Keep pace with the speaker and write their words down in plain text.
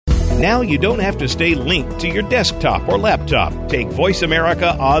Now you don't have to stay linked to your desktop or laptop. Take Voice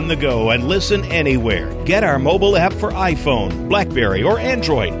America on the go and listen anywhere. Get our mobile app for iPhone, BlackBerry, or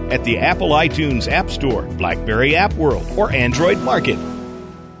Android at the Apple iTunes App Store, BlackBerry App World, or Android Market.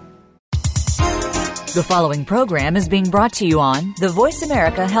 The following program is being brought to you on the Voice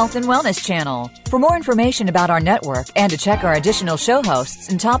America Health and Wellness Channel. For more information about our network and to check our additional show hosts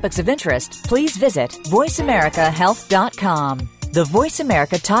and topics of interest, please visit voiceamericahealth.com. The Voice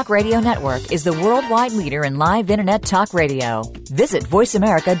America Talk Radio Network is the worldwide leader in live Internet talk radio. Visit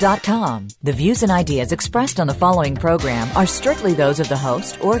voiceamerica.com. The views and ideas expressed on the following program are strictly those of the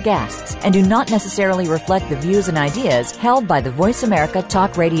host or guests and do not necessarily reflect the views and ideas held by the Voice America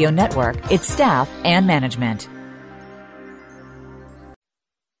Talk Radio Network, its staff, and management.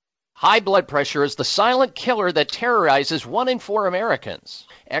 High blood pressure is the silent killer that terrorizes 1 in 4 Americans.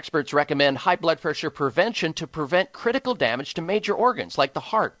 Experts recommend high blood pressure prevention to prevent critical damage to major organs like the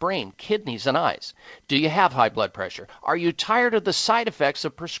heart, brain, kidneys, and eyes. Do you have high blood pressure? Are you tired of the side effects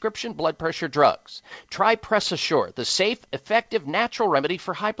of prescription blood pressure drugs? Try Press Assure, the safe, effective, natural remedy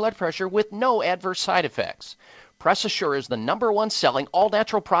for high blood pressure with no adverse side effects. Press Assure is the #1 selling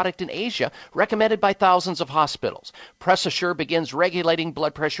all-natural product in Asia, recommended by thousands of hospitals. Press Assure begins regulating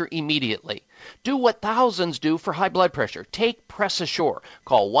blood pressure immediately. Do what thousands do for high blood pressure. Take Press Assure.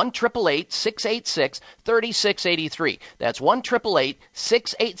 Call 1-888-686-3683. That's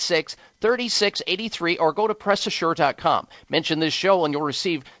 1-888-686-3683, or go to PressAssure.com. Mention this show and you'll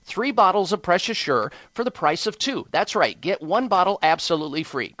receive 3 bottles of Press Assure for the price of 2. That's right. Get 1 bottle absolutely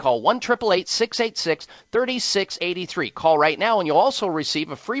free. Call 1-888-686-3683. Call right now and you'll also receive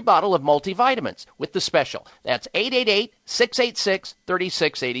a free bottle of multivitamins with the special. That's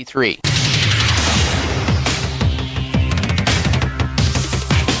 888-686-3683.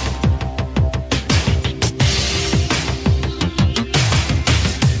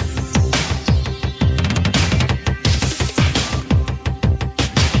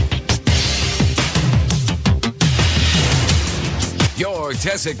 Your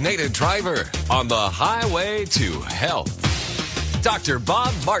designated driver on the highway to health. Dr.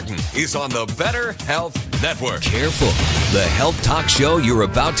 Bob Martin is on the Better Health Network. Careful. The health talk show you're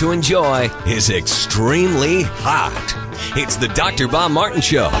about to enjoy is extremely hot. It's the Dr. Bob Martin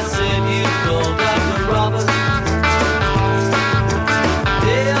Show. I said you call Dr. Robert.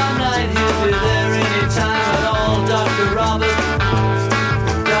 Day or night, he'll be there anytime at all. Dr. Robert.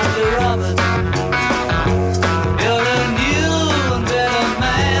 Dr. Robert. You're a new and better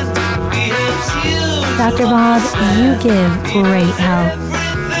man. He helps you. Dr. Bob, you give great help.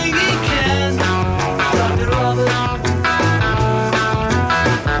 Everything he can. Dr. Robert.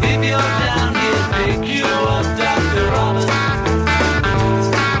 If you're down, he'll pick you up. Dr. Robert.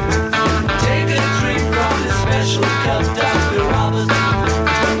 Take a drink from his special cup. Dr. Robert.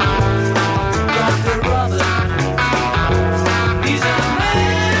 Dr. Robert. He's a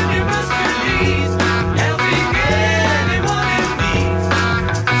man you must believe, helping anyone in need.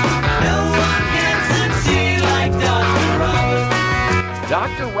 No one can succeed like Dr. Robert.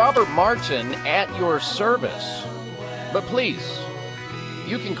 Dr. Robert Martin at your service. But please,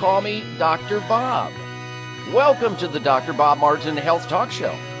 you can call me Dr. Bob. Welcome to the Dr. Bob Martin Health Talk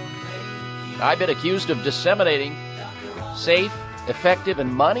Show. I've been accused of disseminating safe, effective,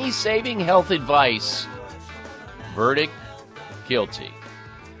 and money-saving health advice. Verdict, guilty.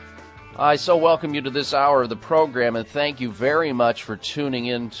 I so welcome you to this hour of the program, and thank you very much for tuning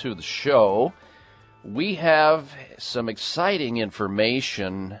in to the show. We have some exciting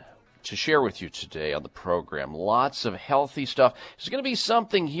information to share with you today on the program. Lots of healthy stuff. There's going to be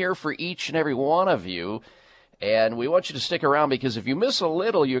something here for each and every one of you, and we want you to stick around because if you miss a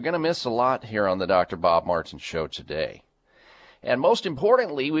little, you're going to miss a lot here on the Dr. Bob Martin Show today. And most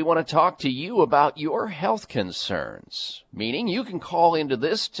importantly, we want to talk to you about your health concerns, meaning you can call into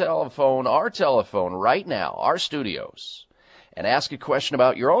this telephone, our telephone right now, our studios, and ask a question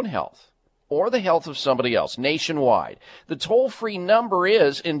about your own health or the health of somebody else nationwide. The toll-free number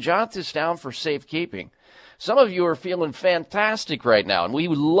is, and jot this down for safekeeping, some of you are feeling fantastic right now, and we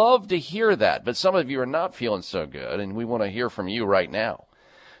would love to hear that, but some of you are not feeling so good, and we want to hear from you right now.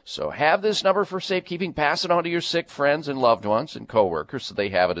 So have this number for safekeeping. Pass it on to your sick friends and loved ones and coworkers so they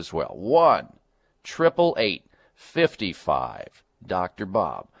have it as well. 1-888-55 Dr.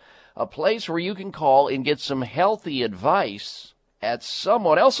 Bob. A place where you can call and get some healthy advice at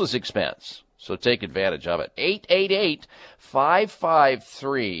someone else's expense. So take advantage of it.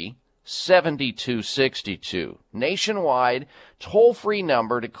 888-553-7262. Nationwide, toll-free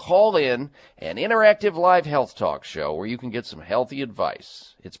number to call in, an interactive live health talk show where you can get some healthy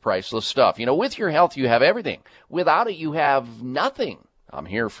advice. It's priceless stuff. You know, with your health, you have everything. Without it, you have nothing. I'm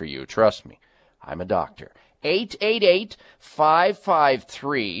here for you. Trust me. I'm a doctor.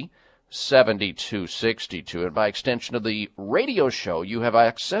 888-553-7262. And by extension of the radio show, you have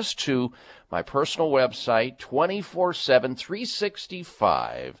access to my personal website 24/7,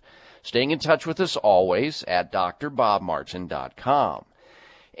 365. Staying in touch with us always at drbobmartin.com.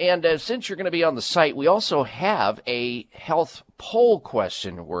 And since you're going to be on the site, we also have a health poll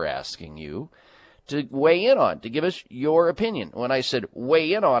question we're asking you to weigh in on, to give us your opinion. When I said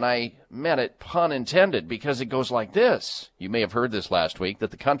weigh in on, I meant it pun intended, because it goes like this. You may have heard this last week,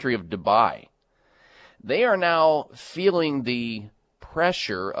 that the country of Dubai, they are now feeling the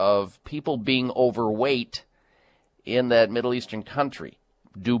pressure of people being overweight in that Middle Eastern country,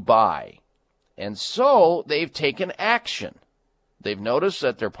 Dubai. And so they've taken action. They've noticed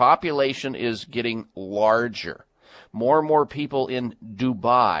that their population is getting larger. More and more people in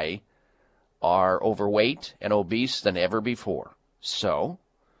Dubai are overweight and obese than ever before. So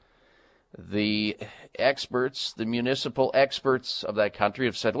the experts, the municipal experts of that country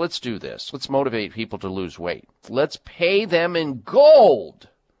have said, let's do this. Let's motivate people to lose weight. Let's pay them in gold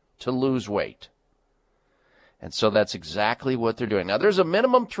to lose weight. And so that's exactly what they're doing. Now, there's a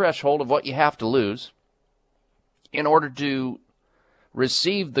minimum threshold of what you have to lose in order to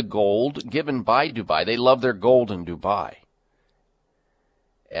receive the gold given by Dubai. They love their gold in Dubai.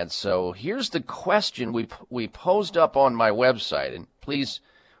 And so here's the question we posed up on my website. And please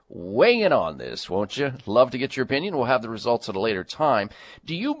weigh in on this, won't you? Love to get your opinion. We'll have the results at a later time.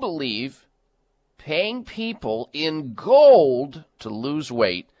 Do you believe paying people in gold to lose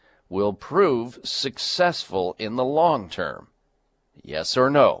weight will prove successful in the long term? Yes or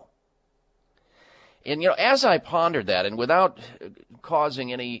no? And, as I pondered that, and without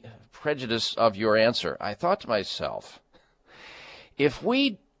causing any prejudice of your answer, I thought to myself, if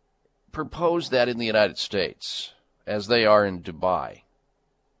we propose that in the United States, as they are in Dubai,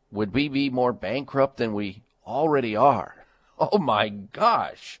 would we be more bankrupt than we already are? Oh, my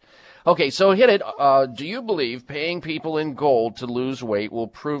gosh. Okay, so hit it. Do you believe paying people in gold to lose weight will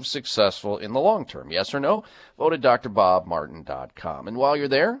prove successful in the long term? Yes or no? Vote at drbobmartin.com. And while you're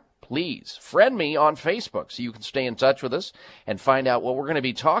there, please friend me on Facebook so you can stay in touch with us and find out what we're going to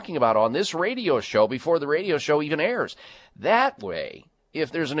be talking about on this radio show before the radio show even airs. That way,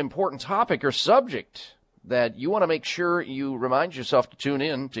 if there's an important topic or subject that you want to make sure you remind yourself to tune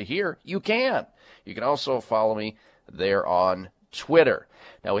in to hear, you can. You can also follow me there on Twitter.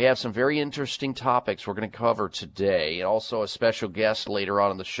 Now, we have some very interesting topics we're going to cover today, and also a special guest later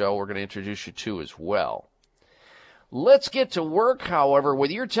on in the show we're going to introduce you to as well. Let's get to work, however, with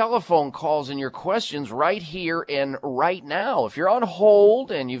your telephone calls and your questions right here and right now. If you're on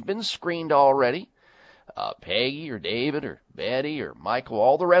hold and you've been screened already, Peggy or David or Betty or Michael,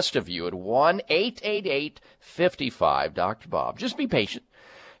 all the rest of you at 1-888-55-Dr. Bob. Just be patient.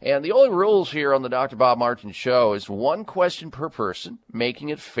 And the only rules here on the Dr. Bob Martin Show is one question per person, making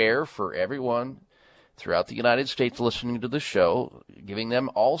it fair for everyone throughout the United States listening to the show, giving them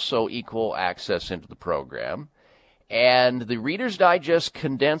also equal access into the program. And the Reader's Digest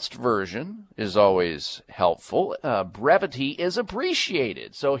condensed version is always helpful. Brevity is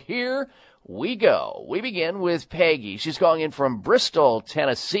appreciated. So here we go. We begin with Peggy. She's calling in from Bristol,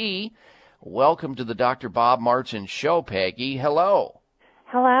 Tennessee. Welcome to the Dr. Bob Martin Show, Peggy. Hello.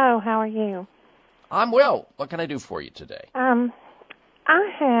 Hello, how are you? I'm well. What can I do for you today? I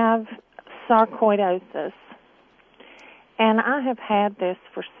have sarcoidosis, and I have had this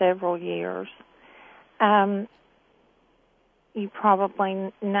for several years. You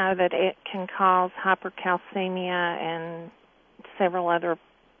probably know that it can cause hypercalcemia and several other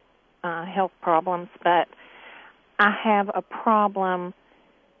health problems, but I have a problem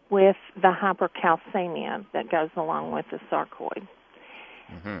with the hypercalcemia that goes along with the sarcoid.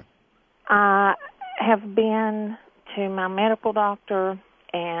 Mm-hmm. I have been to my medical doctor,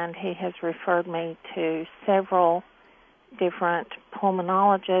 and he has referred me to several different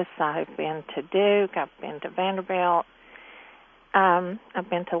pulmonologists. I've been to Duke. I've been to Vanderbilt. I've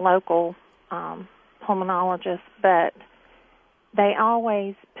been to local pulmonologists, but they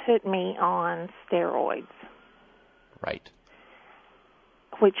always put me on steroids. Right.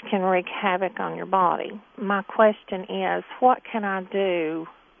 Which can wreak havoc on your body. My question is, what can I do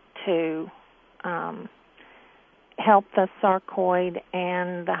to help the sarcoid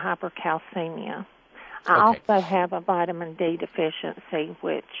and the hypercalcemia? I also have a vitamin D deficiency,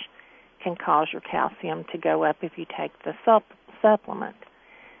 which can cause your calcium to go up if you take the supplement.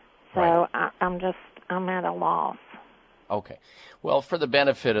 So Right. I'm at a loss. Okay. Well, for the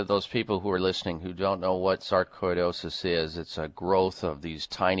benefit of those people who are listening who don't know what sarcoidosis is, it's a growth of these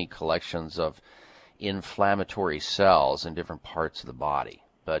tiny collections of inflammatory cells in different parts of the body.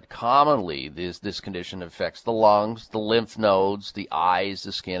 But commonly, this condition affects the lungs, the lymph nodes, the eyes,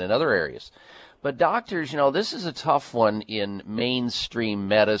 the skin, and other areas. But doctors, this is a tough one in mainstream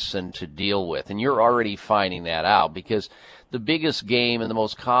medicine to deal with, and you're already finding that out, because the biggest game and the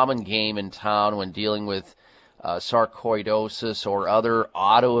most common game in town when dealing with sarcoidosis or other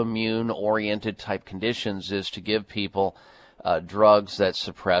autoimmune-oriented type conditions is to give people drugs that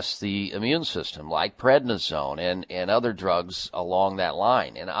suppress the immune system, like prednisone and other drugs along that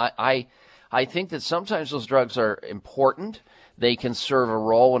line. And I think that sometimes those drugs are important. They can serve a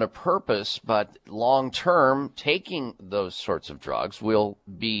role and a purpose, but long-term, taking those sorts of drugs will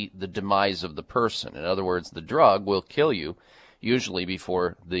be the demise of the person. In other words, the drug will kill you, usually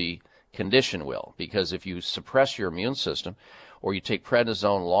before the condition will, because if you suppress your immune system, or you take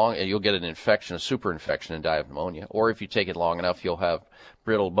prednisone long, you'll get an infection, a super infection, and die of pneumonia. Or if you take it long enough, you'll have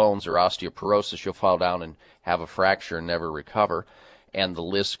brittle bones or osteoporosis. You'll fall down and have a fracture and never recover. And the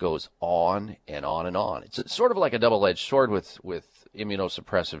list goes on and on and on. It's sort of like a double-edged sword with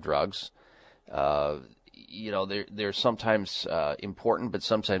immunosuppressive drugs. They're sometimes important, but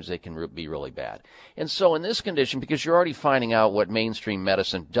sometimes they can be really bad. And so in this condition, because you're already finding out what mainstream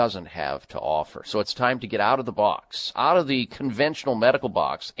medicine doesn't have to offer, so it's time to get out of the box, out of the conventional medical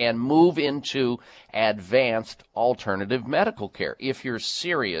box, and move into advanced alternative medical care if you're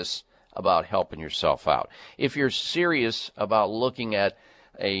serious about helping yourself out. If you're serious about looking at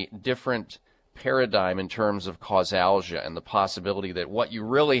a different paradigm in terms of causalgia and the possibility that what you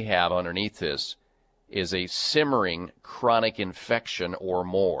really have underneath this is a simmering chronic infection or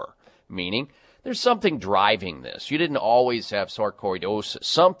more, meaning there's something driving this. You didn't always have sarcoidosis.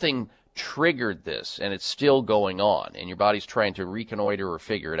 Something triggered this, and it's still going on, and your body's trying to reconnoiter or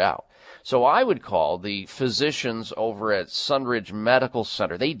figure it out. So I would call the physicians over at Sunridge Medical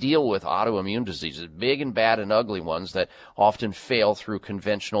Center. They deal with autoimmune diseases, big and bad and ugly ones that often fail through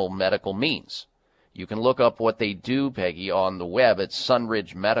conventional medical means. You can look up what they do, Peggy, on the web at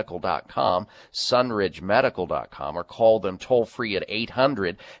sunridgemedical.com, sunridgemedical.com, or call them toll-free at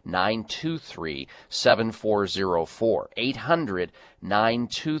 800-923-7404,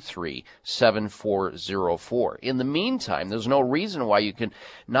 800-923-7404. In the meantime, there's no reason why you can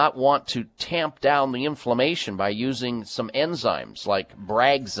not want to tamp down the inflammation by using some enzymes like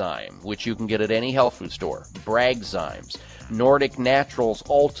Bragzyme, which you can get at any health food store, Bragzymes, Nordic Naturals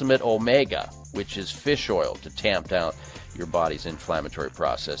Ultimate Omega, which is fish oil to tamp down your body's inflammatory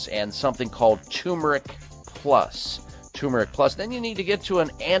process, and something called Turmeric Plus. Turmeric Plus. Then you need to get to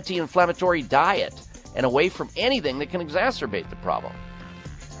an anti-inflammatory diet and away from anything that can exacerbate the problem.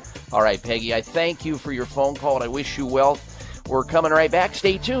 All right, Peggy, I thank you for your phone call, and I wish you well. We're coming right back.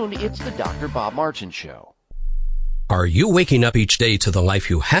 Stay tuned. It's the Dr. Bob Martin Show. Are you waking up each day to the life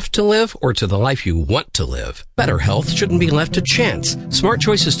you have to live or to the life you want to live? Better health shouldn't be left to chance. Smart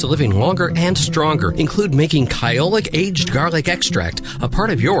choices to living longer and stronger include making Kyolic Aged Garlic Extract a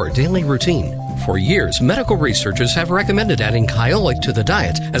part of your daily routine. For years, medical researchers have recommended adding Kyolic to the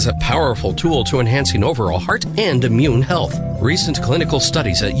diet as a powerful tool to enhancing overall heart and immune health. Recent clinical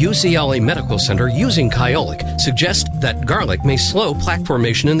studies at UCLA Medical Center using Kyolic suggest that garlic may slow plaque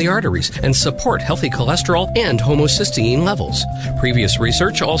formation in the arteries and support healthy cholesterol and homocysteine levels. Previous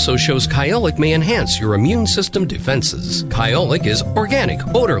research also shows Kyolic may enhance your immune system defenses. Kyolic is organic,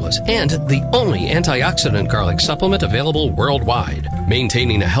 odorless, and the only antioxidant garlic supplement available worldwide.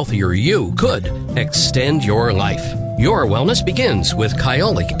 Maintaining a healthier you could extend your life. Your wellness begins with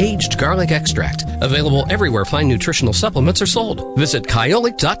Kyolic Aged Garlic Extract. Available everywhere fine nutritional supplements are sold. Visit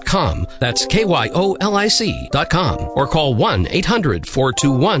Kyolic.com. That's KYOLIC.com. Or call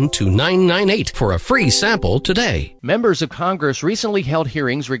 1-800-421-2998 for a free sample today. Members of Congress recently held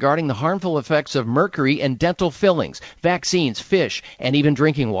hearings regarding the harmful effects of mercury in dental fillings, vaccines, fish, and even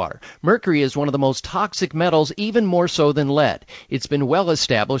drinking water. Mercury is one of the most toxic metals, even more so than lead. It's been well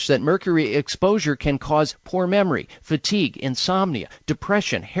established that mercury exposure can cause poor memory, fatigue, insomnia,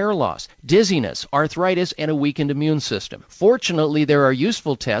 depression, hair loss, dizziness, arthritis, and a weakened immune system. Fortunately, there are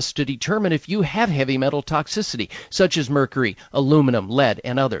useful tests to determine if you have heavy metal toxicity, such as mercury, aluminum, lead,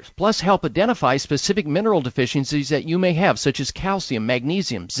 and others. Plus, help identify specific mineral deficiencies that you may have, such as calcium,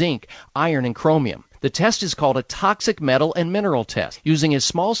 magnesium, zinc, iron, and chromium. The test is called a toxic metal and mineral test. Using a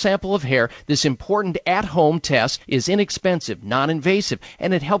small sample of hair, this important at-home test is inexpensive, non-invasive,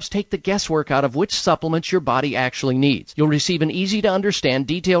 and it helps take the guesswork out of which supplements your body actually needs. You'll receive an easy-to-understand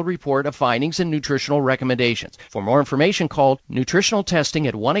detailed report of findings and nutritional recommendations. For more information, call Nutritional Testing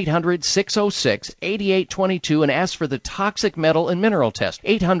at 1-800-606-8822 and ask for the toxic metal and mineral test,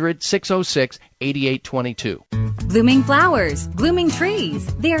 800-606-8822. Blooming flowers, blooming trees.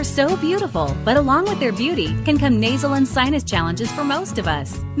 They are so beautiful, but along with their beauty can come nasal and sinus challenges for most of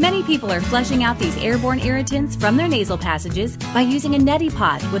us. Many people are flushing out these airborne irritants from their nasal passages by using a neti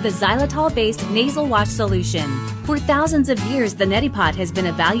pot with a xylitol-based nasal wash solution. For thousands of years, the neti pot has been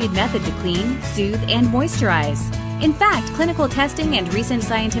a valued method to clean, soothe, and moisturize. In fact, clinical testing and recent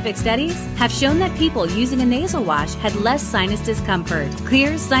scientific studies have shown that people using a nasal wash had less sinus discomfort.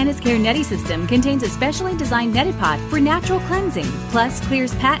 Xlear's Sinus Care Neti system contains a specially designed neti pot for natural cleansing, plus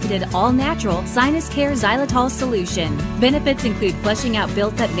Xlear's patented all-natural Sinus Care Xylitol solution. Benefits include flushing out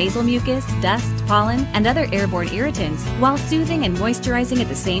built-up nasal mucus, dust, pollen, and other airborne irritants, while soothing and moisturizing at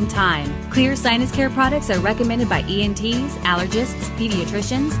the same time. Xlear Sinus Care products are recommended by ENTs, allergists,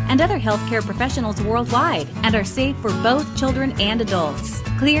 pediatricians, and other healthcare professionals worldwide, and are safe for both children and adults.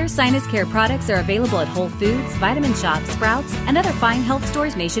 Xlear Sinus Care products are available at Whole Foods, Vitamin Shoppe, Sprouts, and other fine health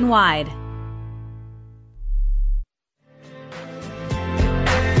stores nationwide.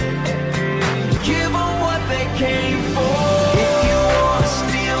 Give them what they came for. If you want to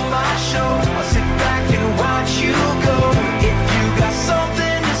steal my show, I'll sit back and watch you go. If you got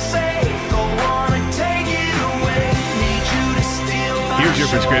something to say, go on and take it away. Need you to steal my Here's your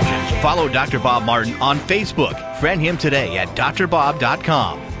show. prescription. Follow Dr. Bob Martin on Facebook. Friend him today at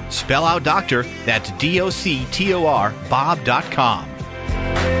drbob.com. Spell out doctor, that's DOCTOR, Bob.com.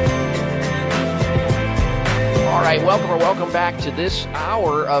 All right, welcome back to this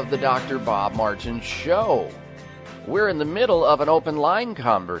hour of the Dr. Bob Martin Show. We're in the middle of an open line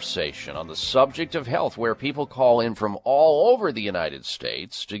conversation on the subject of health, where people call in from all over the United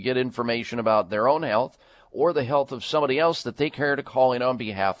States to get information about their own health or the health of somebody else that they care to call in on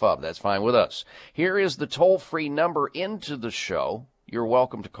behalf of. That's fine with us. Here is the toll-free number into the show. You're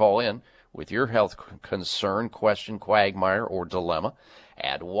welcome to call in with your health concern, question, quagmire, or dilemma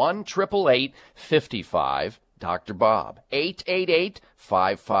at 1-888-55 Dr. Bob,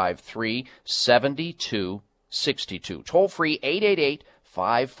 888-553-7262. Toll free,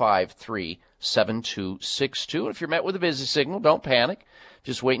 888-553-7262. If you're met with a busy signal, don't panic.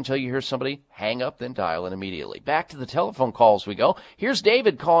 Just wait until you hear somebody hang up, then dial in immediately. Back to the telephone calls we go. Here's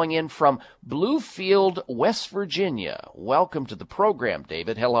David calling in from Bluefield, West Virginia. Welcome to the program,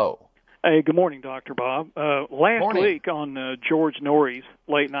 David. Hello. Hey, good morning, Dr. Bob. Last week on George Norrie's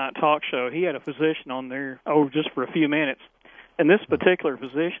late night talk show, he had a physician on there, just for a few minutes. And this particular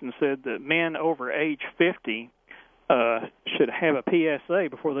physician said that men over age 50 should have a PSA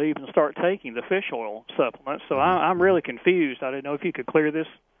before they even start taking the fish oil supplement. So I'm really confused. I didn't know if you could clear this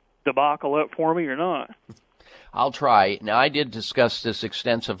debacle up for me or not. I'll try. Now, I did discuss this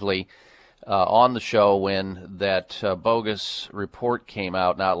extensively on the show when that bogus report came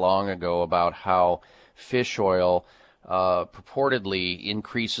out not long ago about how fish oil purportedly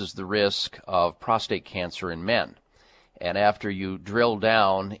increases the risk of prostate cancer in men. And after you drill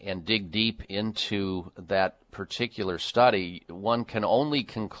down and dig deep into that particular study, one can only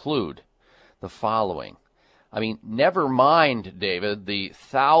conclude the following. I mean, never mind, David, the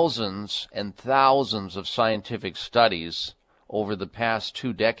thousands and thousands of scientific studies over the past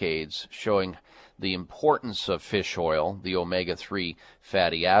 2 decades showing the importance of fish oil, the omega-3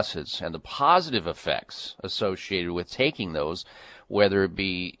 fatty acids, and the positive effects associated with taking those, whether it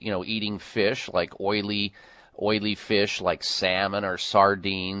be, eating fish like oily fish like salmon or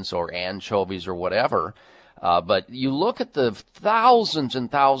sardines or anchovies or whatever. But you look at the thousands and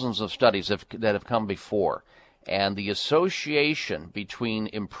thousands of studies that have come before, and the association between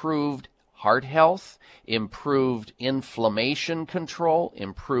improved heart health, improved inflammation control,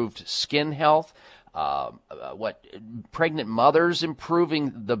 improved skin health, pregnant mothers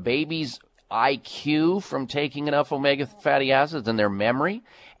improving the baby's IQ from taking enough omega fatty acids and their memory,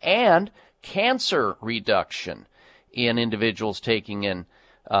 and cancer reduction in individuals taking in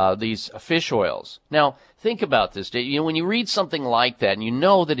these fish oils. Now, think about this. When you read something like that and you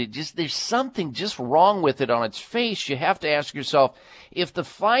know that there's something just wrong with it on its face, you have to ask yourself, if the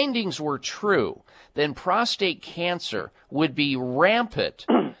findings were true, then prostate cancer would be rampant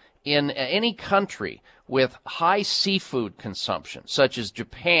in any country with high seafood consumption, such as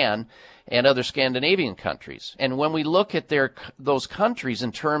Japan and other Scandinavian countries. And when we look at those countries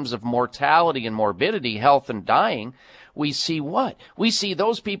in terms of mortality and morbidity, health and dying, we see what? We see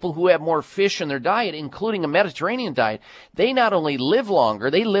those people who have more fish in their diet, including a Mediterranean diet, they not only live longer,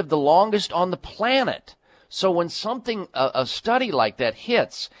 they live the longest on the planet. So when a study like that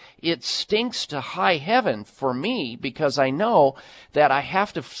hits, it stinks to high heaven for me, because I know that I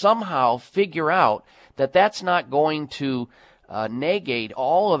have to somehow figure out that that's not going to negate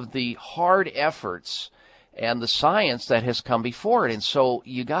all of the hard efforts and the science that has come before it. And so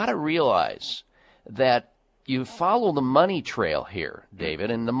you got to realize that you follow the money trail here,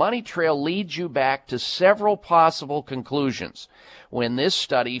 David, and the money trail leads you back to several possible conclusions when this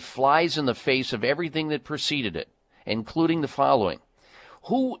study flies in the face of everything that preceded it, including the following.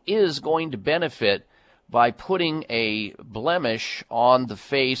 Who is going to benefit by putting a blemish on the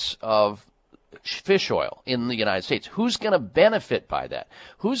face of fish oil in the United States? Who's going to benefit by that?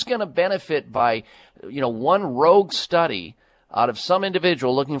 Who's going to benefit by, one rogue study out of some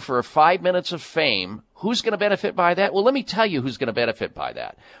individual looking for 5 minutes of fame? Who's going to benefit by that? Well, let me tell you who's going to benefit by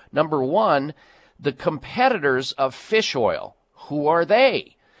that. Number one, the competitors of fish oil. Who are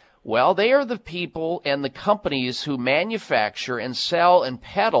they? Well, they are the people and the companies who manufacture and sell and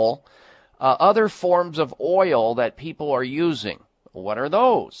peddle other forms of oil that people are using. What are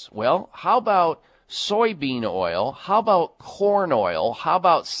those? Well, how about soybean oil? How about corn oil? How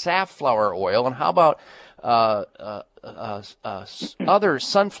about safflower oil? And how about other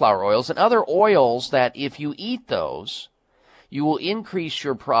sunflower oils and other oils that if you eat those, you will increase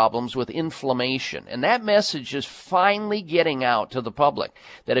your problems with inflammation. And that message is finally getting out to the public,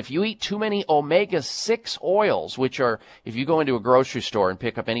 that if you eat too many omega-6 oils, which are, if you go into a grocery store and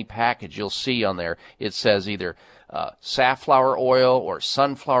pick up any package, you'll see on there, it says either safflower oil or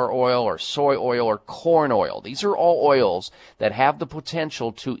sunflower oil or soy oil or corn oil. These are all oils that have the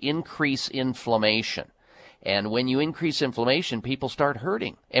potential to increase inflammation. And when you increase inflammation, people start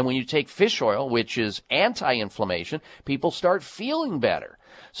hurting. And when you take fish oil, which is anti-inflammation, people start feeling better.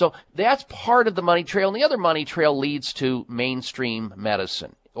 So that's part of the money trail. And the other money trail leads to mainstream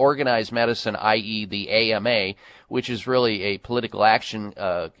medicine, organized medicine, i.e. the AMA, which is really a political action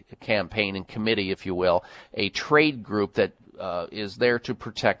campaign and committee, if you will, a trade group that is there to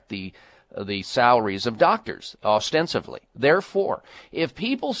protect the salaries of doctors, ostensibly. Therefore, if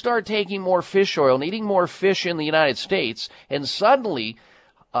people start taking more fish oil and eating more fish in the United States, and suddenly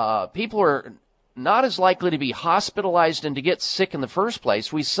people are not as likely to be hospitalized and to get sick in the first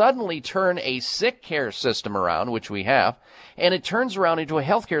place, we suddenly turn a sick care system around, which we have, and it turns around into a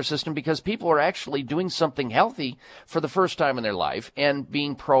healthcare system because people are actually doing something healthy for the first time in their life and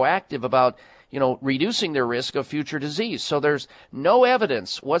being proactive about reducing their risk of future disease. So there's no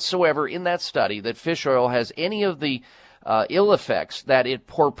evidence whatsoever in that study that fish oil has any of the ill effects that it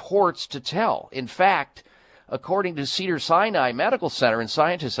purports to tell. In fact, according to Cedars-Sinai Medical Center and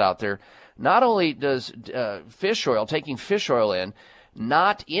scientists out there, not only does taking fish oil in,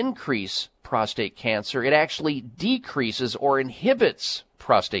 not increase prostate cancer, it actually decreases or inhibits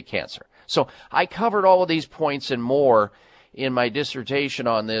prostate cancer. So I covered all of these points and more in my dissertation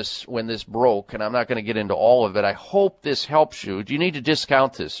on this when this broke, and I'm not going to get into all of it. I hope this helps you. Do you need to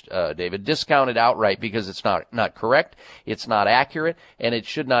discount this, David? Discount it outright because it's not correct, it's not accurate, and it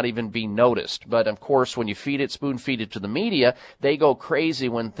should not even be noticed. But, of course, when you spoon feed it to the media, they go crazy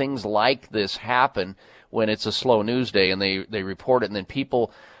when things like this happen, when it's a slow news day, and they report it, and then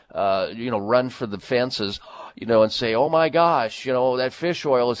people run for the fences, and say, oh my gosh, that fish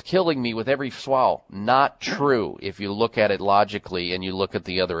oil is killing me with every swallow. Not true if you look at it logically and you look at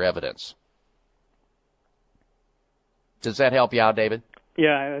the other evidence. Does that help you out, David?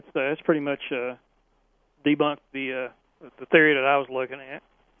 Yeah, that's pretty much debunked the theory that I was looking at.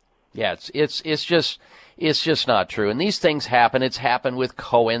 Yeah, it's just not true. And these things happen. It's happened with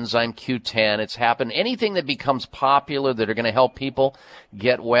coenzyme Q10. It's happened anything that becomes popular that are going to help people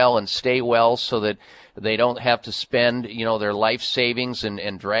get well and stay well so that they don't have to spend, their life savings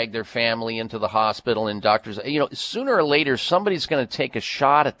and drag their family into the hospital and doctors. Sooner or later, somebody's going to take a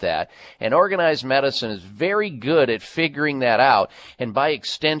shot at that. And organized medicine is very good at figuring that out. And by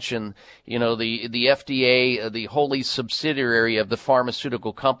extension, the FDA, the wholly subsidiary of the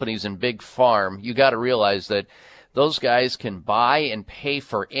pharmaceutical companies and big farm, you got to realize that those guys can buy and pay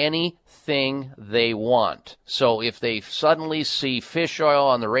for anything they want. So if they suddenly see fish oil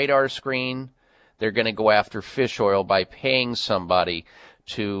on the radar screen, they're going to go after fish oil by paying somebody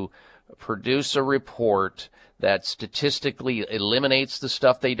to produce a report that statistically eliminates the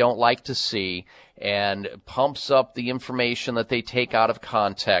stuff they don't like to see and pumps up the information that they take out of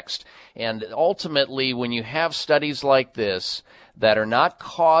context. And ultimately, when you have studies like this that are not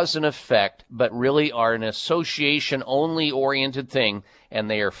cause and effect, but really are an association-only oriented thing, and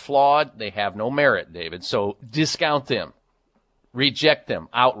they are flawed, they have no merit, David. So discount them. Reject them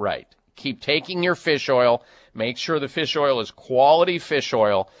outright. Keep taking your fish oil. Make sure the fish oil is quality fish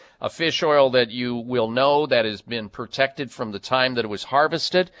oil, a fish oil that you will know that has been protected from the time that it was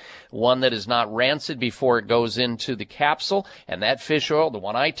harvested, one that is not rancid before it goes into the capsule. And that fish oil, the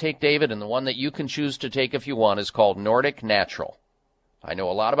one I take, David, and the one that you can choose to take if you want, is called Nordic Natural. I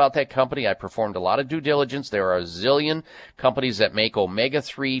know a lot about that company. I performed a lot of due diligence. There are a zillion companies that make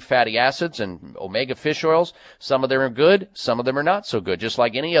omega-3 fatty acids and omega fish oils. Some of them are good, some of them are not so good, just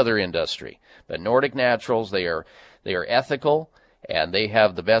like any other industry. But Nordic Naturals, they are ethical, and they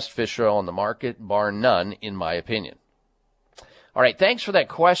have the best fish oil on the market, bar none, in my opinion. All right, thanks for that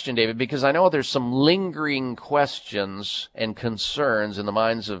question, David, because I know there's some lingering questions and concerns in the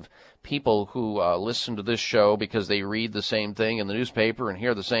minds of people who listen to this show because they read the same thing in the newspaper and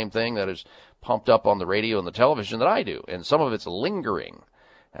hear the same thing that is pumped up on the radio and the television that I do. And some of it's lingering.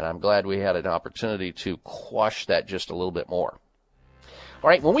 And I'm glad we had an opportunity to quash that just a little bit more. All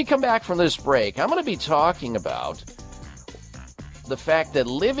right, when we come back from this break, I'm going to be talking about the fact that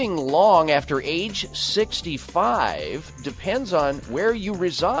living long after age 65 depends on where you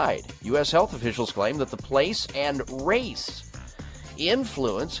reside. U.S. health officials claim that the place and race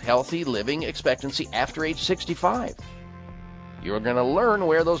influence healthy living expectancy after age 65. You're going to learn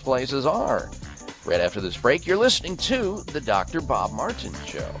where those places are. Right after this break, you're listening to The Dr. Bob Martin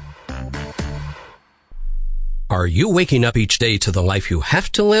Show. Are you waking up each day to the life you have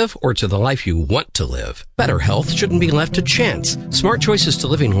to live or to the life you want to live? Better health shouldn't be left to chance. Smart choices to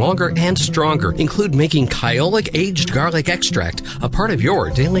living longer and stronger include making Kyolic aged garlic extract a part of your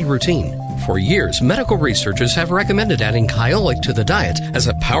daily routine. For years, medical researchers have recommended adding Kyolic to the diet as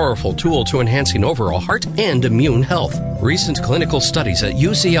a powerful tool to enhancing overall heart and immune health. Recent clinical studies at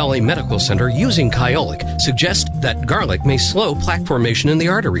UCLA Medical Center using Kyolic suggest that garlic may slow plaque formation in the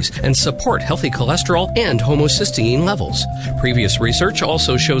arteries and support healthy cholesterol and homocysteine levels. Previous research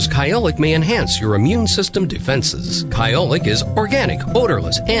also shows Kyolic may enhance your immune system defenses. Kyolic is organic,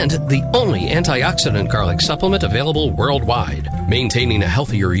 odorless, and the only antioxidant garlic supplement available worldwide. Maintaining a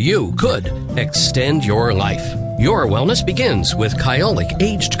healthier you could extend your life. Your wellness begins with Kyolic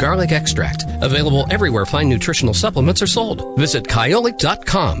aged garlic extract. Available everywhere fine nutritional supplements are sold. Visit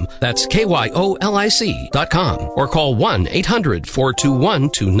Kyolic.com. That's KYOLIC.com. Or call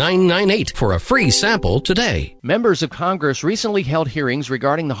 1-800-421-2998 for a free sample today. Members of Congress recently held hearings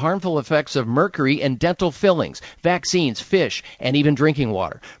regarding the harmful effects of mercury in dental fillings, vaccines, fish, and even drinking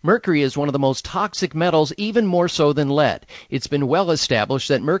water. Mercury is one of the most toxic metals, even more so than lead. It's been well established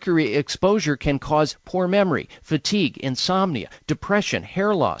that mercury exposure can cause poor memory, fatigue, insomnia, depression,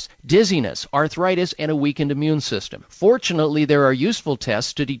 hair loss, dizziness, arthritis, and a weakened immune system. Fortunately, there are useful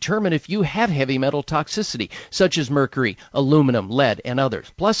tests to determine if you have heavy metal toxicity, such as mercury, aluminum, lead, and others.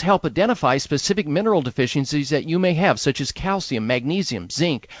 Plus, help identify specific mineral deficiencies that you may have, such as calcium, magnesium,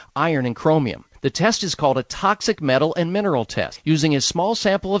 zinc, iron, and chromium. The test is called a toxic metal and mineral test. Using a small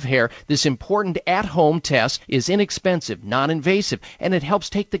sample of hair, this important at-home test is inexpensive, non-invasive, and it helps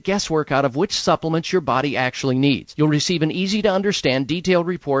take the guesswork out of which supplements your body actually needs. You'll receive an easy-to-understand, detailed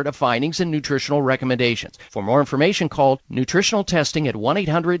report of findings and nutritional recommendations. For more information, call Nutritional Testing at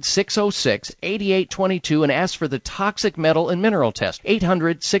 1-800-606-8822 and ask for the toxic metal and mineral test.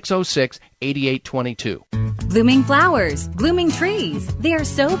 800-606-8822. Blooming flowers, blooming trees. They are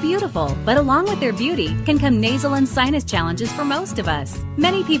so beautiful, but along with their beauty can come nasal and sinus challenges for most of us.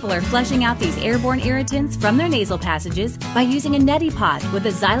 Many people are flushing out these airborne irritants from their nasal passages by using a neti pot with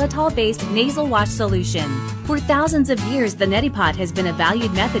a xylitol-based nasal wash solution. For thousands of years, the neti pot has been a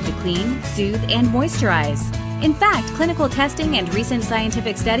valued method to clean, soothe, and moisturize. In fact, clinical testing and recent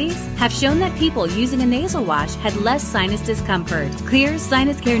scientific studies have shown that people using a nasal wash had less sinus discomfort. Xlear's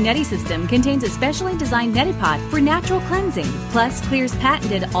Sinus Care Neti system contains a specially designed neti pot for natural cleansing, plus Xlear's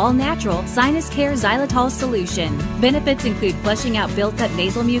patented all-natural Sinus Care Xylitol solution. Benefits include flushing out built-up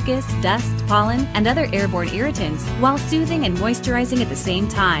nasal mucus, dust, pollen, and other airborne irritants while soothing and moisturizing at the same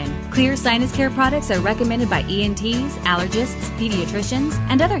time. Xlear's Sinus Care products are recommended by ENTs, allergists, pediatricians,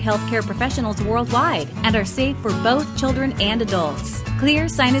 and other healthcare professionals worldwide and are safe for both children and adults.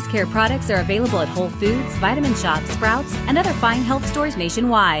 Xlear's Sinus Care products are available at Whole Foods, Vitamin Shoppe, Sprouts, and other fine health stores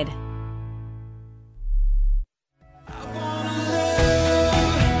nationwide.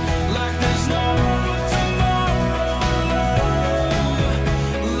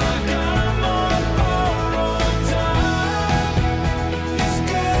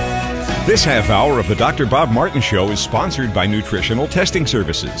 This half hour of the Dr. Bob Martin Show is sponsored by Nutritional Testing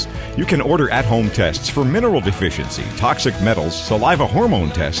Services. You can order at-home tests for mineral deficiency, toxic metals, saliva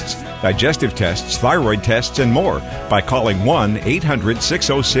hormone tests, digestive tests, thyroid tests, and more by calling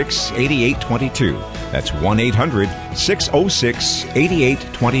 1-800-606-8822. That's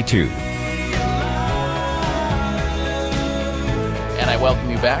 1-800-606-8822. And I welcome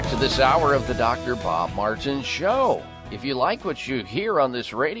you back to this hour of the Dr. Bob Martin Show. If you like what you hear on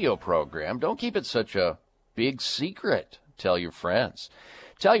this radio program, don't keep it such a big secret. Tell your friends.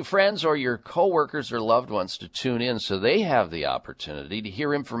 Tell your friends or your coworkers or loved ones to tune in so they have the opportunity to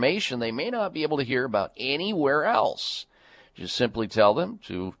hear information they may not be able to hear about anywhere else. Just simply tell them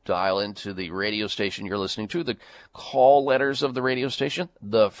to dial into the radio station you're listening to, the call letters of the radio station,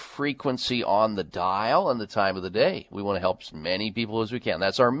 the frequency on the dial, and the time of the day. We want to help as many people as we can.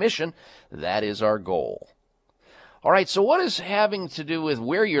 That's our mission. That is our goal. All right, so what is having to do with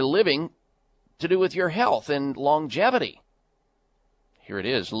where you're living to do with your health and longevity? Here it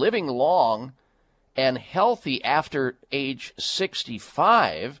is. Living long and healthy after age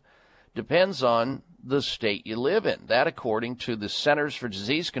 65 depends on the state you live in. That according to the Centers for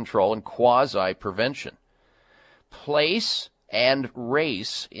Disease Control and Quasi-Prevention. Place and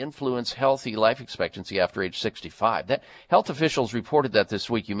race influence healthy life expectancy after age 65. That health officials reported that this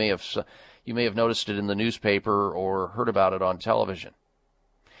week. You may have noticed it in the newspaper or heard about it on television.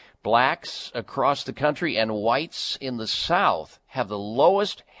 Blacks across the country and whites in the South have the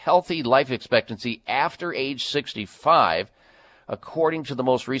lowest healthy life expectancy after age 65, according to the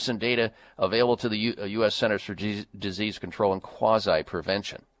most recent data available to the U.S. Centers for Disease Control and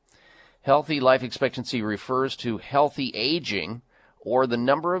Quasi-Prevention. Healthy life expectancy refers to healthy aging or the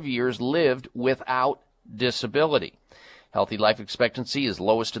number of years lived without disability. Healthy life expectancy is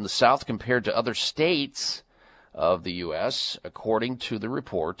lowest in the South compared to other states of the U.S., according to the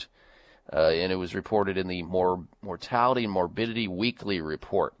report, and it was reported in the Mortality and Morbidity Weekly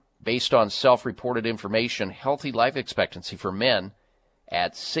Report. Based on self-reported information, healthy life expectancy for men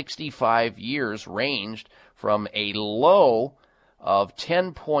at 65 years ranged from a low of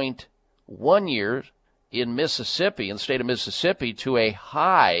 10.1 years in Mississippi, in the state of Mississippi, to a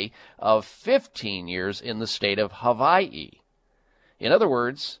high of 15 years in the state of Hawaii. In other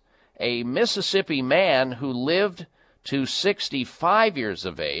words, a Mississippi man who lived to 65 years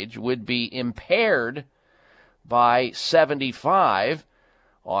of age would be impaired by 75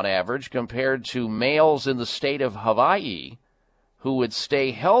 on average compared to males in the state of Hawaii who would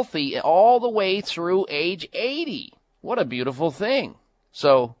stay healthy all the way through age 80. What a beautiful thing.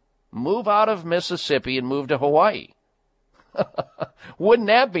 So move out of Mississippi and move to Hawaii. Wouldn't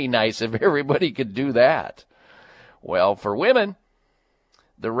that be nice if everybody could do that? Well, for women,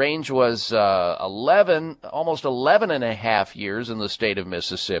 the range was almost 11 and a half years in the state of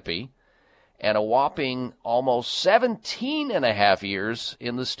Mississippi, and a whopping almost 17 and a half years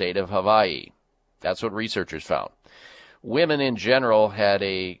in the state of Hawaii. That's what researchers found. Women in general had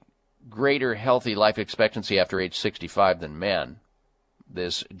a greater healthy life expectancy after age 65 than men.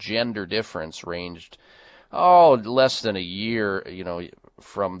 This gender difference ranged, less than a year,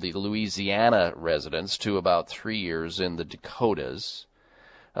 from the Louisiana residents to about 3 years in the Dakotas.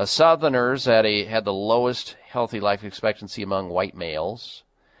 Southerners had the lowest healthy life expectancy among white males,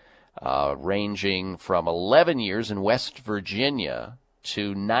 ranging from 11 years in West Virginia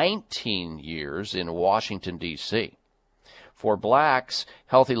to 19 years in Washington, D.C. For blacks,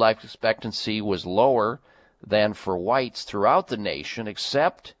 healthy life expectancy was lower than for whites throughout the nation,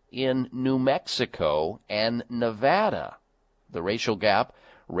 except in New Mexico and Nevada. The racial gap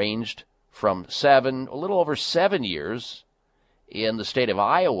ranged from a little over 7 years in the state of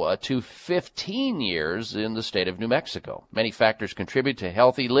Iowa to 15 years in the state of New Mexico. Many factors contribute to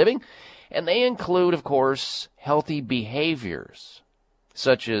healthy living, and they include, of course, healthy behaviors,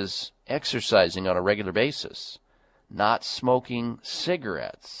 such as exercising on a regular basis, not smoking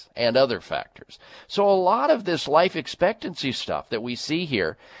cigarettes, and other factors. So a lot of this life expectancy stuff that we see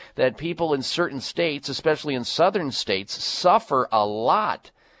here, that people in certain states, especially in southern states, suffer a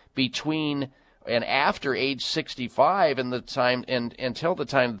lot between and after age 65 and until the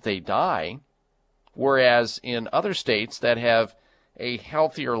time that they die, whereas in other states that have a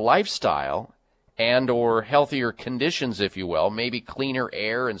healthier lifestyle and or healthier conditions, if you will, maybe cleaner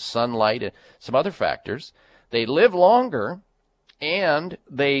air and sunlight and some other factors, they live longer and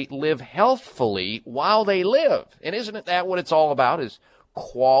they live healthfully while they live. And isn't that what it's all about, is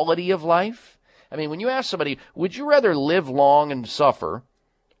quality of life? I mean, when you ask somebody, would you rather live long and suffer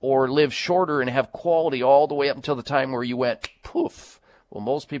or live shorter and have quality all the way up until the time where you went poof? Well,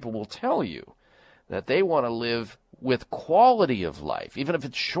 most people will tell you that they want to live with quality of life, even if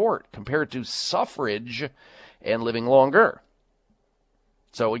it's short, compared to suffrage and living longer.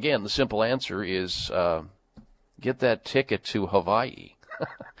 So again, the simple answer is get that ticket to Hawaii.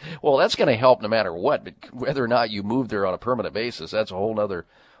 Well, that's going to help no matter what, but whether or not you move there on a permanent basis, that's a whole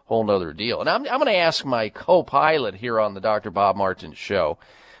nother deal. And I'm going to ask my co-pilot here on the Dr. Bob Martin Show,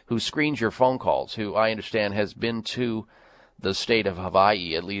 who screens your phone calls, who I understand has been to the state of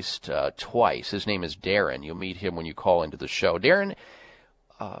Hawaii at least twice. His name is Darren. You'll meet him when you call into the show. Darren,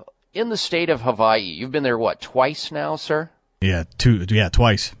 in the state of Hawaii, you've been there, twice now, sir? Yeah,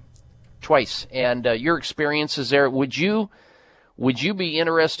 twice. Twice. And your experiences there, would you be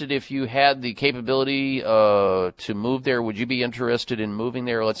interested if you had the capability to move there? Would you be interested in moving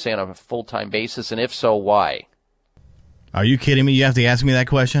there, let's say, on a full-time basis? And if so, why? Are you kidding me? You have to ask me that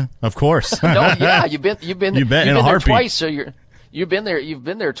question? Of course. No, yeah, you've been there twice, so you've been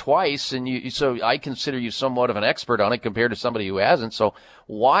there twice, and so I consider you somewhat of an expert on it compared to somebody who hasn't. So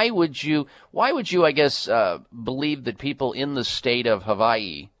why would you I guess believe that people in the state of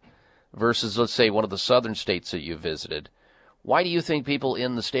Hawaii versus, let's say, one of the southern states that you visited, why do you think people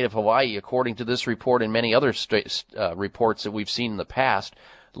in the state of Hawaii, according to this report and many other reports that we've seen in the past,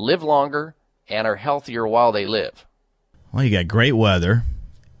 live longer and are healthier while they live? Well, you got great weather,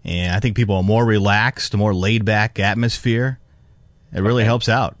 and I think people are more relaxed, a more laid-back atmosphere. It really helps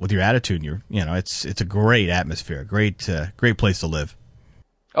out with your attitude. It's a great atmosphere, great place to live.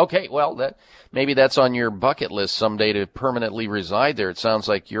 Okay, well, maybe that's on your bucket list someday to permanently reside there. It sounds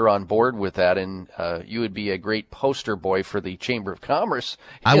like you're on board with that, and you would be a great poster boy for the Chamber of Commerce.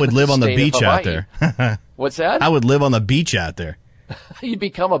 I would live on the beach out there. What's that? I would live on the beach out there. You'd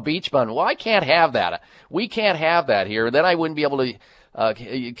become a beach bum. Well, I can't have that. We can't have that here. Then I wouldn't be able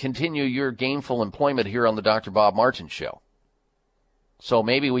to continue your gainful employment here on the Dr. Bob Martin Show. So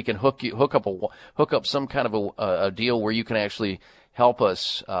maybe we can hook up some kind of a deal where you can actually help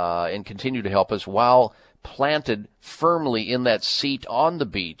us and continue to help us while planted firmly in that seat on the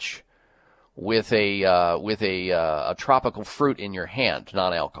beach with a tropical fruit in your hand,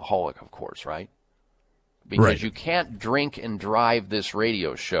 non-alcoholic, of course, right? Because right. You can't drink and drive this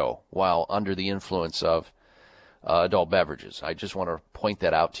radio show while under the influence of adult beverages. I just want to point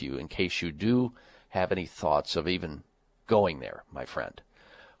that out to you in case you do have any thoughts of even going there, my friend.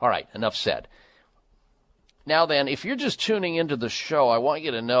 All right, enough said. Now then, if you're just tuning into the show, I want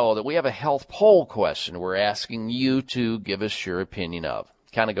you to know that we have a health poll question we're asking you to give us your opinion of.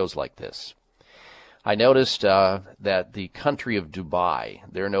 It kind of goes like this. I noticed that the country of Dubai,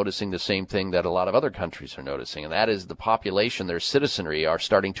 they're noticing the same thing that a lot of other countries are noticing, and that is the population, their citizenry, are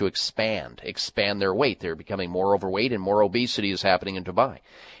starting to expand their weight. They're becoming more overweight, and more obesity is happening in Dubai.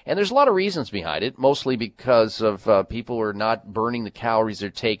 And there's a lot of reasons behind it, mostly because of people who are not burning the calories they're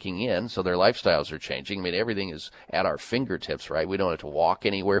taking in, so their lifestyles are changing. I mean, everything is at our fingertips, right? We don't have to walk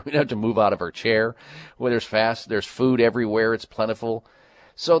anywhere. We don't have to move out of our chair. Well, there's food everywhere. It's plentiful.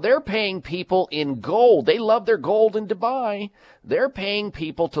 So they're paying people in gold. They love their gold in Dubai. They're paying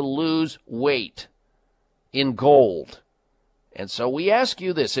people to lose weight in gold. And so we ask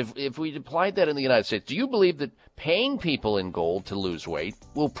you this, if we applied that in the United States, do you believe that paying people in gold to lose weight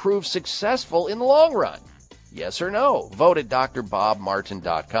will prove successful in the long run? Yes or no? Vote at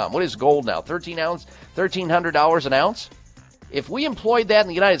drbobmartin.com. What is gold now? $1,300 an ounce? If we employed that in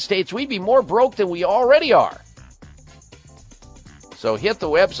the United States, we'd be more broke than we already are. So hit the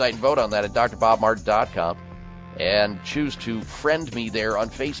website and vote on that at drbobmartin.com and choose to friend me there on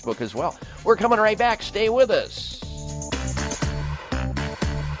Facebook as well. We're coming right back. Stay with us.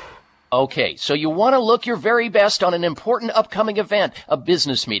 Okay, so you want to look your very best on an important upcoming event, a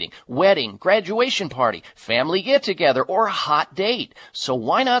business meeting, wedding, graduation party, family get-together, or a hot date. So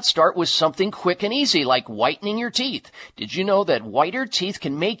why not start with something quick and easy like whitening your teeth? Did you know that whiter teeth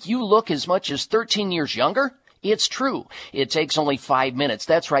can make you look as much as 13 years younger? It's true. It takes only 5 minutes.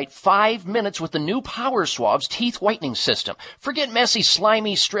 That's right, 5 minutes with the new Power Swabs teeth whitening system. Forget messy,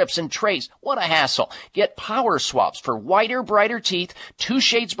 slimy strips and trays. What a hassle. Get Power Swabs for whiter, brighter teeth, 2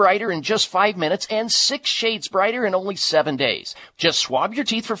 shades brighter in just 5 minutes and 6 shades brighter in only 7 days. Just swab your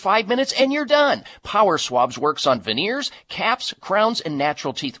teeth for 5 minutes and you're done. Power Swabs works on veneers, caps, crowns, and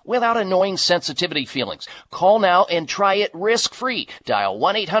natural teeth without annoying sensitivity feelings. Call now and try it risk-free. Dial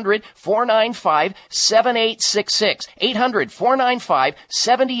 1-800-495-7866.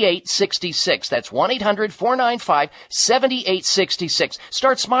 800-495-7866. That's 1-800-495-7866.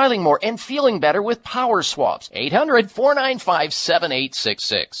 Start smiling more and feeling better with Power Swabs.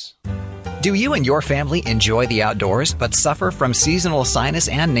 800-495-7866. Do you and your family enjoy the outdoors but suffer from seasonal sinus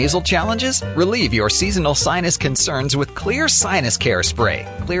and nasal challenges? Relieve your seasonal sinus concerns with Clear Sinus Care Spray.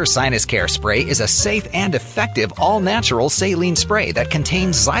 Clear Sinus Care Spray is a safe and effective all-natural saline spray that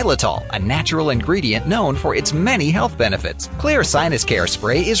contains xylitol, a natural ingredient known for its many health benefits. Clear Sinus Care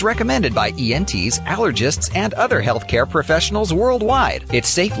Spray is recommended by ENTs, allergists, and other healthcare professionals worldwide. It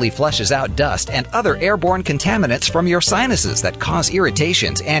safely flushes out dust and other airborne contaminants from your sinuses that cause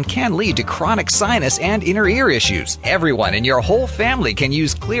irritations and can lead to chronic sinus and inner ear issues. Everyone in your whole family can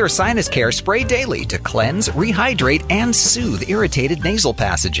use Clear Sinus Care Spray daily to cleanse, rehydrate, and soothe irritated nasal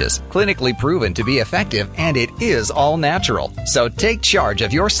passages. Clinically proven to be effective, and it is all natural. So take charge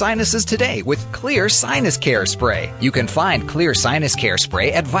of your sinuses today with Clear Sinus Care Spray. You can find Clear Sinus Care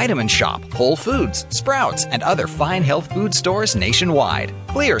Spray at Vitamin Shop, Whole Foods, Sprouts, and other fine health food stores nationwide.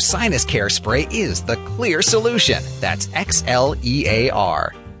 Clear Sinus Care Spray is the clear solution. That's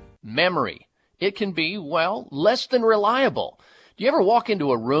XLEAR. Memory. It can be, well, less than reliable. Do you ever walk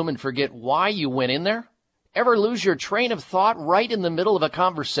into a room and forget why you went in there? Ever lose your train of thought right in the middle of a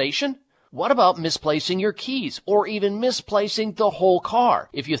conversation? What about misplacing your keys or even misplacing the whole car?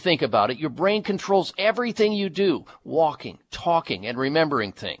 If you think about it, your brain controls everything you do, walking, talking, and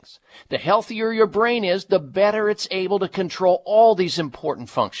remembering things. The healthier your brain is, the better it's able to control all these important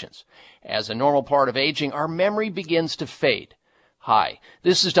functions. As a normal part of aging, our memory begins to fade. Hi,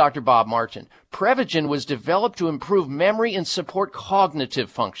 this is Dr. Bob Martin. Prevagen was developed to improve memory and support cognitive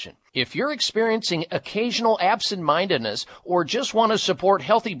function. If you're experiencing occasional absent-mindedness or just want to support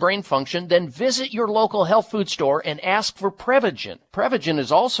healthy brain function, then visit your local health food store and ask for Prevagen. Prevagen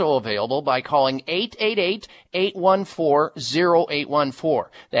is also available by calling 888-814-0814.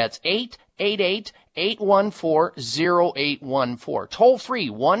 That's 888-814-0814. Toll free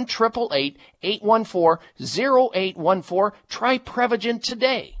 1-888-814-0814. Try Prevagen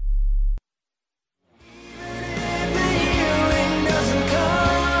today.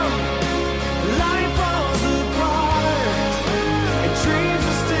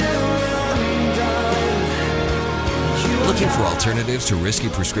 Looking for alternatives to risky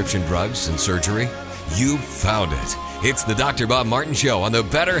prescription drugs and surgery? You found it. It's the Dr. Bob Martin Show on the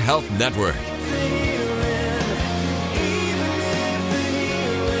Better Health Network.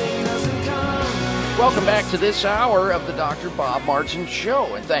 Welcome back to this hour of the Dr. Bob Martin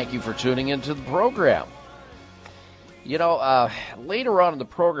Show, and thank you for tuning into the program. You know, later on in the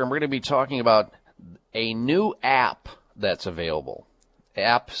program, we're going to be talking about a new app that's available.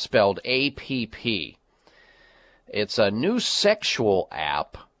 App spelled APP. It's a new sexual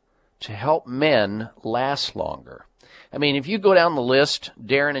app to help men last longer. I mean, if you go down the list,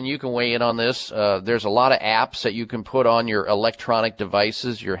 Darren, and you can weigh in on this, there's a lot of apps that you can put on your electronic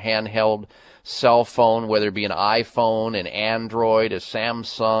devices, your handheld cell phone, whether it be an iPhone, an Android, a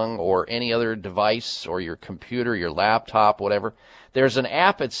Samsung, or any other device, or your computer, your laptop, whatever. There's an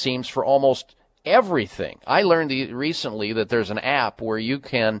app, it seems, for almost everything. I learned recently that there's an app where you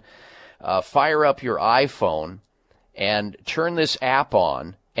can fire up your iPhone and turn this app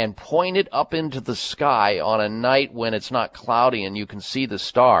on and point it up into the sky on a night when it's not cloudy and you can see the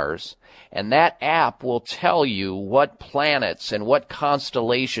stars. And that app will tell you what planets and what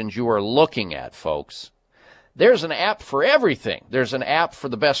constellations you are looking at, folks. There's an app for everything. There's an app for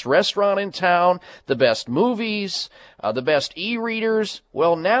the best restaurant in town, the best movies, the best e-readers.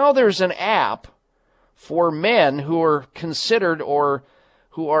 Well, now there's an app for men who are considered or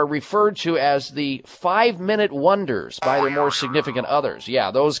who are referred to as the 5-minute wonders by their more significant others.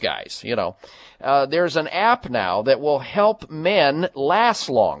 Yeah, those guys, you know. There's an app now that will help men last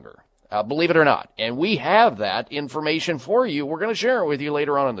longer, believe it or not. And we have that information for you. We're going to share it with you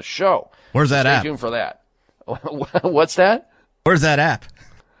later on in the show. Where's that app? Stay tuned for that. What's that? Where's that app?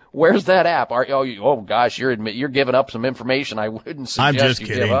 Where's that app? Oh gosh, you're giving up some information I wouldn't suggest you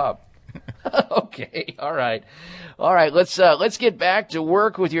give up. Okay, all right. Let's get back to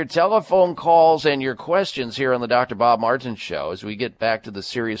work with your telephone calls and your questions here on the Dr. Bob Martin Show as we get back to the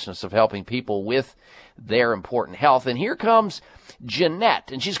seriousness of helping people with their important health. And here comes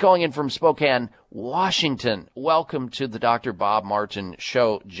Jeanette, and she's calling in from Spokane, Washington. Welcome to the Dr. Bob Martin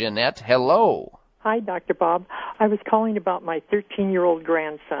Show, Jeanette. Hello. Hi, Dr. Bob. I was calling about my 13-year-old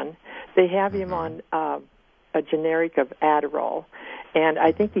grandson. They have him on a generic of Adderall, and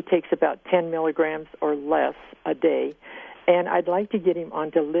I think he takes about 10 milligrams or less a day. And I'd like to get him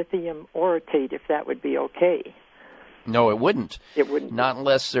onto lithium orotate, if that would be okay. No, it wouldn't. It wouldn't. Not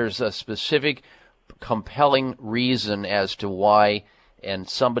unless there's a specific, compelling reason as to why, and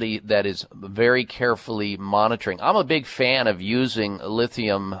somebody that is very carefully monitoring. I'm a big fan of using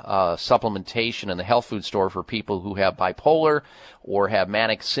lithium supplementation in the health food store for people who have bipolar or have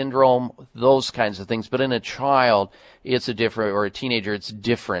manic syndrome, those kinds of things. But in a child, it's a different, or a teenager, it's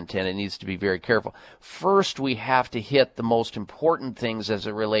different, and it needs to be very careful. First, we have to hit the most important things as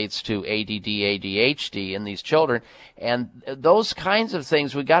it relates to ADD, ADHD in these children. And those kinds of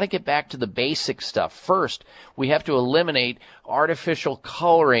things, we got to get back to the basic stuff. First, we have to eliminate artificial artificial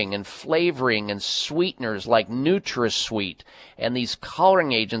coloring and flavoring and sweeteners like NutraSweet and these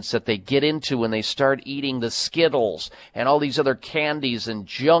coloring agents that they get into when they start eating the Skittles and all these other candies and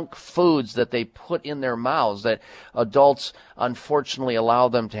junk foods that they put in their mouths that adults unfortunately allow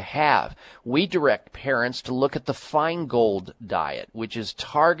them to have. We direct parents to look at the Feingold diet, which is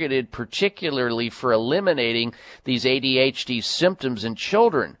targeted particularly for eliminating these ADHD symptoms in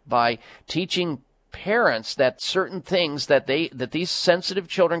children by teaching parents that certain things that these sensitive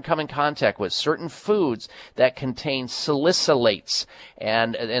children come in contact with, certain foods that contain salicylates,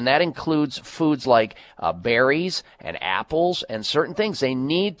 and that includes foods like berries and apples and certain things. They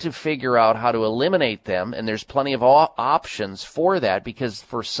need to figure out how to eliminate them, and there's plenty of options for that, because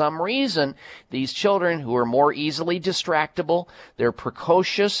for some reason these children who are more easily distractible, they're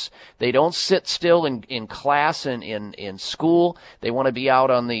precocious, they don't sit still in class and in school, they want to be out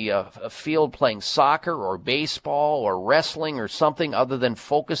on the field playing soccer or baseball or wrestling or something other than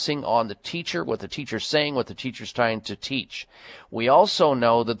focusing on the teacher, what the teacher's saying, what the teacher's trying to teach. We also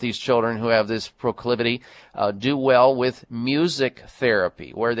know that these children who have this proclivity do well with music therapy,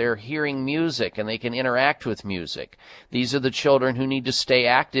 where they're hearing music and they can interact with music. These are the children who need to stay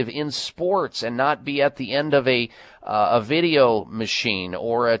active in sports and not be at the end of a video machine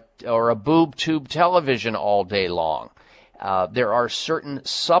or a boob tube television all day long. There are certain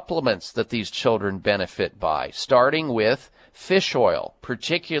supplements that these children benefit by, starting with fish oil,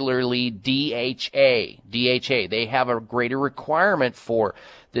 particularly DHA. They have a greater requirement for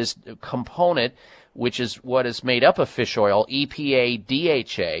this component, which is what is made up of fish oil, EPA,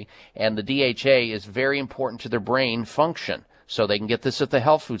 DHA, and the DHA is very important to their brain function. So they can get this at the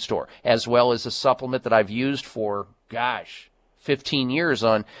health food store, as well as a supplement that I've used for, 15 years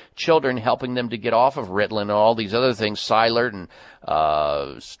on children, helping them to get off of Ritalin and all these other things, Cylert and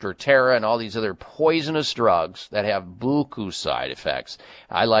Strattera and all these other poisonous drugs that have buku side effects.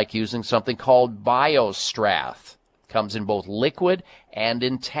 I like using something called BioStrath. Comes in both liquid and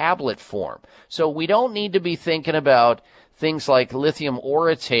in tablet form. So we don't need to be thinking about things like lithium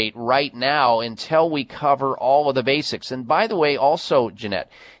orotate right now until we cover all of the basics. And by the way, also,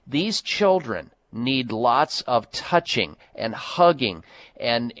 Jeanette, these children need lots of touching and hugging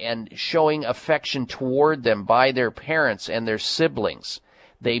and showing affection toward them by their parents and their siblings.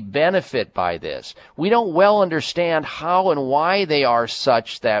 They benefit by this. We don't well understand how and why they are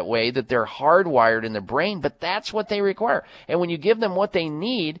such that way, that they're hardwired in the brain, but that's what they require. And when you give them what they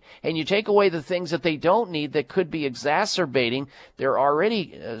need and you take away the things that they don't need that could be exacerbating their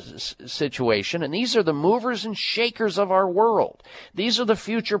already situation, and these are the movers and shakers of our world. These are the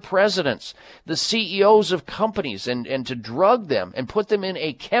future presidents, the CEOs of companies, and to drug them and put them in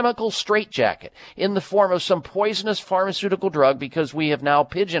a chemical straitjacket in the form of some poisonous pharmaceutical drug, because we have now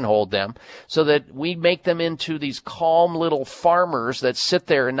pigeonholed them so that we make them into these calm little farmers that sit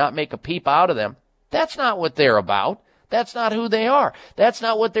there and not make a peep out of them. That's not what they're about. That's not who they are. That's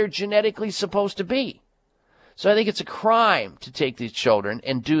not what they're genetically supposed to be. So I think it's a crime to take these children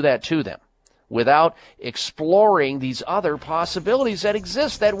and do that to them without exploring these other possibilities that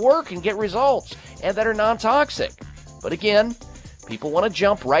exist, that work and get results, and that are non-toxic. But again, people want to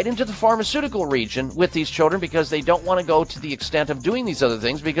jump right into the pharmaceutical region with these children because they don't want to go to the extent of doing these other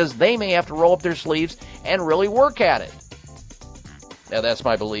things, because they may have to roll up their sleeves and really work at it. Now, that's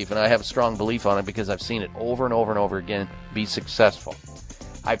my belief, and I have a strong belief on it because I've seen it over and over and over again be successful.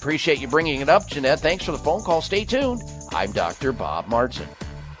 I appreciate you bringing it up, Jeanette. Thanks for the phone call. Stay tuned. I'm Dr. Bob Martin.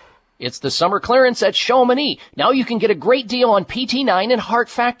 It's the summer clearance at Chamonix. Now you can get a great deal on PT9 and Heart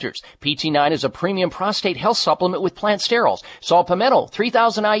Factors. PT9 is a premium prostate health supplement with plant sterols, saw palmetto,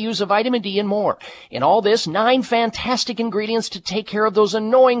 3,000 IUs of vitamin D, and more. In all this, 9 fantastic ingredients to take care of those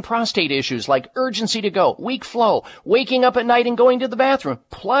annoying prostate issues like urgency to go, weak flow, waking up at night and going to the bathroom.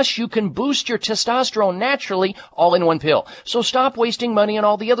 Plus, you can boost your testosterone naturally, all in one pill. So stop wasting money on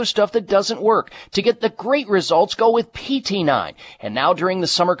all the other stuff that doesn't work. To get the great results, go with PT9. And now during the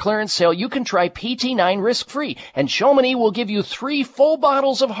summer clearance sale, you can try PT9 risk-free, and Chamonix will give you 3 full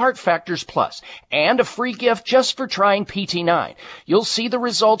bottles of Heart Factors Plus and a free gift just for trying PT9. You'll see the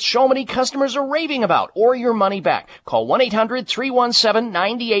results Chamonix customers are raving about, or your money back. Call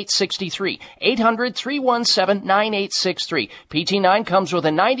 1-800-317-9863. 800-317-9863. PT9 comes with a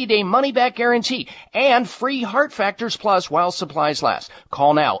 90-day money-back guarantee and free Heart Factors Plus while supplies last.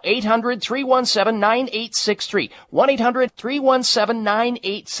 Call now, 800-317-9863.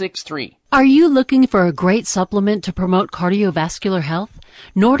 1-800-317-9863. 888-819-5863. Are you looking for a great supplement to promote cardiovascular health?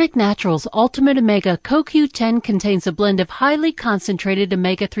 Nordic Naturals Ultimate Omega CoQ10 contains a blend of highly concentrated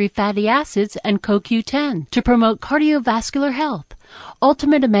omega-3 fatty acids and CoQ10 to promote cardiovascular health.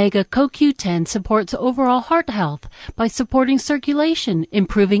 Ultimate Omega CoQ10 supports overall heart health by supporting circulation,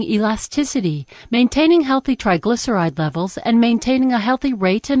 improving elasticity, maintaining healthy triglyceride levels, and maintaining a healthy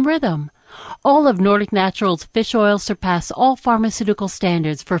rate and rhythm. All of Nordic Naturals fish oil surpass all pharmaceutical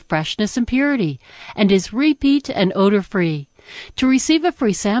standards for freshness and purity and is repeat and odor-free. To receive a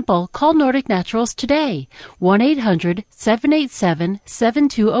free sample, call Nordic Naturals today,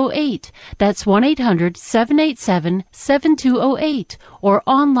 1-800-787-7208. That's 1-800-787-7208, or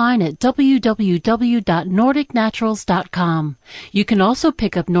online at www.nordicnaturals.com. You can also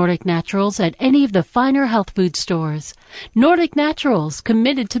pick up Nordic Naturals at any of the finer health food stores. Nordic Naturals,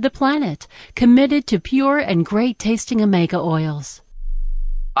 committed to the planet, committed to pure and great tasting omega oils.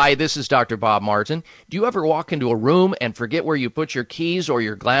 Hi, this is Dr. Bob Martin. Do you ever walk into a room and forget where you put your keys or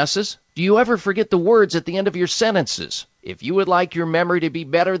your glasses? Do you ever forget the words at the end of your sentences? If you would like your memory to be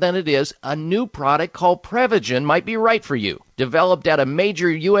better than it is, a new product called Prevagen might be right for you. Developed at a major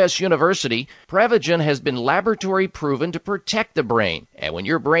U.S. university, Prevagen has been laboratory proven to protect the brain. And when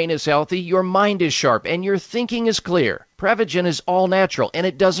your brain is healthy, your mind is sharp and your thinking is clear. Prevagen is all natural and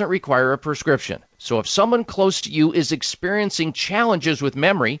it doesn't require a prescription. So if someone close to you is experiencing challenges with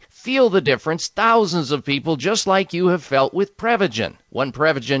memory, feel the difference thousands of people just like you have felt with Prevagen. One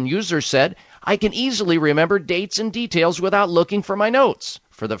Prevagen user said, "I can easily remember dates and details without looking for my notes.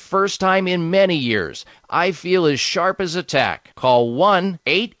 For the first time in many years, I feel as sharp as a tack." Call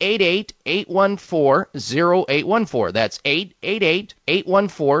 1-888-814-0814. That's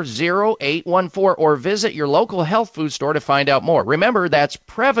 888-814-0814, or visit your local health food store to find out more. Remember, that's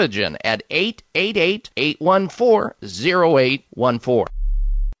Prevagen at 888-814-0814.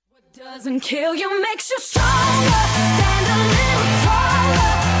 Doesn't kill you, makes you stronger. Stand a little taller.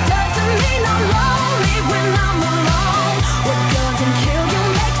 Doesn't mean I'm lonely when I'm alone. What doesn't kill you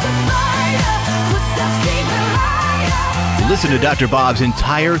makes you brighter. Footsteps even lighter. Listen to Dr. Bob's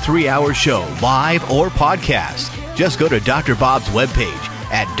entire 3-hour show, live or podcast. Just go to Dr. Bob's webpage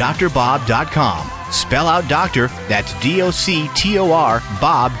at drbob.com. Spell out doctor, that's DOCTOR,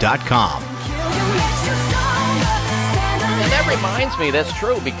 Bob.com. And that reminds me, that's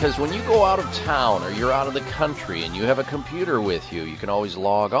true, because when you go out of town or you're out of the country and you have a computer with you, you can always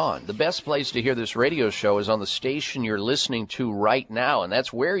log on. The best place to hear this radio show is on the station you're listening to right now, and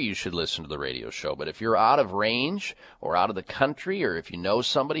that's where you should listen to the radio show. But if you're out of range or out of the country, or if you know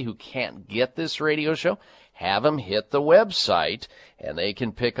somebody who can't get this radio show, have them hit the website, and they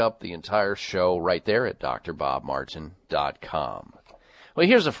can pick up the entire show right there at drbobmartin.com. Well,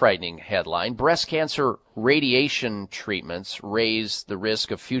 here's a frightening headline. Breast cancer radiation treatments raise the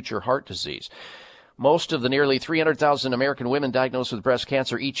risk of future heart disease. Most of the nearly 300,000 American women diagnosed with breast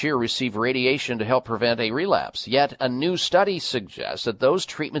cancer each year receive radiation to help prevent a relapse. Yet a new study suggests that those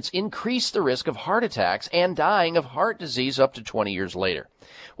treatments increase the risk of heart attacks and dying of heart disease up to 20 years later.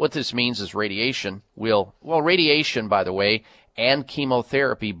 What this means is radiation, by the way, and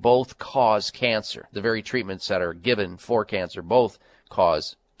chemotherapy both cause cancer. The very treatments that are given for cancer both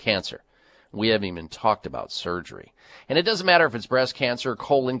cause cancer. We haven't even talked about surgery. And it doesn't matter if it's breast cancer,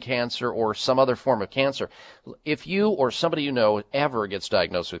 colon cancer, or some other form of cancer. If you or somebody you know ever gets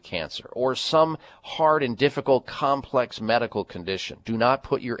diagnosed with cancer or some hard and difficult complex medical condition, do not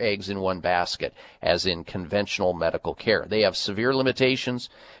put your eggs in one basket, as in conventional medical care. They have severe limitations,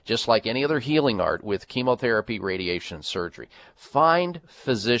 just like any other healing art with chemotherapy, radiation, surgery. Find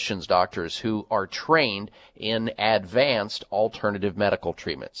physicians, doctors, who are trained in advanced alternative medical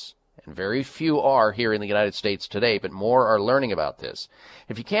treatments. And very few are here in the United States today, but more are learning about this.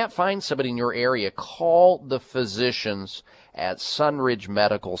 If you can't find somebody in your area, call the physicians at Sunridge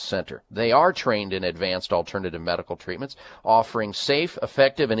Medical Center. They are trained in advanced alternative medical treatments, offering safe,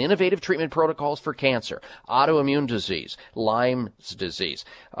 effective, and innovative treatment protocols for cancer, autoimmune disease, Lyme's disease,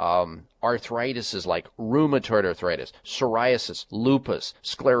 arthritis like rheumatoid arthritis, psoriasis, lupus,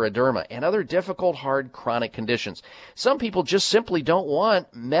 scleroderma, and other difficult, hard, chronic conditions. Some people just simply don't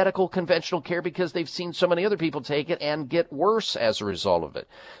want medical conventional care because they've seen so many other people take it and get worse as a result of it.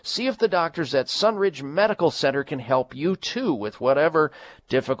 See if the doctors at Sunridge Medical Center can help you too with whatever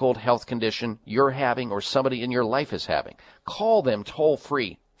difficult health condition you're having or somebody in your life is having. Call them toll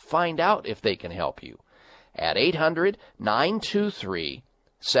free. Find out if they can help you at 800-923-7404,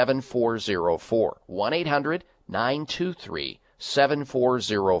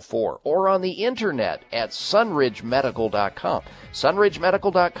 1-800-923-7404, or on the internet at sunridgemedical.com,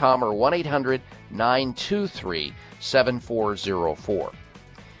 sunridgemedical.com, or 1-800-923-7404.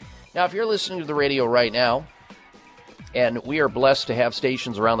 Now, if you're listening to the radio right now, and we are blessed to have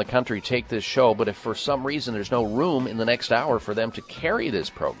stations around the country take this show, but if for some reason there's no room in the next hour for them to carry this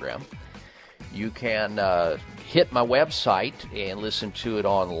program, you can hit my website and listen to it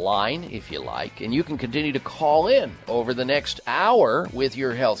online if you like. And you can continue to call in over the next hour with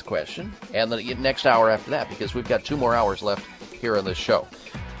your health question and the next hour after that, because we've got 2 more hours left here on this show.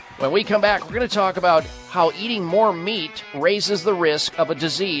 When we come back, we're going to talk about how eating more meat raises the risk of a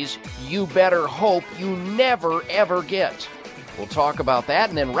disease you better hope you never, ever get. We'll talk about that,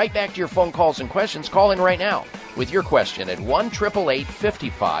 and then right back to your phone calls and questions. Call in right now with your question at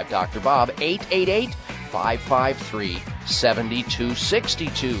 1-888-55 Dr. Bob,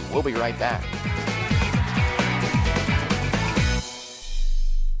 888-553-7262. We'll be right back.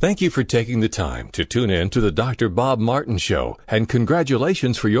 Thank you for taking the time to tune in to the Dr. Bob Martin Show, and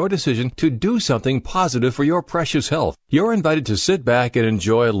congratulations for your decision to do something positive for your precious health. You're invited to sit back and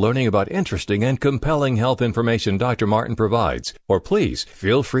enjoy learning about interesting and compelling health information Dr. Martin provides. Or please,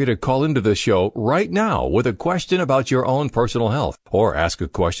 feel free to call into the show right now with a question about your own personal health, or ask a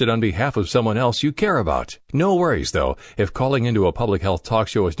question on behalf of someone else you care about. No worries, though. If calling into a public health talk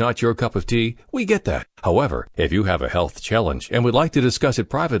show is not your cup of tea, we get that. However, if you have a health challenge and would like to discuss it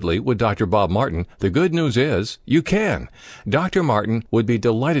privately with Dr. Bob Martin, the good news is you can. Dr. Martin would be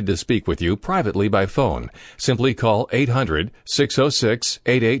delighted to speak with you privately by phone. Simply call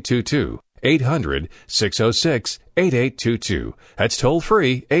 800-606-8822. 800-606-8822. That's toll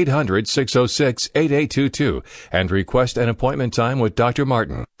free, 800-606-8822, and request an appointment time with Dr.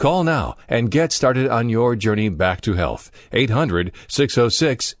 Martin. Call now and get started on your journey back to health.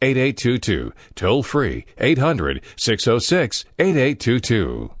 800-606-8822. Toll free,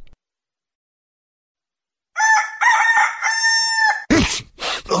 800-606-8822.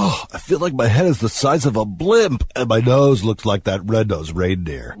 Oh, I feel like my head is the size of a blimp, and my nose looks like that red-nosed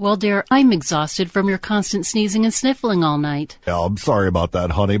reindeer. Well, dear, I'm exhausted from your constant sneezing and sniffling all night. Yeah, I'm sorry about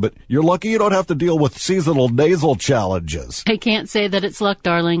that, honey, but you're lucky you don't have to deal with seasonal nasal challenges. I can't say that it's luck,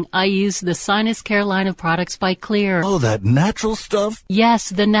 darling. I use the Sinus Care line of products by Clear. Oh, that natural stuff?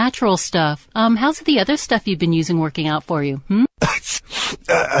 Yes, the natural stuff. How's the other stuff you've been using working out for you,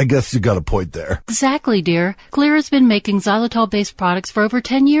 I guess you got a point there. Exactly, dear. Clear has been making xylitol-based products for over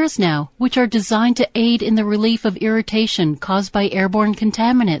 10 years now, which are designed to aid in the relief of irritation caused by airborne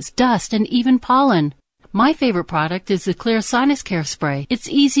contaminants, dust, and even pollen. My favorite product is the Clear Sinus Care Spray. It's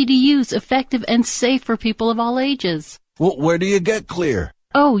easy to use, effective, and safe for people of all ages. Well, where do you get Clear?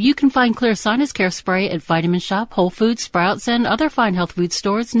 Oh, you can find Clear Sinus Care Spray at Vitamin Shop, Whole Foods, Sprouts, and other fine health food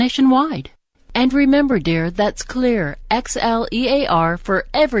stores nationwide. And remember, dear, that's Clear, X-L-E-A-R, for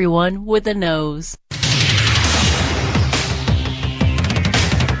everyone with a nose.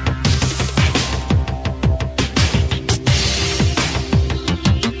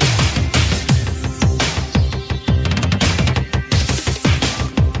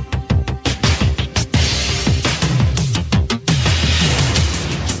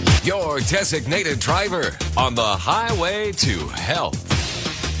 Your designated driver on the highway to health.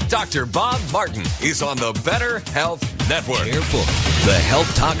 Dr. Bob Martin is on the Better Health Network. Careful. The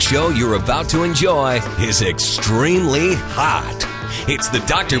health talk show you're about to enjoy is extremely hot. It's the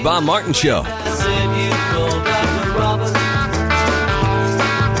Dr. Bob Martin Show.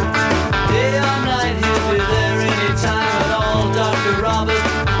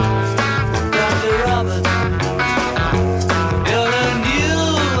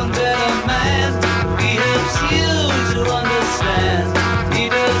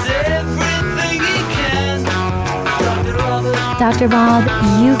 Dr. Bob,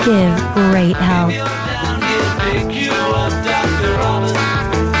 you give great help. Take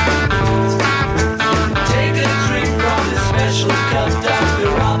a drink from this special cup, Dr.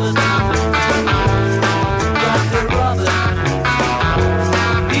 Robert. Dr. Robert.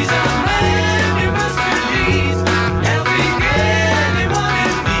 He's a man you must believe, helping anyone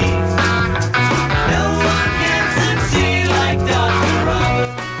in need. No one can succeed like Dr.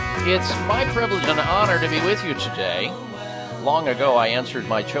 Robert. It's my privilege and honor to be with you today. Long ago, I answered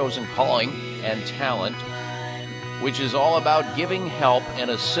my chosen calling and talent, which is all about giving help and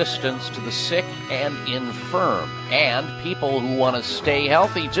assistance to the sick and infirm, and people who want to stay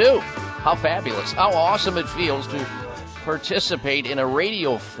healthy, too. How fabulous. How awesome it feels to participate in a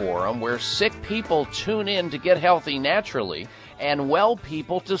radio forum where sick people tune in to get healthy naturally, and well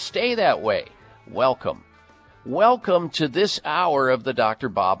people to stay that way. Welcome. Welcome to this hour of the Dr.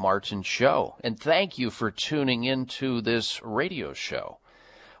 Bob Martin Show, and thank you for tuning into this radio show.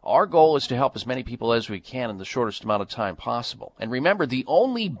 Our goal is to help as many people as we can in the shortest amount of time possible. And remember, the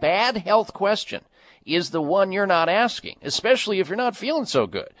only bad health question is the one you're not asking, especially if you're not feeling so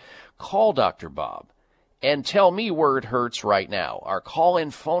good. Call Dr. Bob and tell me where it hurts right now. Our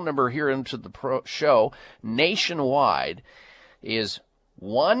call-in phone number here into the show nationwide is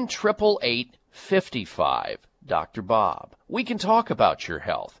 1-888-55 Dr. Bob. We can talk about your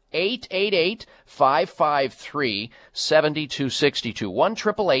health. 888-553-7262.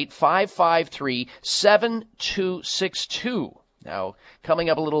 1-888-553-7262. Now, coming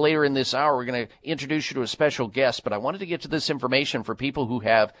up a little later in this hour, we're going to introduce you to a special guest, but I wanted to get to this information for people who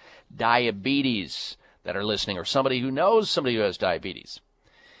have diabetes that are listening, or somebody who knows somebody who has diabetes.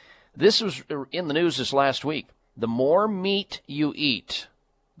 This was in the news this last week. The more meat you eat,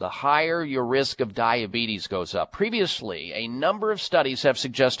 the higher your risk of diabetes goes up. Previously, a number of studies have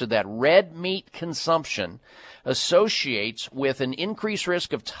suggested that red meat consumption associates with an increased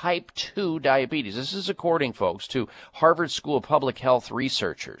risk of type 2 diabetes. This is according, folks, to Harvard School of Public Health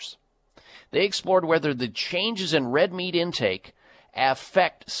researchers. They explored whether the changes in red meat intake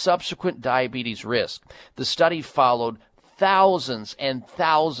affect subsequent diabetes risk. The study followed thousands and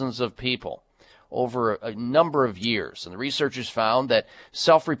thousands of people over a number of years, and the researchers found that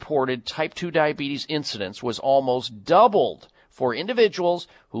self-reported type 2 diabetes incidence was almost doubled for individuals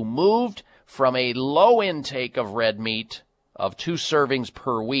who moved from a low intake of red meat of 2 servings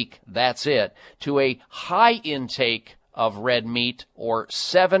per week, that's it, to a high intake of red meat or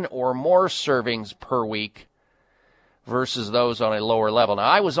 7 or more servings per week versus those on a lower level. Now,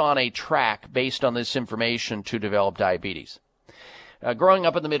 I was on a track based on this information to develop diabetes. Growing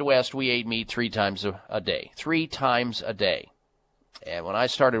up in the Midwest, we ate meat 3 times a day. 3 times a day. And when I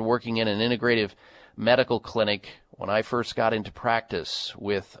started working in an integrative medical clinic, when I first got into practice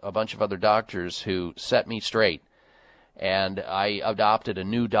with a bunch of other doctors who set me straight, and I adopted a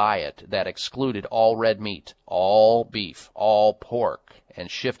new diet that excluded all red meat, all beef, all pork, and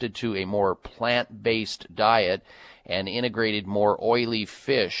shifted to a more plant-based diet and integrated more oily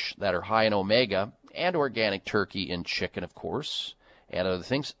fish that are high in omega and organic turkey and chicken, of course, and other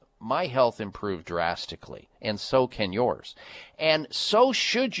things. My health improved drastically, and so can yours. And so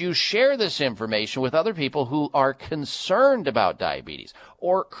should you share this information with other people who are concerned about diabetes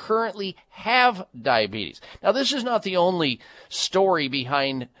or currently have diabetes. Now, this is not the only story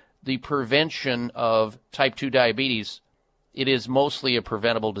behind the prevention of type 2 diabetes. It is mostly a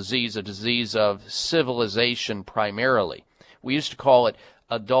preventable disease, a disease of civilization primarily. We used to call it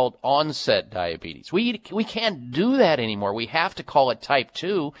adult onset diabetes. We can't do that anymore. We have to call it type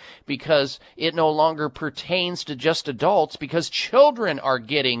 2 because it no longer pertains to just adults, because children are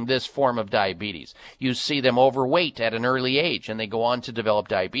getting this form of diabetes. You see them overweight at an early age, and they go on to develop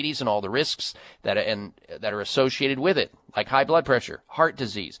diabetes and all the risks that are associated with it, like high blood pressure, heart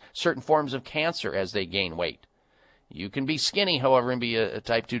disease, certain forms of cancer as they gain weight. You can be skinny, however, and be a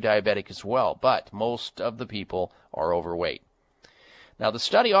type 2 diabetic as well, but most of the people are overweight. Now, the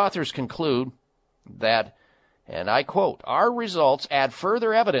study authors conclude that, and I quote, "Our results add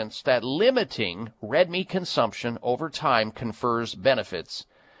further evidence that limiting red meat consumption over time confers benefits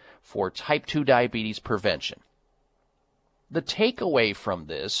for type 2 diabetes prevention." The takeaway from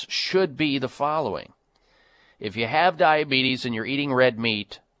this should be the following. If you have diabetes and you're eating red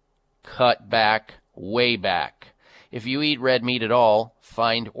meat, cut back, way back. If you eat red meat at all,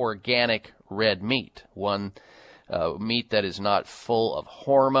 find organic red meat, meat that is not full of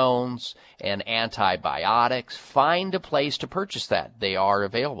hormones and antibiotics. Find a place to purchase that. They are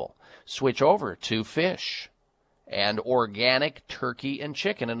available. Switch over to fish and organic turkey and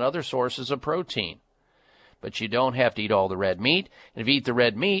chicken and other sources of protein. But you don't have to eat all the red meat. And if you eat the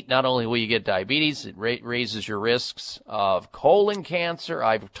red meat, not only will you get diabetes, it raises your risks of colon cancer.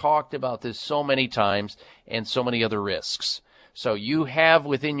 I've talked about this so many times, and so many other risks. So you have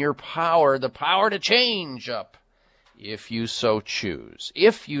within your power the power to change up, if you so choose.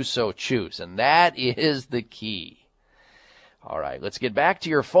 If you so choose. And that is the key. All right, let's get back to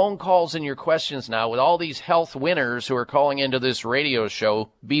your phone calls and your questions now. With all these health winners who are calling into this radio show,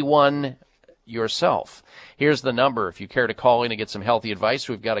 be one yourself. Here's the number if you care to call in and get some healthy advice.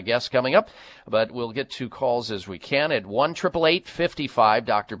 We've got a guest coming up, but we'll get to calls as we can at 1-888-55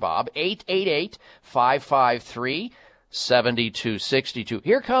 Dr. Bob, 888-553-7262.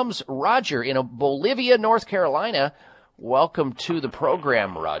 Here comes Roger in Bolivia, North Carolina. Welcome to the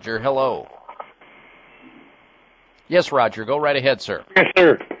program, Roger. Hello. Yes, Roger, go right ahead, sir. Yes,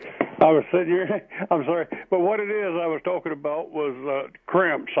 sir. I was sitting here. I'm sorry, but what it is I was talking about was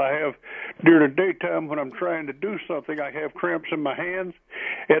cramps. I have during the daytime when I'm trying to do something, I have cramps in my hands.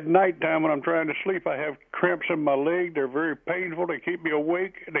 At nighttime when I'm trying to sleep, I have cramps in my leg. They're very painful. They keep me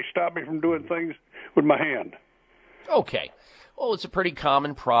awake. They stop me from doing things with my hand. Okay. Well, it's a pretty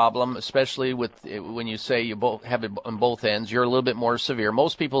common problem, especially with when you say you both have it on both ends. You're a little bit more severe.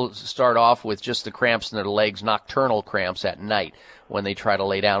 Most people start off with just the cramps in their legs, nocturnal cramps at night when they try to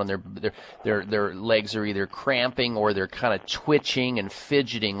lay down, and their legs are either cramping or they're kind of twitching and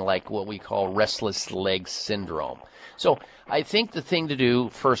fidgeting, like what we call restless leg syndrome. So I think the thing to do,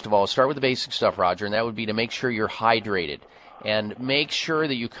 first of all, is start with the basic stuff, Roger, and that would be to make sure you're hydrated. And make sure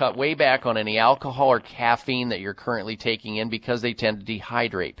that you cut way back on any alcohol or caffeine that you're currently taking in, because they tend to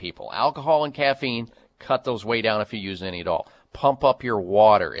dehydrate people. Alcohol and caffeine, cut those way down if you use any at all. Pump up your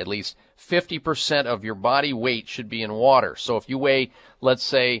water. At least 50% of your body weight should be in water. So if you weigh, let's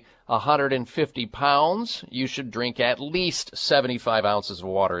say, 150 pounds, you should drink at least 75 ounces of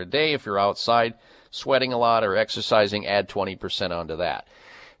water a day. If you're outside sweating a lot or exercising, add 20% onto that.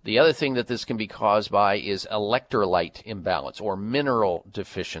 The other thing that this can be caused by is electrolyte imbalance or mineral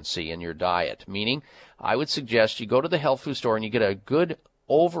deficiency in your diet, meaning I would suggest you go to the health food store and you get a good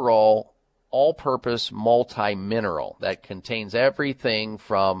overall all-purpose multi-mineral that contains everything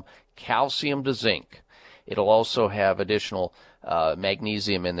from calcium to zinc. It'll also have additional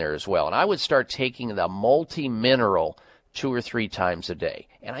magnesium in there as well. And I would start taking the multi-mineral 2 or 3 times a day.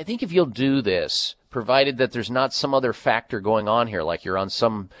 And I think if you'll do this, provided that there's not some other factor going on here, like you're on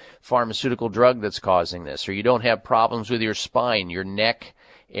some pharmaceutical drug that's causing this, or you don't have problems with your spine, your neck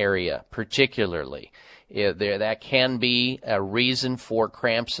area particularly. That can be a reason for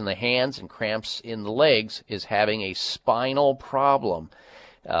cramps in the hands and cramps in the legs, is having a spinal problem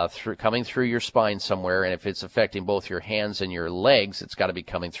coming through your spine somewhere. And if it's affecting both your hands and your legs, it's got to be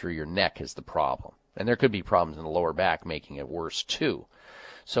coming through your neck is the problem. And there could be problems in the lower back making it worse too.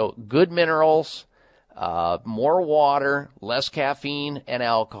 So good minerals, more water, less caffeine and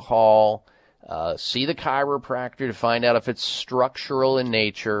alcohol. See the chiropractor to find out if it's structural in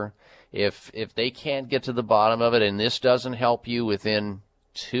nature. If they can't get to the bottom of it and this doesn't help you within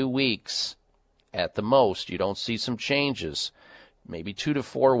 2 weeks at the most, you don't see some changes, maybe 2 to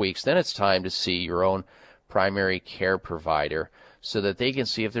 4 weeks, then it's time to see your own primary care provider so that they can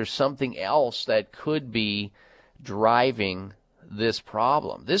see if there's something else that could be driving this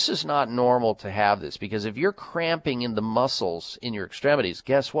problem. This is not normal to have this, because if you're cramping in the muscles in your extremities,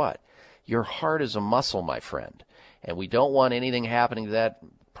 guess what? Your heart is a muscle, my friend, and we don't want anything happening to that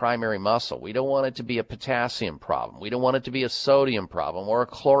primary muscle. We don't want it to be a potassium problem. We don't want it to be a sodium problem or a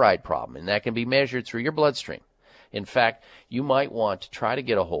chloride problem, and that can be measured through your bloodstream. In fact, you might want to try to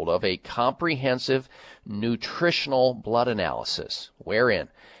get a hold of a comprehensive nutritional blood analysis, wherein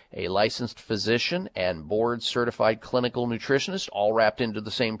a licensed physician and board-certified clinical nutritionist, all wrapped into the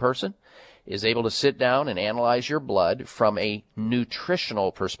same person, is able to sit down and analyze your blood from a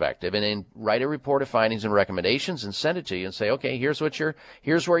nutritional perspective and then write a report of findings and recommendations and send it to you and say, okay, here's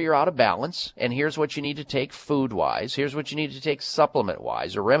where you're out of balance, and here's what you need to take food-wise, here's what you need to take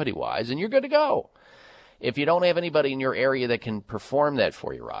supplement-wise or remedy-wise, and you're good to go. If you don't have anybody in your area that can perform that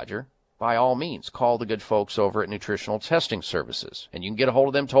for you, Roger, by all means, call the good folks over at Nutritional Testing Services. And you can get a hold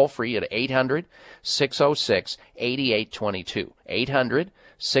of them toll-free at 800-606-8822.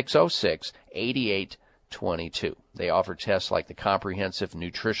 800-606-8822. They offer tests like the comprehensive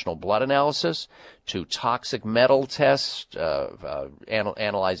nutritional blood analysis, to toxic metal tests,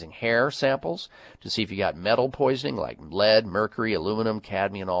 analyzing hair samples to see if you got metal poisoning like lead, mercury, aluminum,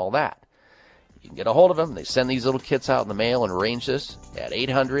 cadmium, all that. You can get a hold of them. They send these little kits out in the mail and arrange this at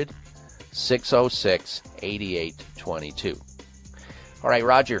 800-606-8822. All right,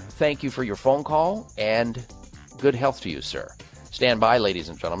 Roger, thank you for your phone call, and good health to you, sir. Stand by, ladies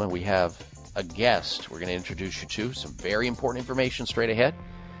and gentlemen. We have a guest we're going to introduce you to. Some very important information straight ahead.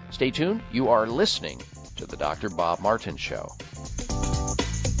 Stay tuned. You are listening to the Dr. Bob Martin Show.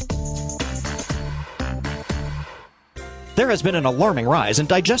 There has been an alarming rise in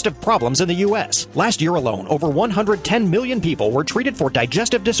digestive problems in the U.S. Last year alone, over 110 million people were treated for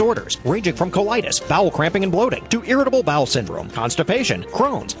digestive disorders, ranging from colitis, bowel cramping and bloating, to irritable bowel syndrome, constipation,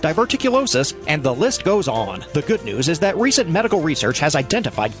 Crohn's, diverticulosis, and the list goes on. The good news is that recent medical research has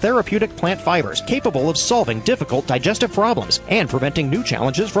identified therapeutic plant fibers capable of solving difficult digestive problems and preventing new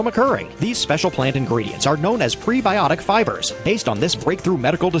challenges from occurring. These special plant ingredients are known as prebiotic fibers. Based on this breakthrough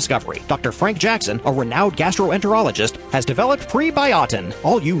medical discovery, Dr. Frank Jackson, a renowned gastroenterologist, has developed developed Prebiotin.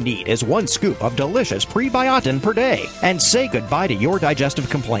 All you need is 1 scoop of delicious Prebiotin per day. And say goodbye to your digestive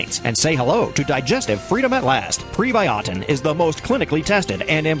complaints and say hello to digestive freedom at last. Prebiotin is the most clinically tested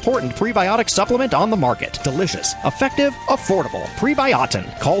and important prebiotic supplement on the market. Delicious, effective, affordable.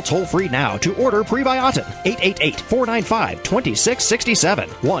 Prebiotin. Call toll-free now to order Prebiotin. 888-495-2667.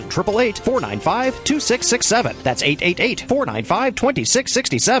 1-888-495-2667. That's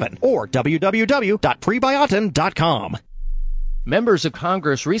 888-495-2667. Or www.prebiotin.com. Members of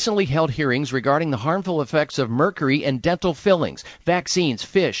Congress recently held hearings regarding the harmful effects of mercury in dental fillings, vaccines,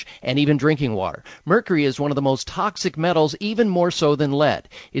 fish, and even drinking water. Mercury is one of the most toxic metals, even more so than lead.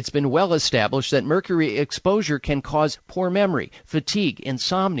 It's been well established that mercury exposure can cause poor memory, fatigue,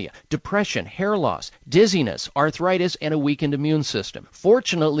 insomnia, depression, hair loss, dizziness, arthritis, and a weakened immune system.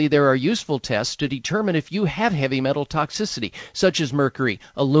 Fortunately, there are useful tests to determine if you have heavy metal toxicity, such as mercury,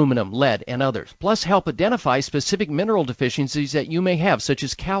 aluminum, lead, and others. Plus, help identify specific mineral deficiencies that you may have, such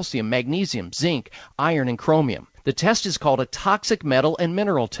as calcium, magnesium, zinc, iron, and chromium. The test is called a toxic metal and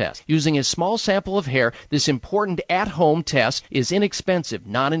mineral test. Using a small sample of hair, this important at-home test is inexpensive,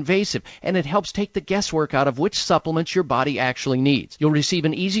 non-invasive, and it helps take the guesswork out of which supplements your body actually needs. You'll receive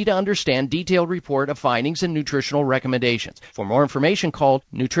an easy-to-understand, detailed report of findings and nutritional recommendations. For more information, call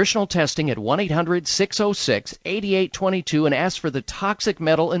nutritional testing at 1-800-606-8822 and ask for the toxic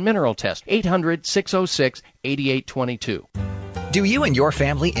metal and mineral test. 800-606-8822. Do you and your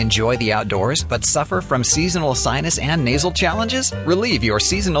family enjoy the outdoors but suffer from seasonal sinus and nasal challenges? Relieve your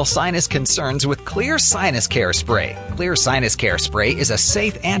seasonal sinus concerns with Clear Sinus Care Spray. Clear Sinus Care Spray is a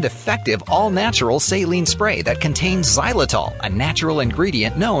safe and effective all-natural saline spray that contains xylitol, a natural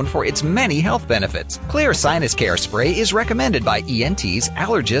ingredient known for its many health benefits. Clear Sinus Care Spray is recommended by ENTs,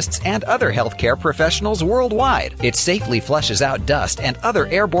 allergists, and other healthcare professionals worldwide. It safely flushes out dust and other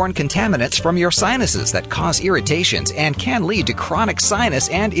airborne contaminants from your sinuses that cause irritations and can lead to chronic sinus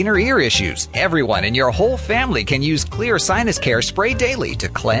and inner ear issues. Everyone in your whole family can use Clear Sinus Care Spray daily to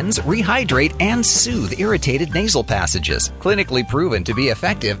cleanse, rehydrate, and soothe irritated nasal passages. Clinically proven to be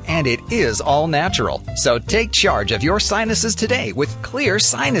effective, and it is all natural. So take charge of your sinuses today with Clear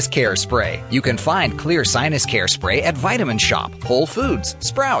Sinus Care Spray. You can find Clear Sinus Care Spray at Vitamin Shop, Whole Foods,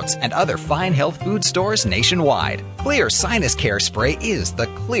 Sprouts, and other fine health food stores nationwide. Clear Sinus Care Spray is the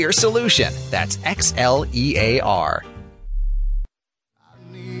clear solution. That's XLEAR.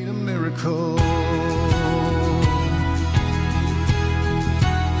 Miracle.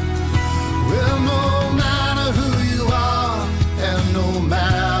 Well, no matter who you are, and no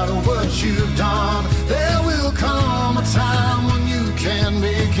matter what you've done, there will come a time when you can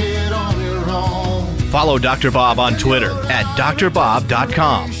make it on your own. Follow Dr. Bob on Twitter at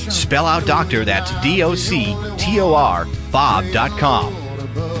drbob.com. Spell out doctor, that's DOCTOR, bob.com.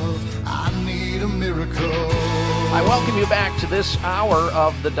 I need a miracle. I welcome you back to this hour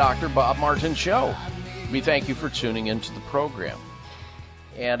of the Dr. Bob Martin Show. We thank you for tuning into the program.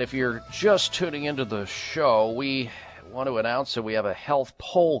 And if you're just tuning into the show, we want to announce that we have a health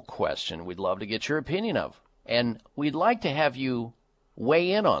poll question we'd love to get your opinion of. And we'd like to have you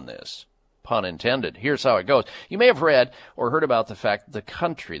weigh in on this, pun intended. Here's how it goes. You may have read or heard about the fact that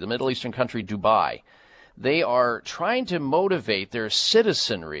the Middle Eastern country Dubai, they are trying to motivate their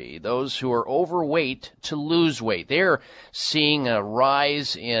citizenry, those who are overweight, to lose weight. They're seeing a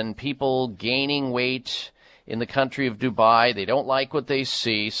rise in people gaining weight in the country of Dubai. They don't like what they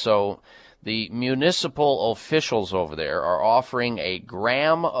see, so the municipal officials over there are offering a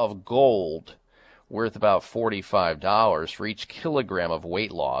gram of gold worth about $45 for each kilogram of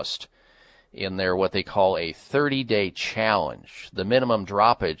weight lost in their what they call a 30-day challenge, the minimum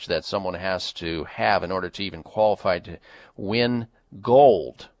droppage that someone has to have in order to even qualify to win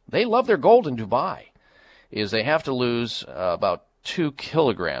gold. They love their gold in Dubai, is they have to lose about 2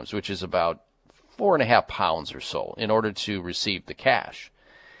 kilograms, which is about 4.5 pounds or so, in order to receive the cash.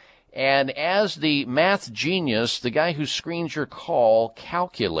 And as the math genius, the guy who screens your call,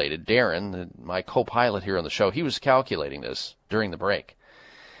 calculated, Darren, my co-pilot here on the show, he was calculating this during the break.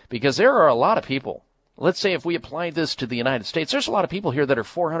 Because there are a lot of people, let's say if we apply this to the United States, there's a lot of people here that are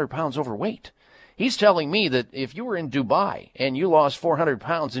 400 pounds overweight. He's telling me that if you were in Dubai and you lost 400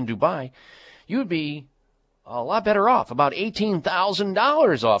 pounds in Dubai, you'd be a lot better off, about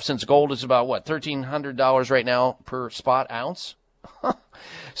 $18,000 off, since gold is about, $1,300 right now per spot ounce?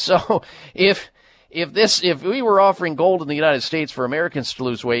 So if we were offering gold in the United States for Americans to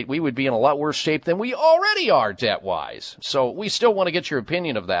lose weight, we would be in a lot worse shape than we already are debt-wise. So we still want to get your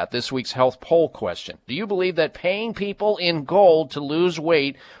opinion of that, this week's health poll question. Do you believe that paying people in gold to lose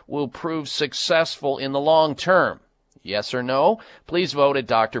weight will prove successful in the long term? Yes or no? Please vote at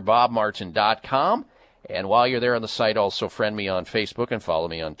drbobmartin.com And while you're there on the site, also friend me on Facebook and follow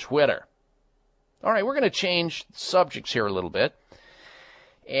me on Twitter. All right, we're going to change subjects here a little bit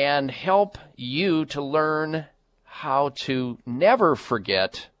and help you to learn how to never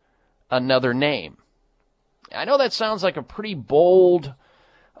forget another name. I know that sounds like a pretty bold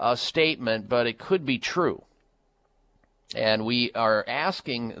statement, but it could be true. And we are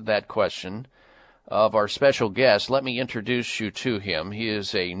asking that question of our special guest. Let me introduce you to him. He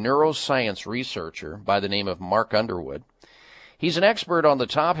is a neuroscience researcher by the name of Mark Underwood. He's an expert on the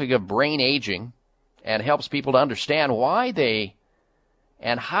topic of brain aging and helps people to understand why they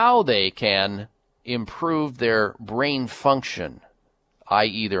and how they can improve their brain function,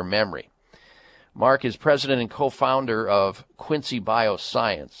 i.e. their memory. Mark is president and co-founder of Quincy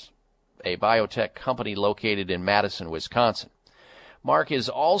Bioscience, a biotech company located in Madison, Wisconsin. Mark is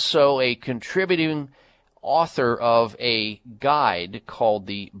also a contributing author of a guide called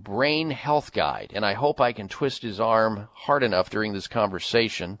the Brain Health Guide, and I hope I can twist his arm hard enough during this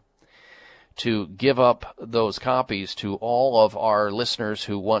conversation to give up those copies to all of our listeners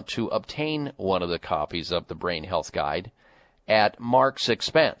who want to obtain one of the copies of the Brain Health Guide at Mark's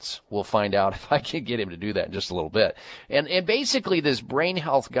expense. We'll find out if I can get him to do that in just a little bit. And basically this Brain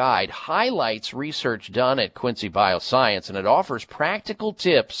Health Guide highlights research done at Quincy Bioscience, and it offers practical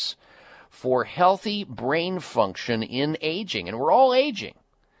tips for healthy brain function in aging. And we're all aging.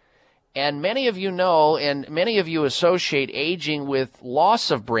 And many of you know, and many of you associate aging with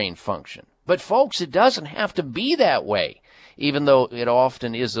loss of brain function. But folks, it doesn't have to be that way, even though it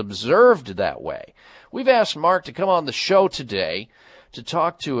often is observed that way. We've asked Mark to come on the show today to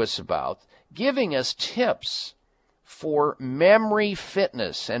talk to us about giving us tips for memory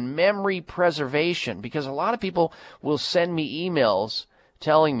fitness and memory preservation, because a lot of people will send me emails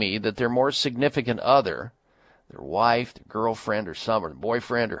telling me that their more significant other, their wife, their girlfriend, or some, or their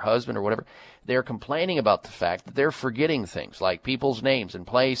boyfriend or husband or whatever, they're complaining about the fact that they're forgetting things like people's names and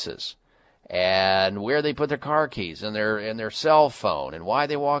places, and where they put their car keys and their cell phone, and why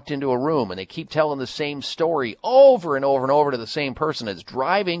they walked into a room, and they keep telling the same story over and over and over to the same person. It's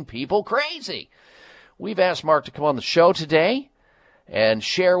driving people crazy. We've asked Mark to come on the show today and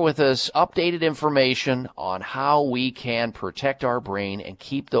share with us updated information on how we can protect our brain and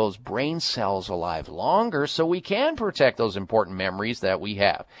keep those brain cells alive longer so we can protect those important memories that we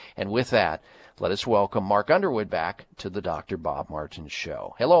have. And with that, let us welcome Mark Underwood back to the Dr. Bob Martin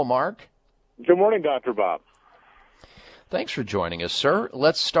Show. Hello, Mark. Good morning, Dr. Bob. Thanks for joining us, sir.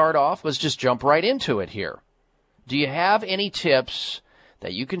 Let's start off. Let's just jump right into it here. Do you have any tips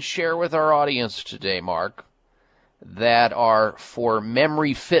that you can share with our audience today, Mark, that are for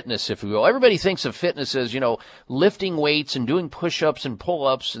memory fitness, if you will? Everybody thinks of fitness as, lifting weights and doing push-ups and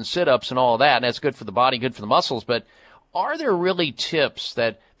pull-ups and sit-ups and all that, and that's good for the body, good for the muscles. But are there really tips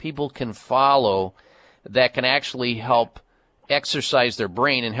that people can follow that can actually help exercise their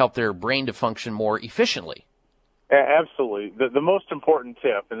brain and help their brain to function more efficiently? Absolutely. The most important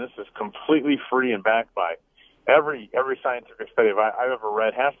tip, and this is completely free and backed by every scientific study I've ever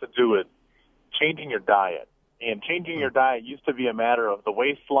read, has to do with changing your diet. And changing your diet used to be a matter of the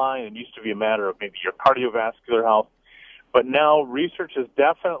waistline, and used to be a matter of maybe your cardiovascular health. But now research has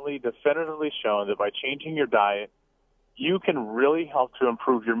definitively shown that by changing your diet, you can really help to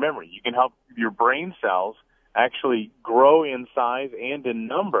improve your memory. You can help your brain cells actually grow in size and in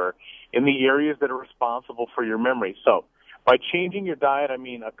number in the areas that are responsible for your memory. So by changing your diet, I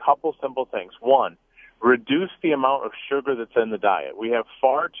mean a couple simple things. One, reduce the amount of sugar that's in the diet. We have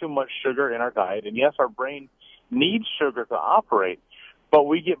far too much sugar in our diet, and yes, our brain needs sugar to operate, but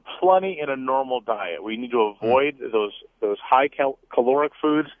we get plenty in a normal diet. We need to avoid those high caloric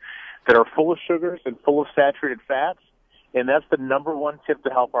foods that are full of sugars and full of saturated fats, and that's the number one tip to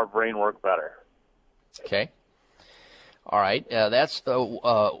help our brain work better. Okay. All right.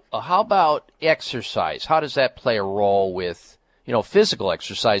 How about exercise? How does that play a role with, physical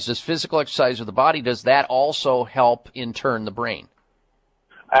exercise? Does physical exercise of the body, does that also help in turn the brain?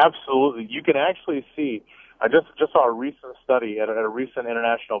 Absolutely. You can actually see, I just saw a recent study at a recent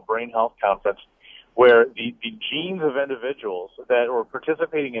International Brain Health Conference where the genes of individuals that were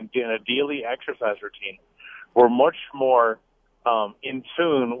participating in a daily exercise routine were much more in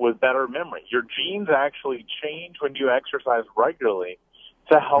tune with better memory. Your genes actually change when you exercise regularly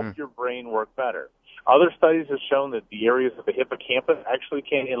to help your brain work better. Other studies have shown that the areas of the hippocampus actually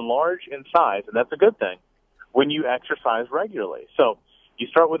can enlarge in size, and that's a good thing, when you exercise regularly. So you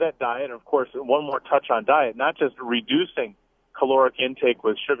start with that diet, and of course, one more touch on diet, not just reducing caloric intake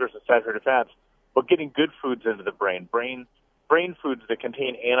with sugars and saturated fats, but getting good foods into the brain foods that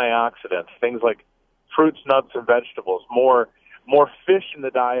contain antioxidants, things like fruits, nuts, and vegetables, more more fish in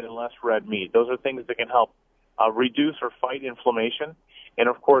the diet and less red meat. Those are things that can help reduce or fight inflammation. And,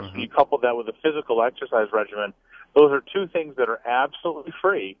 of course, you couple that with a physical exercise regimen. Those are two things that are absolutely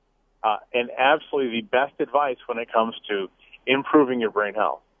free and absolutely the best advice when it comes to improving your brain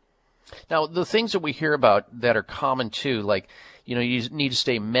health. Now, the things that we hear about that are common, too, like, you need to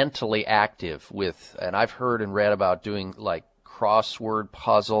stay mentally active with, and I've heard and read about doing, like, crossword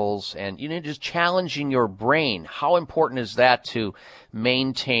puzzles and, just challenging your brain. How important is that to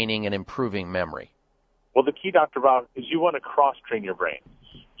maintaining and improving memory? Well, the key, Dr. Bob, is you want to cross-train your brain.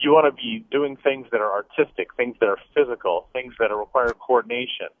 You want to be doing things that are artistic, things that are physical, things that require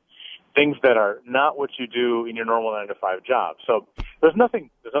coordination, things that are not what you do in your normal 9-to-5 job. So there's nothing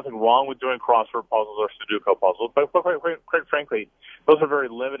wrong with doing crossword puzzles or Sudoku puzzles, but quite frankly, those are very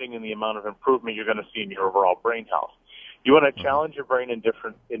limiting in the amount of improvement you're going to see in your overall brain health. You want to challenge your brain in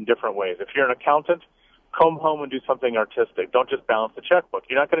different ways. If you're an accountant, come home and do something artistic. Don't just balance the checkbook.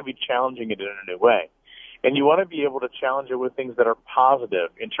 You're not going to be challenging it in a new way. And you want to be able to challenge it with things that are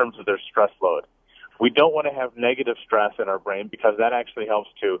positive in terms of their stress load. We don't want to have negative stress in our brain because that actually helps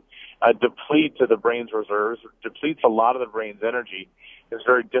to deplete to the brain's reserves, depletes a lot of the brain's energy. It's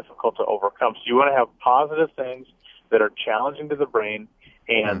very difficult to overcome. So you want to have positive things that are challenging to the brain,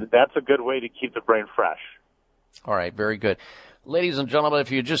 and that's a good way to keep the brain fresh. All right, very good. Ladies and gentlemen, if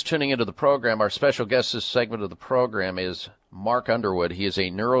you're just tuning into the program, our special guest this segment of the program is Mark Underwood. He is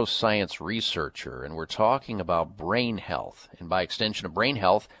a neuroscience researcher, and we're talking about brain health, and by extension of brain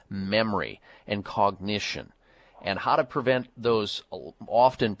health, memory and cognition, and how to prevent those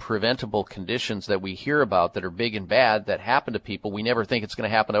often preventable conditions that we hear about that are big and bad that happen to people. We never think it's going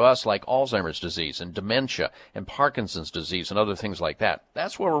to happen to us, like Alzheimer's disease and dementia and Parkinson's disease and other things like that.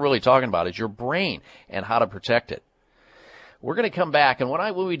 That's what we're really talking about, is your brain and how to protect it. We're going to come back, and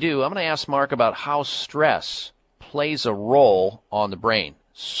when we do, I'm going to ask Mark about how stress plays a role on the brain.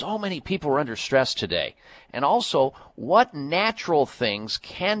 So many people are under stress today. And also, what natural things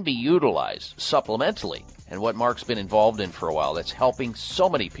can be utilized supplementally, and what Mark's been involved in for a while that's helping so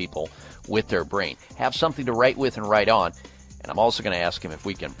many people with their brain. Have something to write with and write on. And I'm also going to ask him if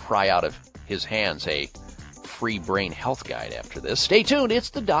we can pry out of his hands a free brain health guide after this. Stay tuned. It's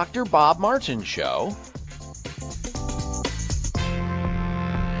the Dr. Bob Martin Show.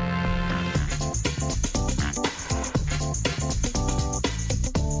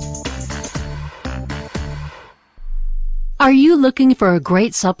 Are you looking for a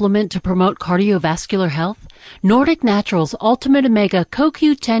great supplement to promote cardiovascular health? Nordic Naturals Ultimate Omega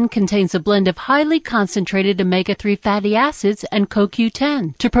CoQ10 contains a blend of highly concentrated omega-3 fatty acids and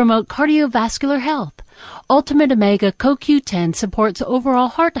CoQ10 to promote cardiovascular health. Ultimate Omega CoQ10 supports overall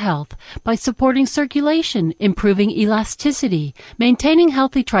heart health by supporting circulation, improving elasticity, maintaining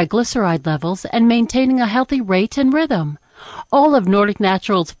healthy triglyceride levels, and maintaining a healthy rate and rhythm. All of Nordic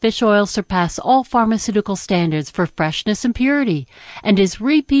Naturals fish oil surpass all pharmaceutical standards for freshness and purity and is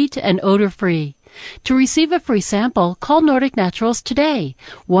repeat and odor-free. To receive a free sample, call Nordic Naturals today,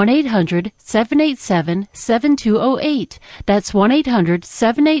 1-800-787-7208. That's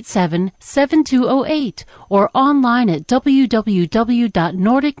 1-800-787-7208, or online at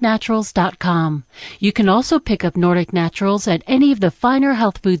www.nordicnaturals.com. You can also pick up Nordic Naturals at any of the finer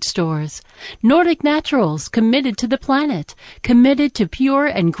health food stores. Nordic Naturals, committed to the planet, committed to pure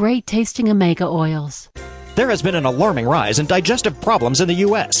and great tasting omega oils. There has been an alarming rise in digestive problems in the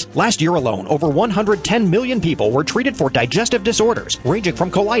U.S. Last year alone, over 110 million people were treated for digestive disorders, ranging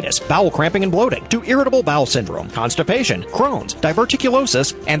from colitis, bowel cramping and bloating, to irritable bowel syndrome, constipation, Crohn's,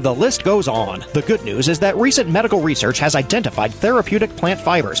 diverticulosis, and the list goes on. The good news is that recent medical research has identified therapeutic plant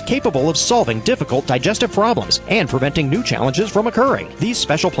fibers capable of solving difficult digestive problems and preventing new challenges from occurring. These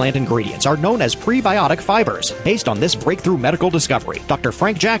special plant ingredients are known as prebiotic fibers. Based on this breakthrough medical discovery, Dr.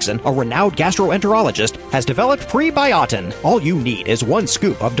 Frank Jackson, a renowned gastroenterologist, has developed Prebiotin. All you need is 1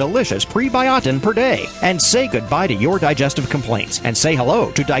 scoop of delicious Prebiotin per day. And say goodbye to your digestive complaints and say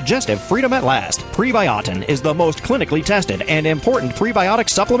hello to digestive freedom at last. Prebiotin is the most clinically tested and important prebiotic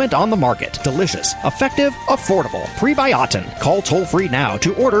supplement on the market. Delicious, effective, affordable. Prebiotin. Call toll-free now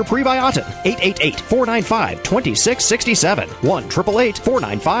to order Prebiotin. 888-495-2667.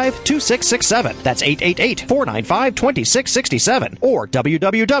 1-888-495-2667. That's 888-495-2667. Or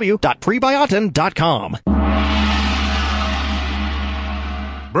www.prebiotin.com.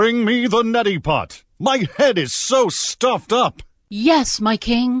 Bring me the neti pot. My head is so stuffed up. Yes, my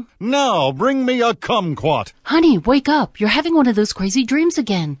king. Now, bring me a kumquat. Honey, wake up. You're having one of those crazy dreams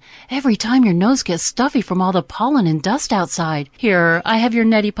again. Every time your nose gets stuffy from all the pollen and dust outside. Here, I have your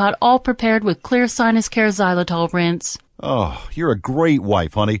neti pot all prepared with Clear Sinus Care Xylitol rinse. Oh, you're a great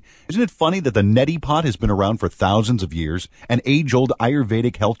wife, honey. Isn't it funny that the neti pot has been around for thousands of years? An age-old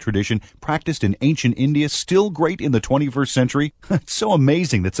Ayurvedic health tradition practiced in ancient India, still great in the 21st century? It's so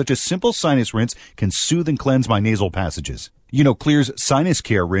amazing that such a simple sinus rinse can soothe and cleanse my nasal passages. You know, Clear's Sinus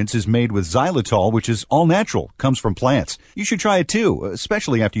Care Rinse is made with xylitol, which is all natural, comes from plants. You should try it too,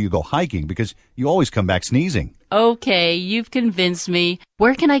 especially after you go hiking, because you always come back sneezing. Okay, you've convinced me.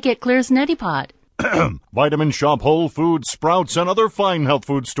 Where can I get Clear's Neti Pot? Vitamin Shop, Whole Foods, Sprouts, and other fine health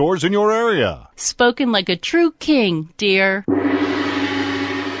food stores in your area. Spoken like a true king, dear.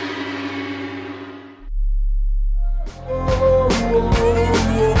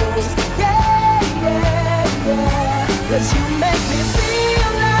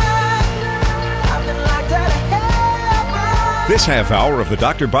 This half hour of the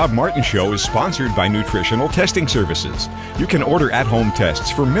Dr. Bob Martin Show is sponsored by Nutritional Testing Services. You can order at-home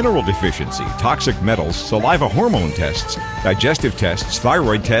tests for mineral deficiency, toxic metals, saliva hormone tests, digestive tests,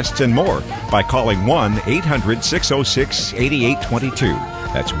 thyroid tests, and more by calling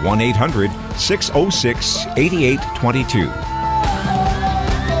 1-800-606-8822. That's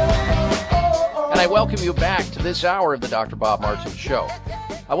 1-800-606-8822. And I welcome you back to this hour of the Dr. Bob Martin Show.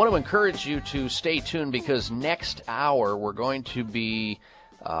 I want to encourage you to stay tuned because next hour we're going to be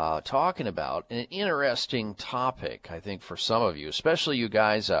talking about an interesting topic, I think, for some of you, especially you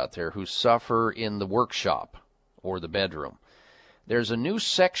guys out there who suffer in the workshop or the bedroom. There's a new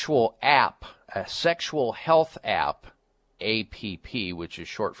sexual app, a sexual health app, APP, which is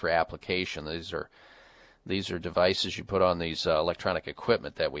short for application. These are devices you put on these electronic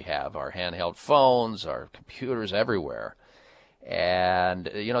equipment that we have, our handheld phones, our computers, everywhere. And,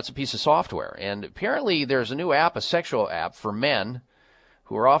 you know, it's a piece of software. And apparently there's a new app, a sexual app for men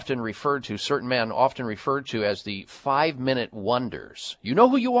who are often referred to, certain men often referred to as the 5-minute wonders. You know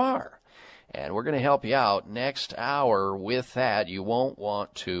who you are. And we're going to help you out next hour with that. You won't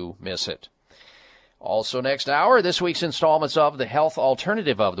want to miss it. Also next hour, this week's installments of the Health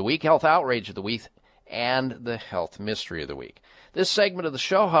Alternative of the Week, Health Outrage of the Week, and the Health Mystery of the Week. This segment of the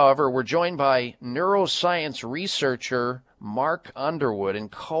show, however, we're joined by neuroscience researcher Mark Underwood and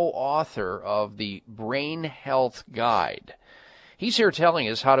co-author of the Brain Health Guide. He's here telling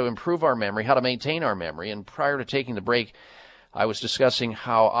us how to improve our memory, how to maintain our memory, and prior to taking the break, I was discussing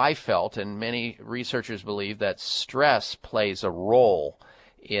how I felt, and many researchers believe that stress plays a role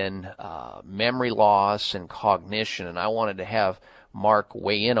in memory loss and cognition, and I wanted to have Mark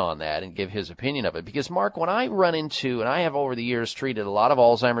weigh in on that and give his opinion of it. Because, Mark, when I run into, and I have over the years treated a lot of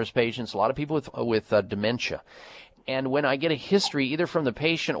Alzheimer's patients, a lot of people with dementia, and when I get a history, either from the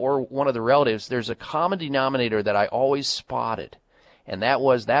patient or one of the relatives, there's a common denominator that I always spotted, and that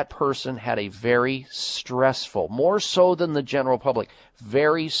was that person had a very stressful, more so than the general public,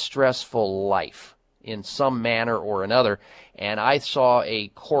 very stressful life in some manner or another, and I saw a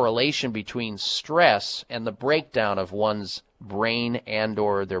correlation between stress and the breakdown of one's brain and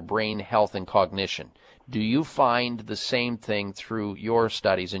or their brain health and cognition. Do you find the same thing through your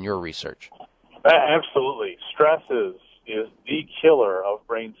studies and your research? Absolutely. Stress is the killer of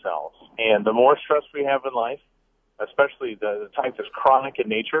brain cells. And the more stress we have in life, especially the type that's chronic in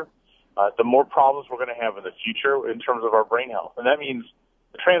nature, the more problems we're going to have in the future in terms of our brain health. And that means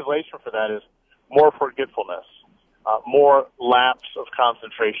the translation for that is more forgetfulness, more lapse of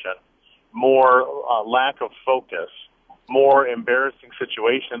concentration, more lack of focus, more embarrassing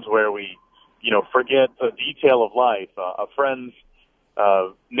situations where we, forget the detail of life, a friend's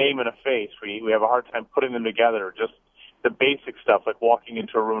name and a face. We have a hard time putting them together, just the basic stuff like walking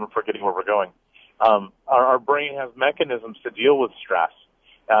into a room and forgetting where we're going. Our brain has mechanisms to deal with stress.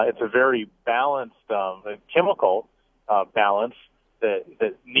 It's a very balanced chemical balance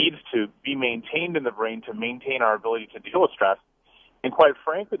that needs to be maintained in the brain to maintain our ability to deal with stress. And quite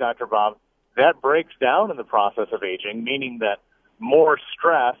frankly, Dr. Bob, that breaks down in the process of aging, meaning that more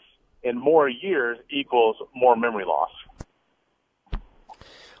stress in more years equals more memory loss.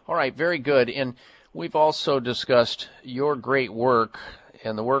 All right, very good. And we've also discussed your great work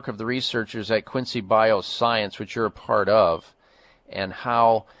and the work of the researchers at Quincy Bioscience, which you're a part of, and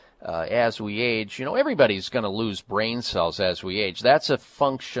how as we age, everybody's going to lose brain cells as we age. That's a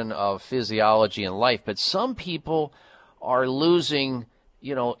function of physiology and life. But some people are losing,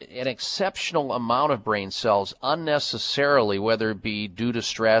 an exceptional amount of brain cells unnecessarily, whether it be due to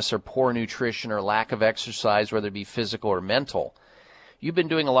stress or poor nutrition or lack of exercise, whether it be physical or mental. You've been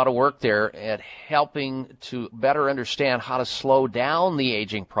doing a lot of work there at helping to better understand how to slow down the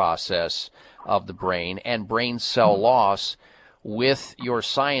aging process of the brain and brain cell loss with your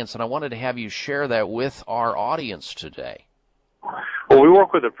science, and I wanted to have you share that with our audience today. Well, we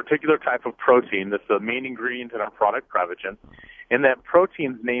work with a particular type of protein that's the main ingredient in our product, Prevagen, and that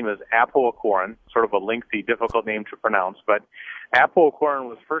protein's name is apoaquarin, sort of a lengthy, difficult name to pronounce, but apoaquarin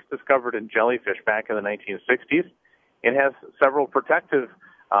was first discovered in jellyfish back in the 1960s and has several protective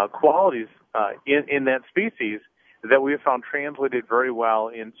qualities in that species that we have found translated very well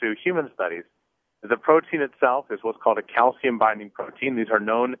into human studies. The protein itself is what's called a calcium-binding protein. These are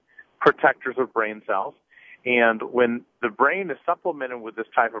known protectors of brain cells. And when the brain is supplemented with this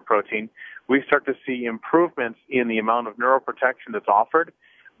type of protein, we start to see improvements in the amount of neuroprotection that's offered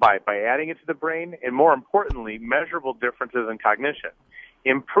by adding it to the brain, and more importantly, measurable differences in cognition.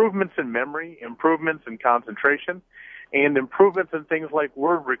 Improvements in memory, improvements in concentration, and improvements in things like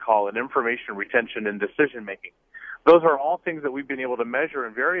word recall and information retention and decision-making. Those are all things that we've been able to measure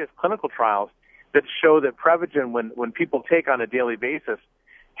in various clinical trials that show that Prevagen, when people take on a daily basis,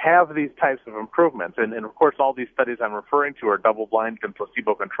 have these types of improvements. And of course, all these studies I'm referring to are double-blind and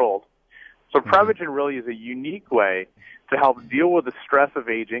placebo-controlled. So Prevagen really is a unique way to help deal with the stress of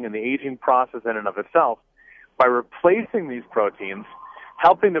aging and the aging process in and of itself by replacing these proteins,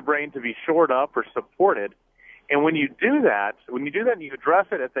 helping the brain to be shored up or supported. And when you do that and you address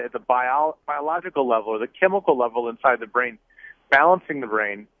it at the biological level or the chemical level inside the brain, balancing the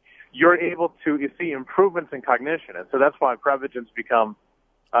brain, you're able to see improvements in cognition. And so that's why Prevagen's become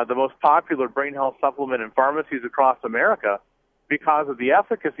the most popular brain health supplement in pharmacies across America, because of the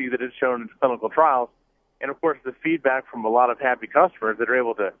efficacy that is shown in clinical trials, and of course the feedback from a lot of happy customers that are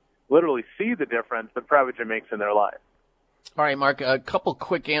able to literally see the difference that Prevagen makes in their life. All right, Mark, a couple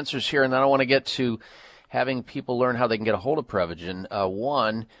quick answers here, and then I want to get to having people learn how they can get a hold of Prevagen.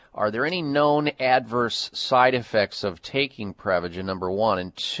 One, are there any known adverse side effects of taking Prevagen, number one?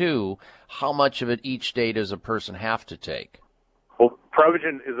 And two, how much of it each day does a person have to take? Well,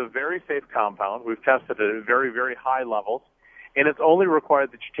 Prevagen is a very safe compound. We've tested it at very, very high levels, and it's only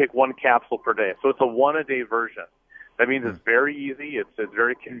required that you take one capsule per day. So it's a one-a-day version. That means it's very easy, it's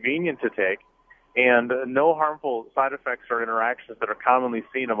very convenient to take, and no harmful side effects or interactions that are commonly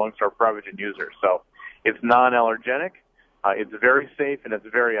seen amongst our Prevagen users. So it's non-allergenic, it's very safe, and it's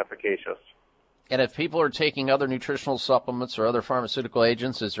very efficacious. And if people are taking other nutritional supplements or other pharmaceutical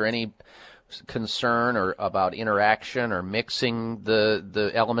agents, is there any concern or about interaction or mixing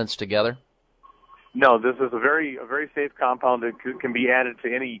the elements together? No, this is a very safe compound that can be added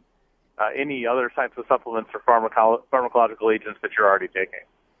to any other types of supplements or pharmacological agents that you're already taking.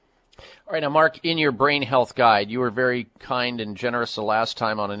 All right, now, Mark, in your brain health guide, you were very kind and generous the last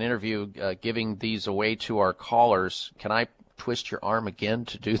time on an interview giving these away to our callers. Can I twist your arm again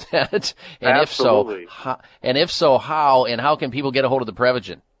to do that? And Absolutely. If so, how? And how can people get a hold of the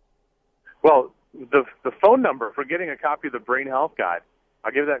Prevagen? Well, the phone number for getting a copy of the Brain Health Guide,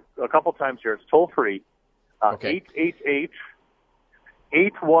 I'll give that a couple times here. It's toll free,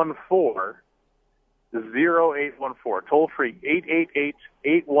 888-814-0814. Toll free,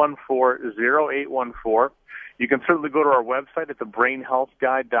 888-814-0814. You can certainly go to our website at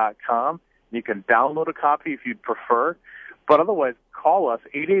thebrainhealthguide.com. You can download a copy if you'd prefer. But otherwise, call us,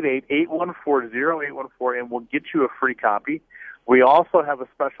 888-814-0814, and we'll get you a free copy. We also have a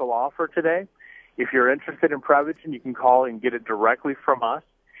special offer today. If you're interested in Prevagen, you can call and get it directly from us.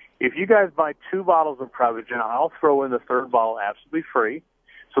 If you guys buy 2 bottles of Prevagen, I'll throw in the third bottle absolutely free.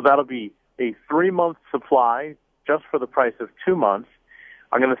 So that'll be a 3-month supply just for the price of 2 months.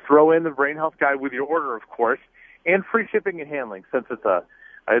 I'm going to throw in the Brain Health Guide with your order, of course, and free shipping and handling, since it's a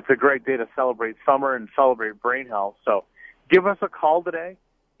great day to celebrate summer and celebrate brain health. So give us a call today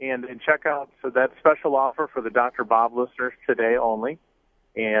and check out that special offer for the Dr. Bob listeners today only.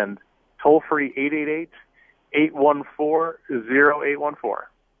 And toll free, 888-814-0814.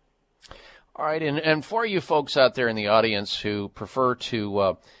 All right, and for you folks out there in the audience who prefer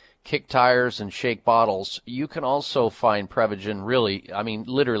to kick tires and shake bottles, you can also find Prevagen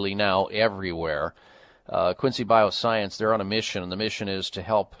literally now everywhere. Quincy Bioscience, they're on a mission, and the mission is to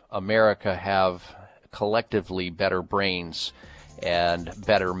help America have collectively better brains and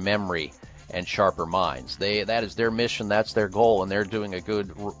better memory and sharper minds. That is their mission, that's their goal, and they're doing a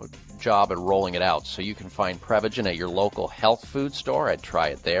good job at rolling it out. So you can find Prevagen at your local health food store. I'd try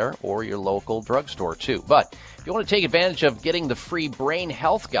it there, or your local drugstore too. But if you want to take advantage of getting the free Brain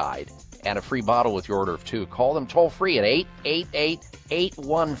Health Guide and a free bottle with your order of 2, call them toll free at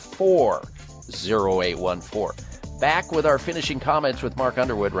 888-814-0814. Back with our finishing comments with Mark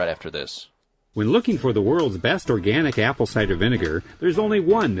Underwood right after this. When looking for the world's best organic apple cider vinegar, there's only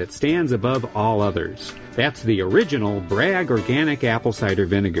one that stands above all others. That's the original Bragg Organic Apple Cider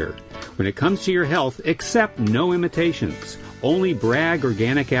Vinegar. When it comes to your health, accept no imitations. Only Bragg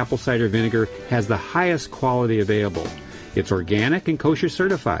Organic Apple Cider Vinegar has the highest quality available. It's organic and kosher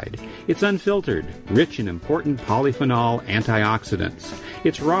certified. It's unfiltered, rich in important polyphenol antioxidants.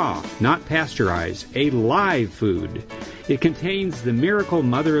 It's raw, not pasteurized, a live food. It contains the miracle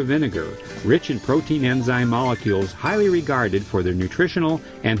mother of vinegar, rich in protein enzyme molecules highly regarded for their nutritional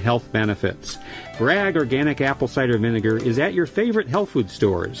and health benefits. Bragg Organic Apple Cider Vinegar is at your favorite health food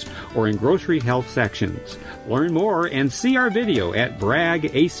stores or in grocery health sections. Learn more and see our video at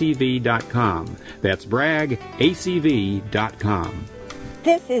braggacv.com. That's braggacv.com.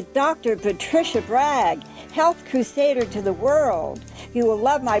 This is Dr. Patricia Bragg, health crusader to the world. You will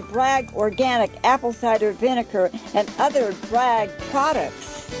love my Bragg Organic Apple Cider Vinegar and other Bragg products.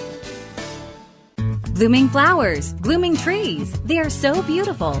 Blooming flowers, blooming trees. They are so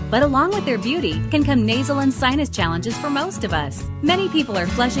beautiful, but along with their beauty can come nasal and sinus challenges for most of us. Many people are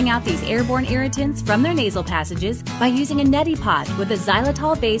flushing out these airborne irritants from their nasal passages by using a neti pot with a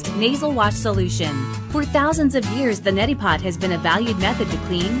xylitol-based nasal wash solution. For thousands of years, the neti pot has been a valued method to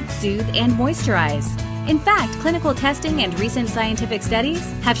clean, soothe, and moisturize. In fact, clinical testing and recent scientific studies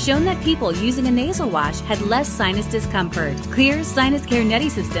have shown that people using a nasal wash had less sinus discomfort. Xlear's Sinus Care Neti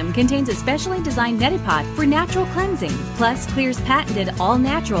system contains a specially designed neti pot for natural cleansing, plus Xlear's patented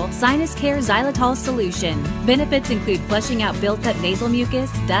all-natural Sinus Care Xylitol solution. Benefits include flushing out built-up nasal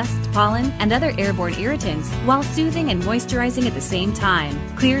mucus, dust, pollen, and other airborne irritants while soothing and moisturizing at the same time.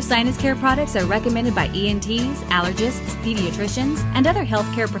 Xlear Sinus Care products are recommended by ENTs, allergists, pediatricians, and other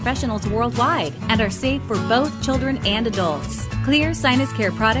healthcare professionals worldwide and are safe for both children and adults. Xlear Sinus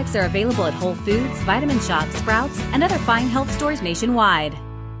Care products are available at Whole Foods, Vitamin Shoppe, Sprouts, and other fine health stores nationwide.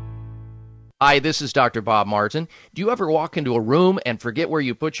 Hi, this is Dr. Bob Martin. Do you ever walk into a room and forget where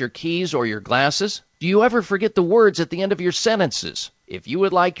you put your keys or your glasses? Do you ever forget the words at the end of your sentences? If you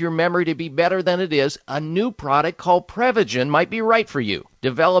would like your memory to be better than it is, a new product called Prevagen might be right for you.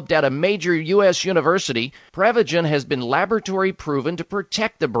 Developed at a major U.S. university, Prevagen has been laboratory proven to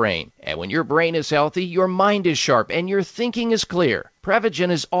protect the brain. And when your brain is healthy, your mind is sharp and your thinking is clear. Prevagen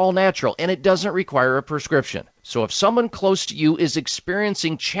is all natural and it doesn't require a prescription. So if someone close to you is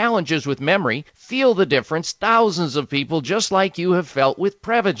experiencing challenges with memory, feel the difference thousands of people just like you have felt with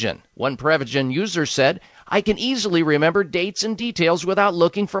Prevagen. One Prevagen user said, "I can easily remember dates and details without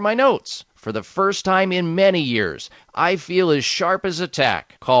looking for my notes. For the first time in many years, I feel as sharp as a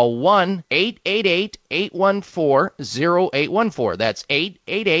tack." Call 1-888-814-0814. That's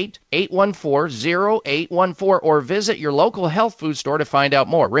 888-814-0814, or visit your local health food store to find out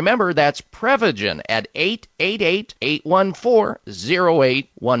more. Remember, that's Prevagen at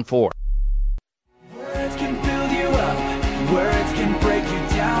 888-814-0814. Words can build you up, words can break you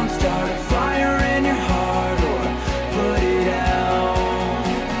down, start a fire in your heart or put it out.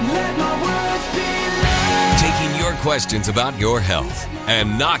 Let my words be loud. Taking your questions about your health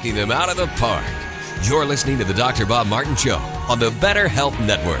and knocking them out of the park. You're listening to the Dr. Bob Martin Show on the Better Health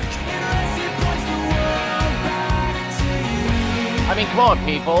Network. I mean, come on,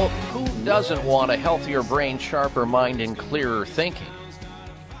 people. Who doesn't want a healthier brain, sharper mind, and clearer thinking?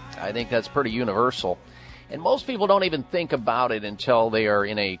 I think that's pretty universal. And most people don't even think about it until they are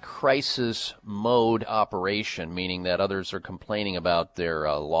in a crisis mode operation, meaning that others are complaining about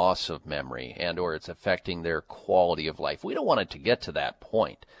their loss of memory and or it's affecting their quality of life. We don't want it to get to that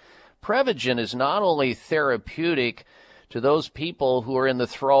point. Prevagen is not only therapeutic to those people who are in the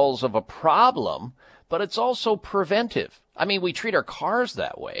thralls of a problem, but it's also preventive. I mean, we treat our cars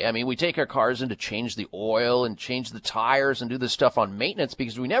that way. I mean, we take our cars in to change the oil and change the tires and do this stuff on maintenance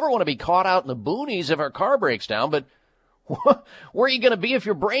because we never want to be caught out in the boonies if our car breaks down. But where are you going to be if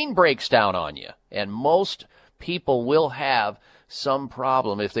your brain breaks down on you? And most people will have some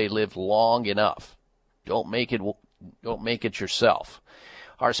problem if they live long enough. Don't make it yourself.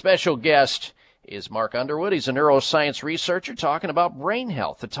 Our special guest is Mark Underwood. He's a neuroscience researcher talking about brain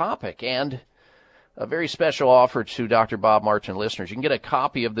health, the topic, and a very special offer to Dr. Bob Martin listeners. You can get a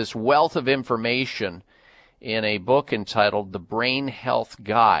copy of this wealth of information in a book entitled The Brain Health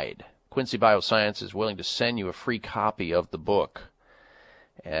Guide. Quincy Bioscience is willing to send you a free copy of the book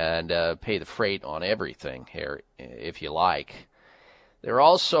and pay the freight on everything here if you like. They're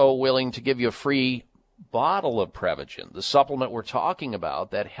also willing to give you a free bottle of Prevagen, the supplement we're talking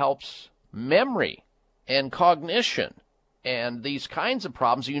about that helps memory and cognition and these kinds of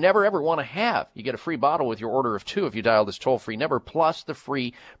problems you never ever want to have. You get a free bottle with your order of 2 if you dial this toll-free number, plus the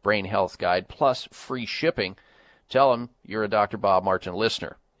free Brain Health Guide, plus free shipping. Tell them you're a Dr. Bob Martin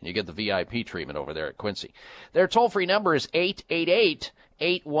listener, and you get the VIP treatment over there at Quincy. Their toll-free number is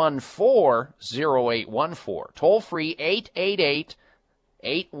 888-814-0814. Toll-free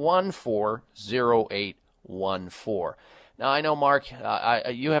 888-814-0814. Now, I know, Mark,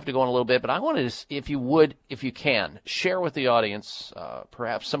 you have to go in a little bit, but I wanted to, if you can, share with the audience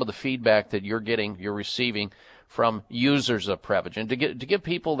perhaps some of the feedback that you're receiving from users of Prevagen, to give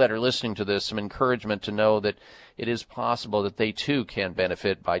people that are listening to this some encouragement to know that it is possible that they, too, can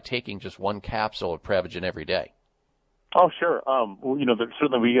benefit by taking just one capsule of Prevagen every day. Oh, sure.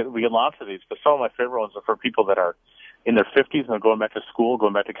 Certainly we get lots of these, but some of my favorite ones are for people that are in their 50s and they're going back to school,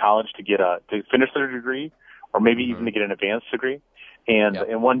 going back to college to finish their degree, or maybe even to get an advanced degree. And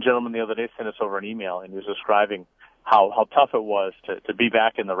one gentleman the other day sent us over an email, and he was describing how tough it was to be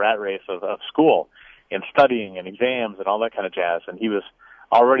back in the rat race of school and studying and exams and all that kind of jazz. And he was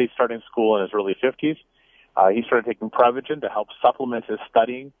already starting school in his early 50s. He started taking Prevagen to help supplement his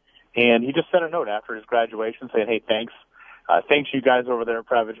studying. And he just sent a note after his graduation saying, hey, thanks you guys over there at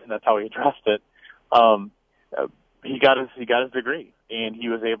Prevagen. That's how he addressed it. He got his degree, and he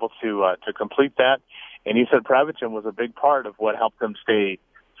was able to complete that. And he said Prevagen was a big part of what helped him stay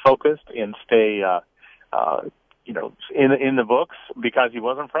focused and stay, in the books, because he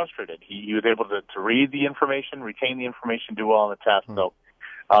wasn't frustrated. He was able to read the information, retain the information, do well on the test. So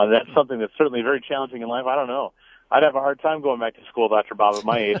that's something that's certainly very challenging in life. I don't know. I'd have a hard time going back to school, Dr. Bob, at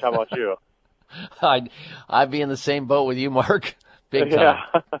my age. How about you? I'd be in the same boat with you, Mark. Big time. Yeah.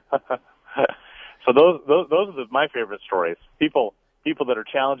 So those are my favorite stories. People that are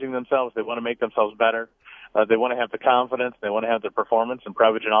challenging themselves, they want to make themselves better. They want to have the confidence, they want to have the performance, and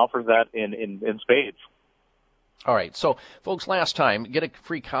Prevagen offers that in spades. All right, so folks, last time, get a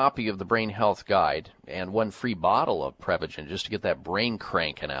free copy of the Brain Health Guide and one free bottle of Prevagen just to get that brain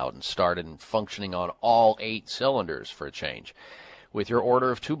cranking out and started and functioning on all 8 cylinders for a change. With your order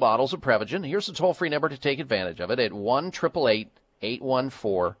of 2 bottles of Prevagen, here's the toll-free number to take advantage of it at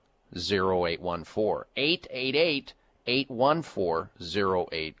 1-888-814-0814,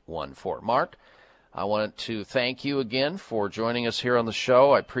 888-814-0814. Mark, I want to thank you again for joining us here on the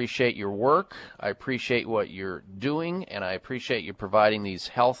show. I appreciate your work. I appreciate what you're doing, and I appreciate you providing these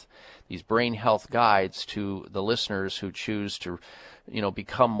brain health guides to the listeners who choose to,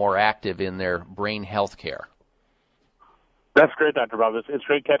 become more active in their brain health care. That's great, Dr. Bob. It's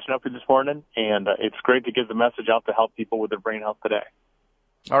great catching up with you this morning, and it's great to get the message out to help people with their brain health today.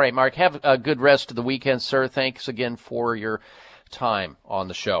 All right, Mark, have a good rest of the weekend, sir. Thanks again for your time on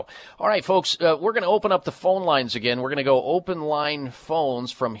the show. All right, folks, we're going to open up the phone lines again. We're going to go open line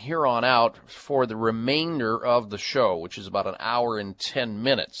phones from here on out for the remainder of the show, which is about an hour and 10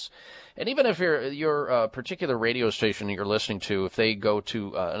 minutes. And even if your particular radio station that you're listening to, if they go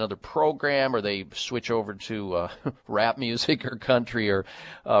to another program or they switch over to rap music or country or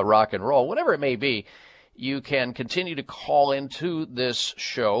rock and roll, whatever it may be, you can continue to call into this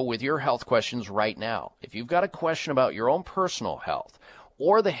show with your health questions right now. If you've got a question about your own personal health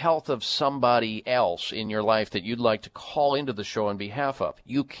or the health of somebody else in your life that you'd like to call into the show on behalf of,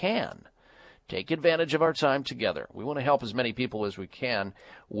 you can. Take advantage of our time together. We want to help as many people as we can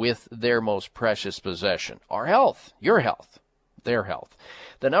with their most precious possession, our health, your health, their health.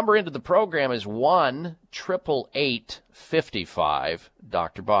 The number into the program is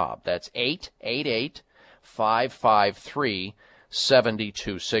 1-888-55-Dr. That's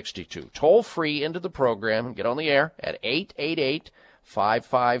 888-553-7262. Toll free into the program. Get on the air at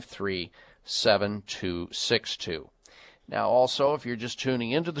 888-553-7262. Now, also, if you're just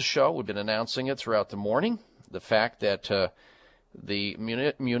tuning into the show, we've been announcing it throughout the morning, the fact that the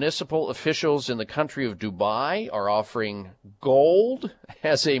municipal officials in the country of Dubai are offering gold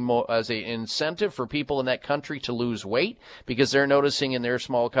as a incentive for people in that country to lose weight, because they're noticing in their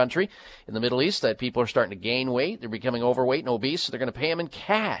small country in the Middle East that people are starting to gain weight. They're becoming overweight and obese, so they're going to pay them in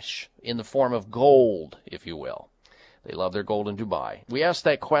cash in the form of gold, if you will. They love their gold in Dubai. We asked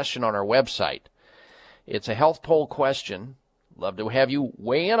that question on our website. It's a health poll question. Love to have you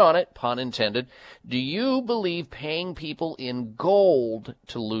weigh in on it, pun intended. Do you believe paying people in gold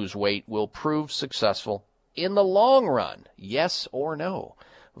to lose weight will prove successful in the long run? Yes or no?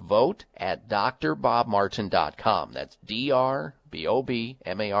 Vote at drbobmartin.com. That's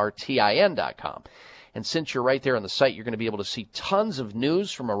drbobmartin.com. And since you're right there on the site, you're going to be able to see tons of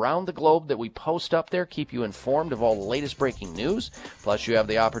news from around the globe that we post up there, keep you informed of all the latest breaking news. Plus, you have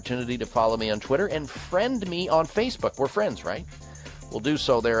the opportunity to follow me on Twitter and friend me on Facebook. We're friends, right? We'll do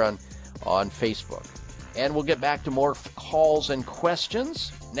so there on Facebook. And we'll get back to more calls and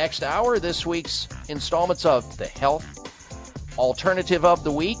questions next hour. This week's installments of the Health Alternative of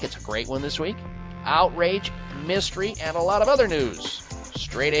the Week. It's a great one this week. Outrage, mystery, and a lot of other news.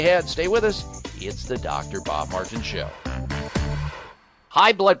 Straight ahead. Stay with us. It's the Dr. Bob Martin Show.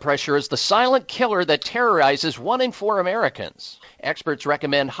 High blood pressure is the silent killer that terrorizes 1 in 4 Americans. Experts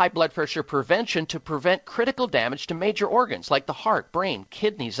recommend high blood pressure prevention to prevent critical damage to major organs like the heart, brain,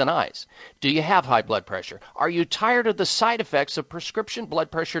 kidneys, and eyes. Do you have high blood pressure? Are you tired of the side effects of prescription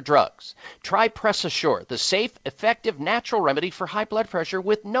blood pressure drugs? Try Press Assure, the safe, effective, natural remedy for high blood pressure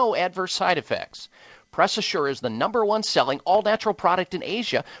with no adverse side effects. Press Assure is the #1 selling all-natural product in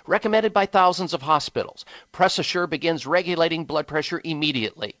Asia, recommended by thousands of hospitals. Press Assure begins regulating blood pressure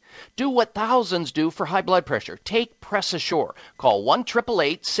immediately. Do what thousands do for high blood pressure. Take Press Assure. Call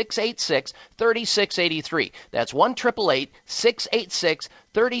 1-888-686-3683. That's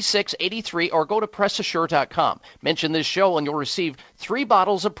 1-888-686-3683, or go to PressAssure.com. Mention this show and you'll receive 3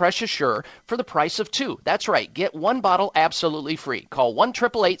 bottles of Press Assure for the price of 2. That's right. Get 1 bottle absolutely free. Call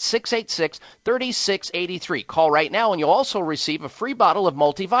 1-888-686-3683. Call right now and you'll also receive a free bottle of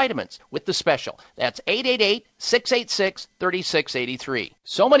multivitamins with the special. That's 888-686-3683.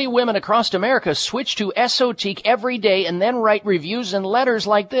 So many women across America switch to Esotique every day and then write reviews and letters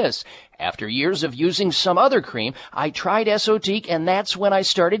like this. After years of using some other cream, I tried Esotique, and that's when I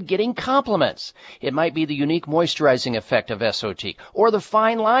started getting compliments. It might be the unique moisturizing effect of Esotique, or the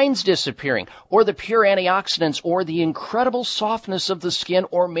fine lines disappearing, or the pure antioxidants, or the incredible softness of the skin,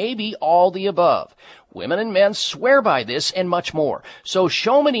 or maybe all the above. Women and men swear by this and much more. So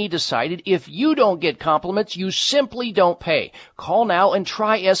Shomini decided if you don't get compliments, you simply don't pay. Call now and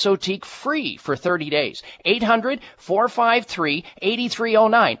try Esotique free for 30 days.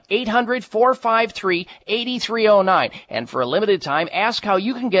 800-453-8309. 800-453-8309. And for a limited time, ask how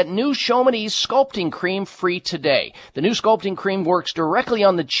you can get new Shomini's Sculpting Cream free today. The new Sculpting Cream works directly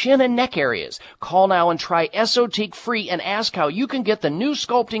on the chin and neck areas. Call now and try Esotique free and ask how you can get the new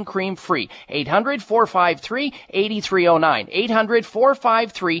Sculpting Cream free. 800-453-8309. 800-453-8309.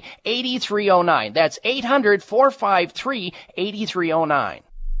 That's 800-453-8309.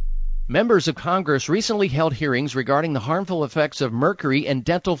 Members of Congress recently held hearings regarding the harmful effects of mercury in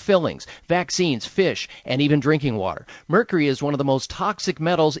dental fillings, vaccines, fish, and even drinking water. Mercury is one of the most toxic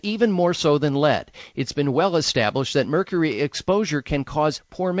metals, even more so than lead. It's been well established that mercury exposure can cause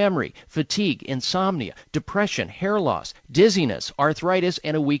poor memory, fatigue, insomnia, depression, hair loss, dizziness, arthritis,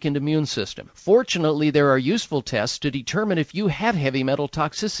 and a weakened immune system. Fortunately, there are useful tests to determine if you have heavy metal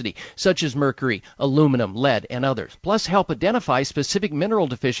toxicity, such as mercury, aluminum, lead, and others, plus help identify specific mineral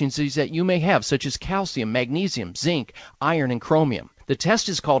deficiencies that you may have, such as calcium, magnesium, zinc, iron, and chromium. The test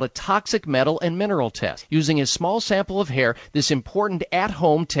is called a toxic metal and mineral test. Using a small sample of hair, this important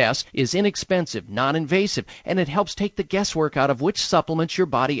at-home test is inexpensive, non-invasive, and it helps take the guesswork out of which supplements your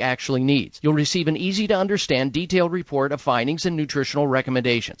body actually needs. You'll receive an easy-to-understand, detailed report of findings and nutritional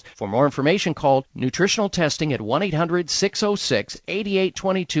recommendations. For more information, call Nutritional Testing at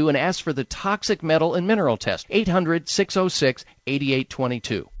 1-800-606-8822 and ask for the toxic metal and mineral test.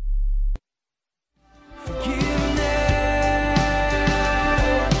 800-606-8822.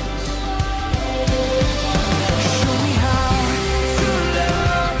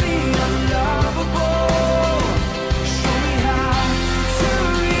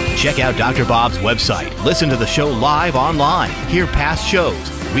 Check out Dr. Bob's website. Listen to the show live online. Hear past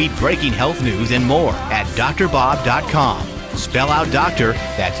shows. Read breaking health news and more at drbob.com. Spell out doctor,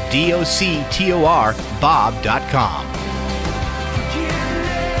 that's D-O-C-T-O-R, Bob.com.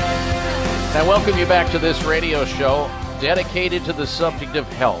 I welcome you back to this radio show dedicated to the subject of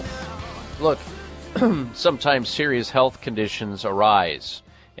health. Look, sometimes serious health conditions arise.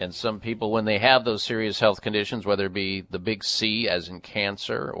 And some people, when they have those serious health conditions, whether it be the big C, as in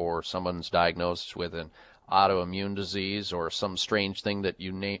cancer, or someone's diagnosed with an autoimmune disease, or some strange thing that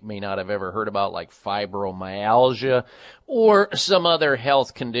you may not have ever heard about, like fibromyalgia, or some other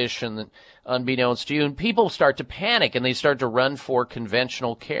health condition that, unbeknownst to you, and people start to panic and they start to run for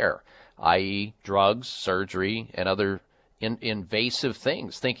conventional care, i.e. drugs, surgery, and other invasive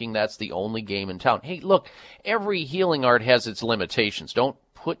things, thinking that's the only game in town. Hey, look, every healing art has its limitations. Don't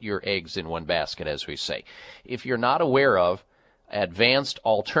put your eggs in one basket, as we say. If you're not aware of advanced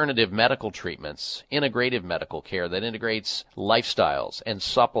alternative medical treatments, integrative medical care that integrates lifestyles and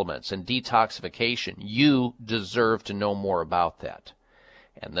supplements and detoxification, you deserve to know more about that.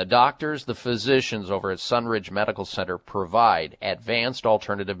 And the doctors, the physicians over at Sunridge Medical Center provide advanced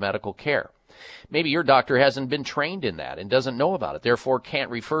alternative medical care. Maybe your doctor hasn't been trained in that and doesn't know about it, therefore can't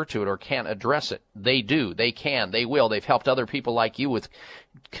refer to it or can't address it. They do, they can, they will. They've helped other people like you with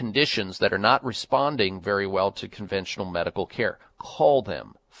conditions that are not responding very well to conventional medical care. Call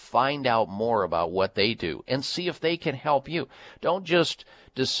them, find out more about what they do, and see if they can help you. Don't just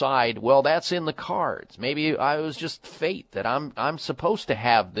decide, well, that's in the cards. Maybe I was just fate that I'm supposed to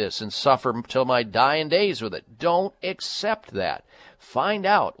have this and suffer till my dying days with it. Don't accept that. Find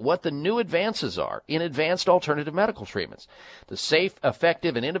out what the new advances are in advanced alternative medical treatments, the safe,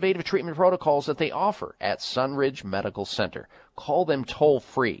 effective, and innovative treatment protocols that they offer at Sunridge Medical Center. Call them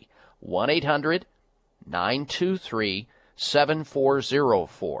toll-free,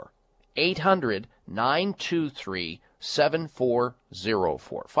 1-800-923-7404.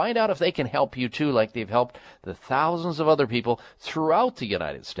 800-923-7404. Find out if they can help you too, like they've helped the thousands of other people throughout the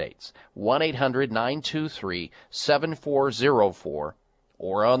United States. 1-800-923-7404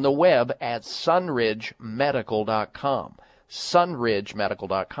 or on the web at sunridgemedical.com.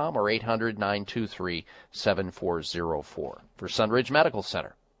 sunridgemedical.com or 800-923-7404 for Sunridge Medical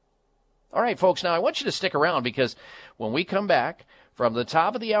Center. All right, folks, now I want you to stick around because when we come back from the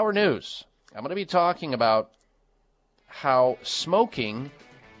top of the hour news, I'm going to be talking about how smoking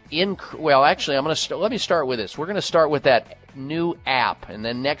let me start with this. We're going to start with that new app, and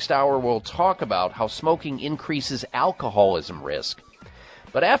then next hour we'll talk about how smoking increases alcoholism risk.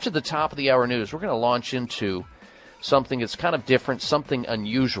 But after the top of the hour news, we're going to launch into something that's kind of different, something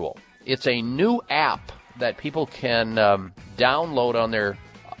unusual. It's a new app that people can download on their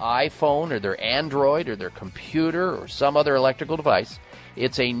iPhone or their Android or their computer or some other electrical device.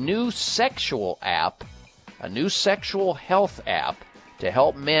 It's a new sexual app, a new sexual health app to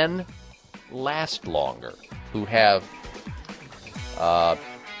help men last longer who have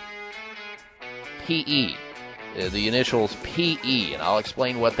PE, the initials PE, and I'll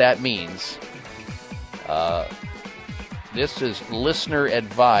explain what that means. This is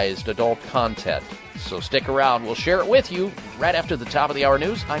listener-advised adult content, so stick around. We'll share it with you right after the top of the hour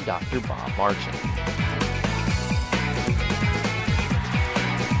news. I'm Dr. Bob Martin.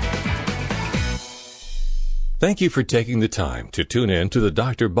 Thank you for taking the time to tune in to the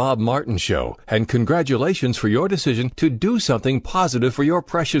Dr. Bob Martin Show, and congratulations for your decision to do something positive for your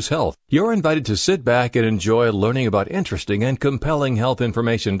precious health. You're invited to sit back and enjoy learning about interesting and compelling health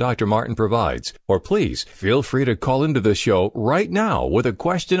information Dr. Martin provides. Or please, feel free to call into the show right now with a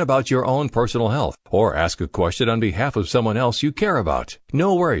question about your own personal health, or ask a question on behalf of someone else you care about.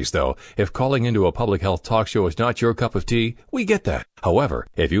 No worries, though. If calling into a public health talk show is not your cup of tea, we get that. However,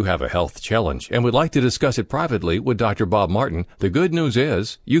 if you have a health challenge and would like to discuss it privately with Dr. Bob Martin, the good news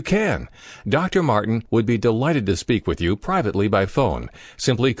is you can. Dr. Martin would be delighted to speak with you privately by phone.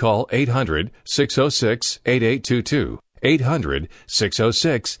 Simply call 800-606-8822.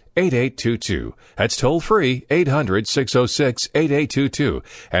 800-606-8822. That's toll free, 800-606-8822,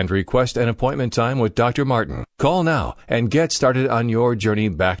 and request an appointment time with Dr. Martin. Call now and get started on your journey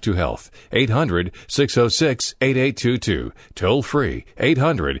back to health. 800-606-8822. Toll free,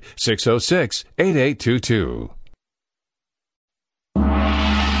 800-606-8822.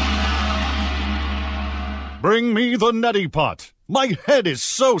 Bring me the neti pot. My head is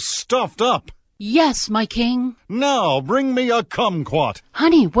so stuffed up. Yes, my king. Now, bring me a kumquat.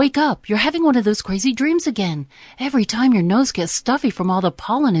 Honey, wake up. You're having one of those crazy dreams again. Every time your nose gets stuffy from all the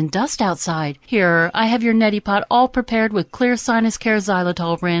pollen and dust outside. Here, I have your neti pot all prepared with Clear Sinus Care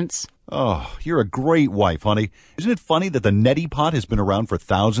Xylitol rinse. Oh, you're a great wife, honey. Isn't it funny that the neti pot has been around for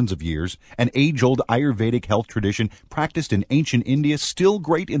thousands of years? An age-old Ayurvedic health tradition practiced in ancient India, still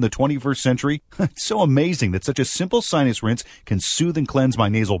great in the 21st century? It's so amazing that such a simple sinus rinse can soothe and cleanse my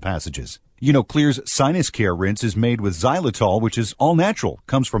nasal passages. You know, Clear's Sinus Care rinse is made with xylitol, which is all natural,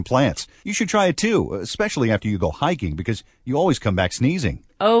 comes from plants. You should try it too, especially after you go hiking, because you always come back sneezing.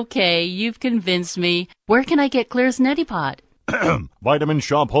 Okay, you've convinced me. Where can I get Clear's neti pot? Vitamin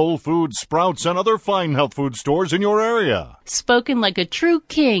Shop, Whole Foods, Sprouts, and other fine health food stores in your area. Spoken like a true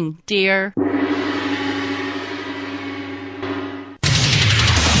king, dear.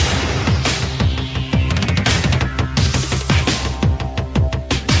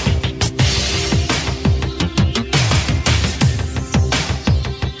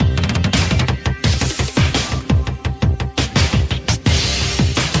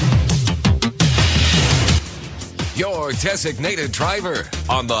 Your designated driver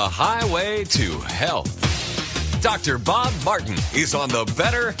on the highway to health. Dr. Bob Martin is on the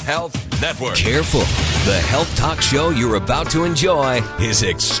Better Health Network. Careful. The health talk show you're about to enjoy is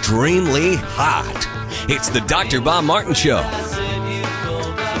extremely hot. It's the Dr. Bob Martin Show.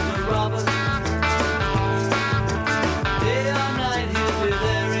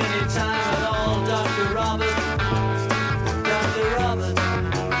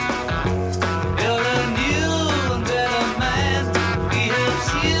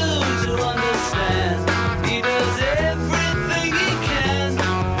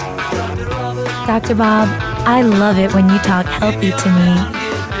 Dr. Bob, I love it when you talk healthy to me.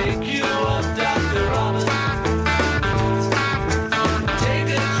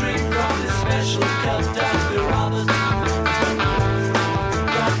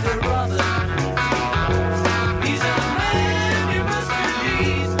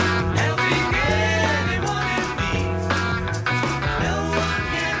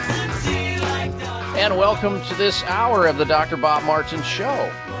 welcome to this hour of the Dr. Bob Martin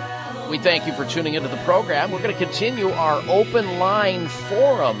Show. We thank you for tuning into the program. We're going to continue our open line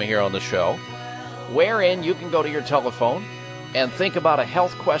forum here on the show, wherein you can go to your telephone and think about a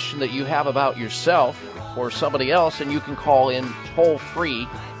health question that you have about yourself or somebody else, and you can call in toll-free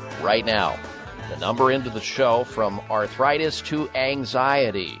right now. The number into the show, from arthritis to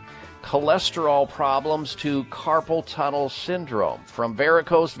anxiety, cholesterol problems to carpal tunnel syndrome, from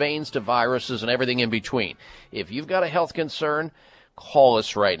varicose veins to viruses and everything in between. If you've got a health concern, call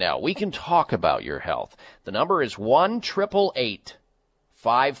us right now. We can talk about your health. The number is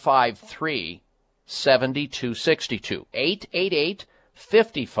 1-888-553-7262.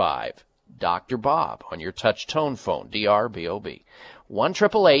 888-55 Dr. Bob on your touch tone phone, DRBOB.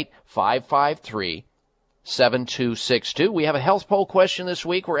 1-888-553-7262. We have a health poll question this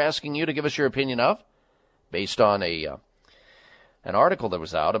week we're asking you to give us your opinion of, based on an article that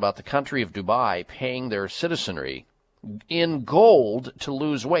was out about the country of Dubai paying their citizenry in gold to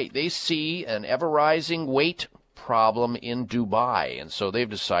lose weight. They see an ever-rising weight problem in Dubai, and so they've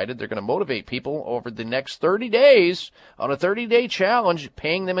decided they're going to motivate people over the next 30 days on a 30-day challenge,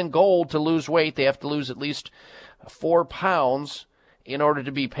 paying them in gold to lose weight. They have to lose at least 4 pounds in order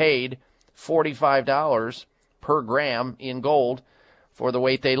to be paid $45 per gram in gold for the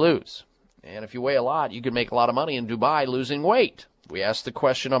weight they lose. And if you weigh a lot, you can make a lot of money in Dubai losing weight. We asked the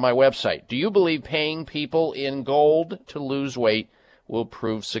question on my website: do you believe paying people in gold to lose weight will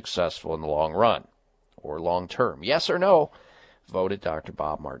prove successful in the long run or long term? Yes or no? Vote at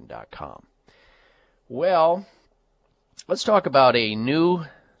drbobmartin.com. Well, let's talk about a new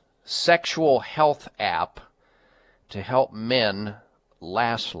sexual health app to help men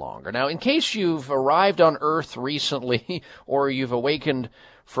last longer. Now, in case you've arrived on Earth recently or you've awakened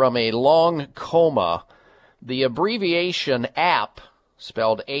from a long coma, the abbreviation app,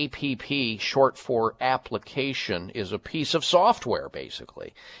 spelled APP, short for application, is a piece of software,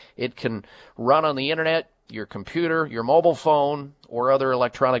 basically. It can run on the internet, your computer, your mobile phone, or other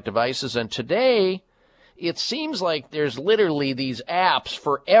electronic devices. And today, it seems like there's literally these apps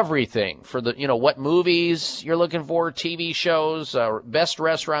for everything, for the, what movies you're looking for, TV shows, best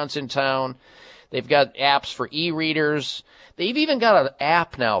restaurants in town. They've got apps for e-readers. They've even got an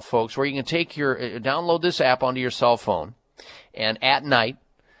app now, folks, where you can download this app onto your cell phone, and at night,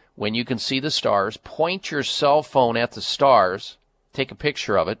 when you can see the stars, point your cell phone at the stars, take a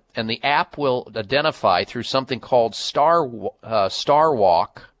picture of it, and the app will identify through something called Star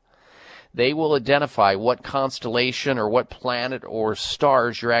Walk. They will identify what constellation or what planet or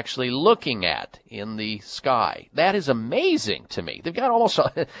stars you're actually looking at in the sky. That is amazing to me. They've got almost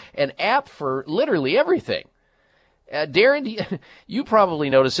an app for literally everything. Darren, you probably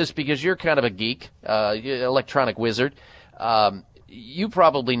noticed this because you're kind of a geek, electronic wizard. You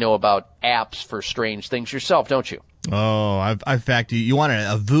probably know about apps for strange things yourself, don't you? Oh, in fact, you want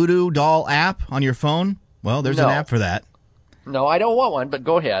a voodoo doll app on your phone? Well, there's an app for that. No, I don't want one, but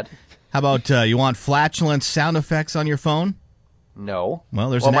go ahead. How about you want flatulence sound effects on your phone? No. Well,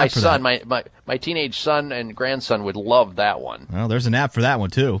 there's an app for that. My teenage son and grandson would love that one. Well, there's an app for that one,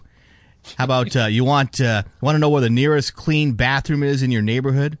 too. How about you want to know where the nearest clean bathroom is in your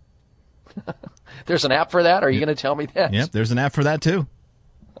neighborhood? There's an app for that? Are you going to tell me that? Yep, there's an app for that, too.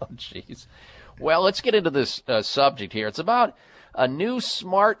 Oh, jeez. Well, let's get into this subject here. It's about a new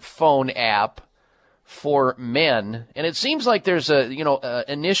smartphone app for men, and it seems like there's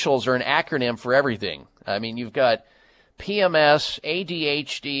initials or an acronym for everything. I mean, you've got PMS,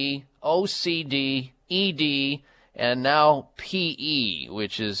 ADHD, OCD, ED, and now PE,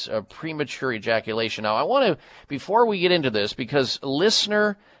 which is a premature ejaculation. Now, I want to, before we get into this, because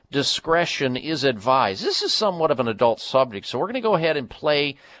listener discretion is advised. This is somewhat of an adult subject, so we're going to go ahead and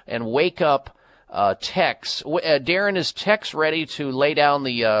play and wake up Tex. Darren, is Tex ready to lay down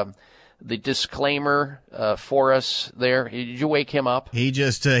the disclaimer for us there? Did you wake him up? He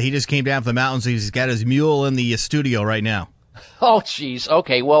just came down from the mountains. He's got his mule in the studio right now. Oh, jeez.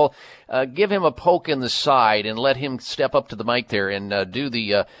 Okay, well, give him a poke in the side and let him step up to the mic there and do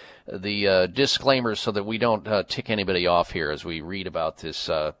the disclaimer so that we don't tick anybody off here as we read about this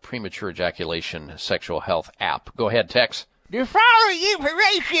premature ejaculation sexual health app. Go ahead, Tex. The following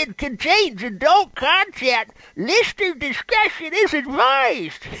information contains adult content. Listener discretion is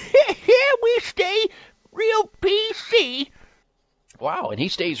advised. Here we stay real PC. Wow, and he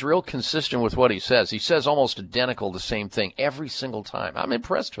stays real consistent with what he says. He says almost identical the same thing every single time. I'm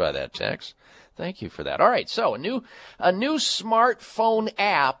impressed by that, Tex. Thank you for that. All right, so a new smartphone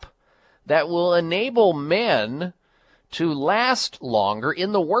app that will enable men to last longer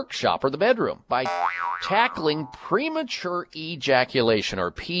in the workshop or the bedroom by tackling premature ejaculation,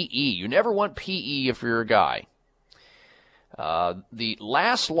 or PE. You never want PE if you're a guy. The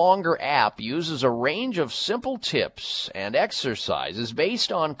Last Longer app uses a range of simple tips and exercises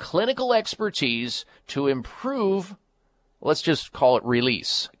based on clinical expertise to improve, let's just call it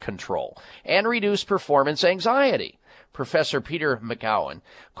release control, and reduce performance anxiety. Professor Peter McGowan,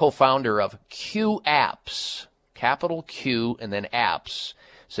 co-founder of Q Apps, capital Q and then apps,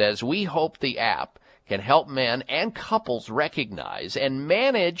 says, we hope the app can help men and couples recognize and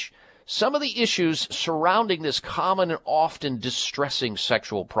manage some of the issues surrounding this common and often distressing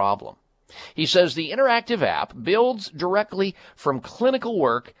sexual problem. He says the interactive app builds directly from clinical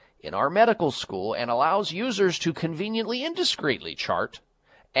work in our medical school and allows users to conveniently and discreetly chart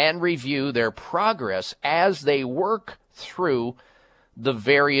and review their progress as they work through the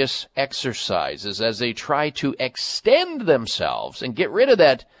various exercises, as they try to extend themselves and get rid of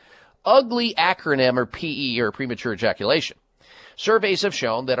that ugly acronym, or PE, or premature ejaculation. Surveys have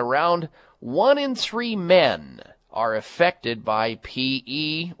shown that around 1 in 3 men are affected by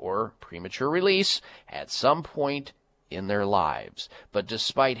PE, or premature release, at some point in their lives. But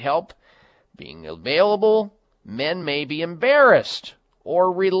despite help being available, men may be embarrassed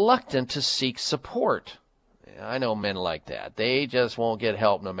or reluctant to seek support. I know men like that. They just won't get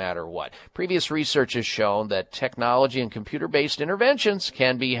help no matter what. Previous research has shown that technology and computer-based interventions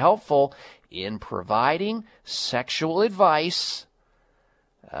can be helpful in providing sexual advice.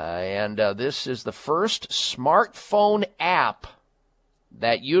 This is the first smartphone app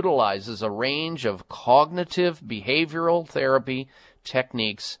that utilizes a range of cognitive behavioral therapy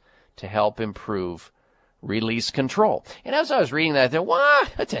techniques to help improve release control. And as I was reading that, I thought,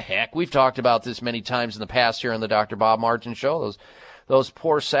 what the heck? We've talked about this many times in the past here on the Dr. Bob Martin Show. Those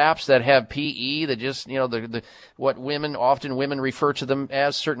poor saps that have PE, that just, what women refer to them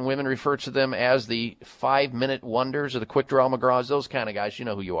as, certain women refer to them as the 5-minute wonders or the quick draw McGraws, those kind of guys. You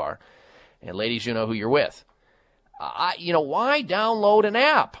know who you are. And ladies, you know who you're with. Why download an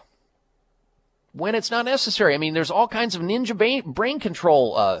app when it's not necessary? I mean, there's all kinds of ninja brain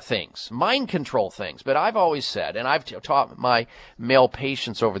control things, mind control things. But I've always said, and I've taught my male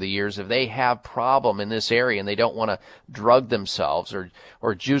patients over the years, if they have problem in this area and they don't want to drug themselves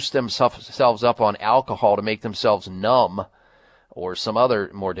or juice themselves up on alcohol to make themselves numb or some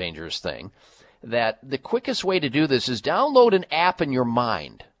other more dangerous thing, that the quickest way to do this is download an app in your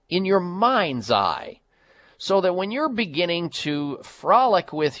mind, in your mind's eye, so that when you're beginning to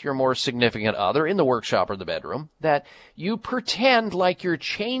frolic with your more significant other in the workshop or the bedroom, that you pretend like you're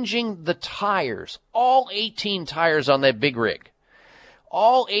changing the tires, all 18 tires on that big rig.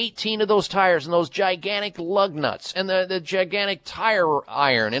 All 18 of those tires and those gigantic lug nuts and the gigantic tire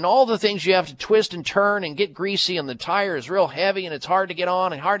iron and all the things you have to twist and turn and get greasy, and the tire is real heavy and it's hard to get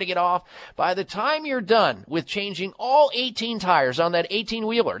on and hard to get off. By the time you're done with changing all 18 tires on that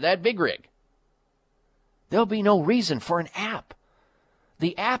 18-wheeler, that big rig, there'll be no reason for an app.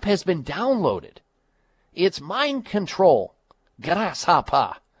 The app has been downloaded. It's mind control.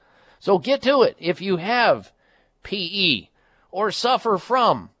 Grasshopper. So get to it if you have PE or suffer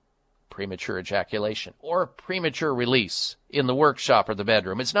from premature ejaculation or premature release in the workshop or the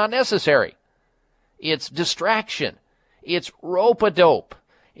bedroom. It's not necessary. It's distraction. It's rope-a-dope.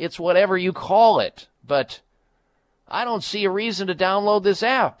 It's whatever you call it. But I don't see a reason to download this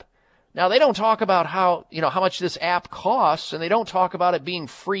app. Now, they don't talk about how much this app costs, and they don't talk about it being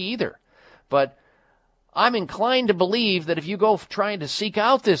free either. But I'm inclined to believe that if you go trying to seek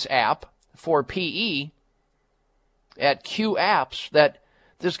out this app for PE at Q Apps, that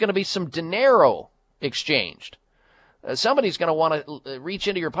there's going to be some dinero exchanged. Somebody's going to want to reach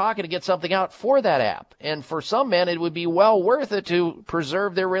into your pocket and get something out for that app. And for some men, it would be well worth it to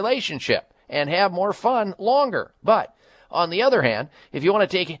preserve their relationship and have more fun longer. But on the other hand, if you want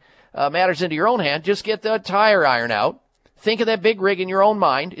to take matters into your own hand, just get the tire iron out. Think of that big rig in your own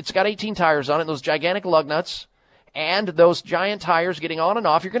mind. It's got 18 tires on it, those gigantic lug nuts, and those giant tires getting on and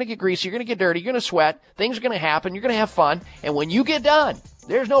off. You're going to get greasy, you're going to get dirty, you're going to sweat, things are going to happen, you're going to have fun, and when you get done,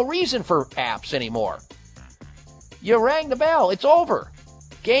 there's no reason for apps anymore. You rang the bell. It's over.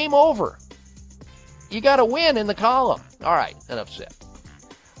 Game over. You got to win in the column. All right, enough said.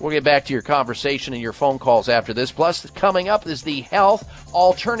 We'll get back to your conversation and your phone calls after this. Plus, coming up is the health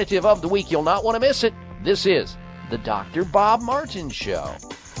alternative of the week. You'll not want to miss it. This is the Dr. Bob Martin Show.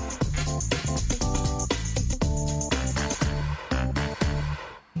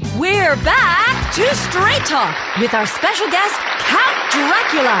 We're back to Straight Talk with our special guest, Count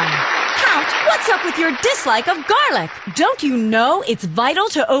Dracula. Count, what's up with your dislike of garlic? Don't you know it's vital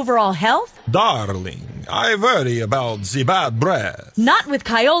to overall health? Darling, I worry about the bad breath. Not with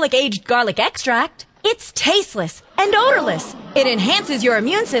Kyolic Aged Garlic Extract. It's tasteless and odorless. It enhances your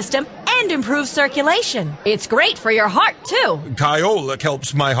immune system and improves circulation. It's great for your heart, too. Kyolic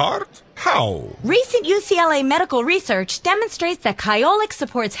helps my heart? How? Recent UCLA medical research demonstrates that Kyolic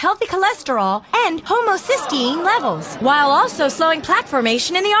supports healthy cholesterol and homocysteine levels, while also slowing plaque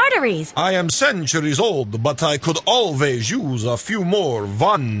formation in the arteries. I am centuries old, but I could always use a few more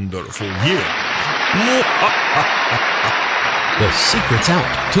wonderful years. The secret's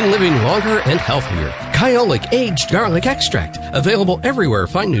out to living longer and healthier. Kyolic Aged Garlic Extract. Available everywhere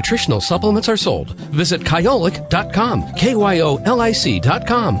fine nutritional supplements are sold. Visit Kyolic.com,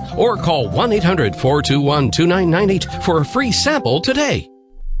 KYOLIC.com, or call 1-800-421-2998 for a free sample today.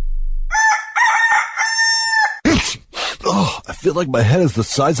 Oh, I feel like my head is the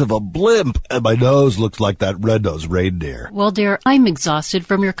size of a blimp, and my nose looks like that red-nosed reindeer. Well, dear, I'm exhausted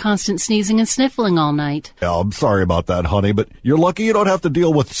from your constant sneezing and sniffling all night. Yeah, I'm sorry about that, honey, but you're lucky you don't have to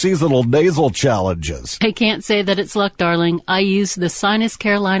deal with seasonal nasal challenges. I can't say that it's luck, darling. I use the Sinus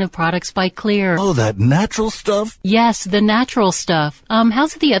Care line of products by Clear. Oh, that natural stuff? Yes, the natural stuff.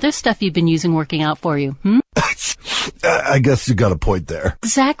 How's the other stuff you've been using working out for you, I guess you got a point there.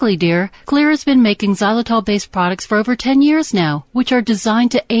 Exactly, dear. Clear has been making xylitol-based products for over 10 years now, which are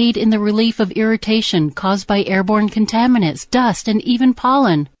designed to aid in the relief of irritation caused by airborne contaminants, dust, and even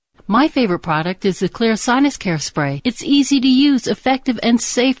pollen. My favorite product is the Clear Sinus Care Spray. It's easy to use, effective, and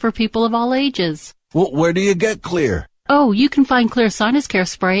safe for people of all ages. Well, where do you get Clear? Oh, you can find Clear Sinus Care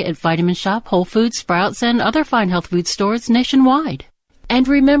Spray at Vitamin Shop, Whole Foods, Sprouts, and other fine health food stores nationwide. And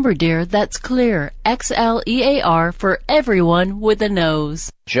remember, dear, that's Clear, X-L-E-A-R, for everyone with a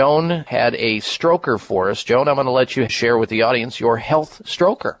nose. Joan had a stroker for us. Joan, I'm going to let you share with the audience your health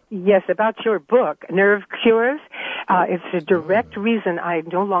stroker. Yes, about your book, Nerve Cures. It's a direct reason I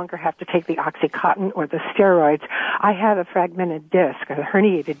no longer have to take the OxyContin or the steroids. I have a fragmented disc, a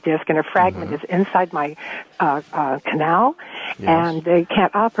herniated disc, and a fragment is inside my canal, and they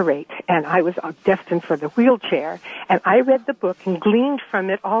can't operate. And I was destined for the wheelchair. And I read the book and gleaned from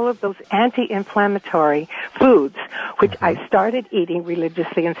it all of those anti-inflammatory foods, which I started eating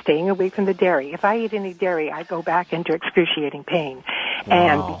religiously and staying away from the dairy. If I eat any dairy, I go back into excruciating pain. Wow.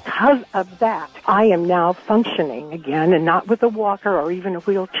 And because of that, I am now functioning again, and not with a walker or even a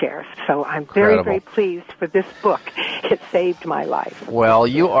wheelchair. So I'm very, very pleased for this book. It saved my life. Well,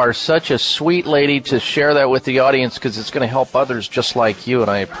 you are such a sweet lady to share that with the audience, because it's going to help others just like you,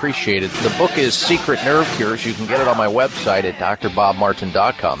 and I appreciate it. The book is Secret Nerve Cures. You can get it on my website at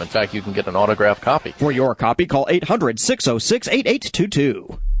drbobmartin.com. In fact, you can get an autographed copy. For your copy, call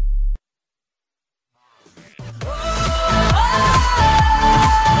 800-606-8822.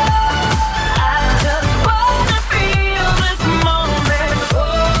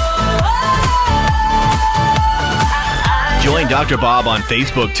 Join Dr. Bob on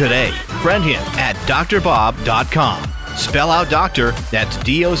Facebook today. Friend him at drbob.com. Spell out doctor, that's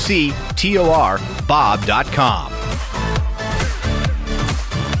D-O-C-T-O-R, bob.com.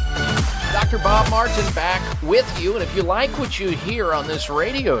 Dr. Bob Martin back with you, and if you like what you hear on this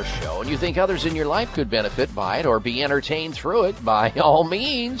radio show and you think others in your life could benefit by it or be entertained through it, by all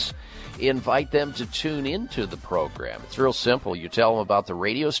means, invite them to tune into the program. It's real simple. You tell them about the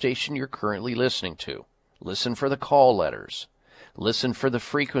radio station you're currently listening to. Listen for the call letters. Listen for the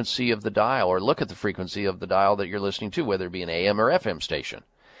frequency of the dial, or look at the frequency of the dial that you're listening to, whether it be an AM or FM station.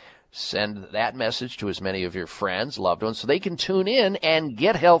 Send that message to as many of your friends, loved ones, so they can tune in and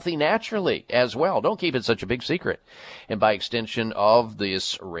get healthy naturally as well. Don't keep it such a big secret. And by extension of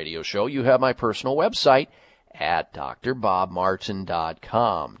this radio show, you have my personal website at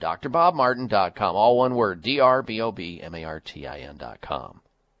drbobmartin.com. drbobmartin.com, all one word, DRBOBMARTIN.com.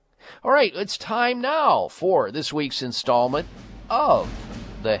 All right, it's time now for this week's installment of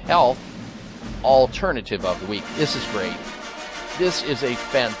the Health Alternative of the Week. This is great. This is a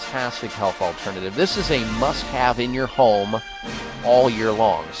fantastic health alternative. This is a must-have in your home all year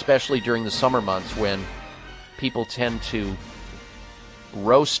long, especially during the summer months when people tend to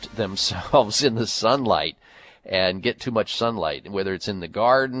roast themselves in the sunlight and get too much sunlight, whether it's in the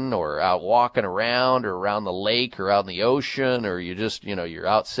garden or out walking around or around the lake or out in the ocean, or you just, you're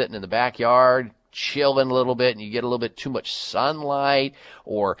out sitting in the backyard chilling a little bit and you get a little bit too much sunlight,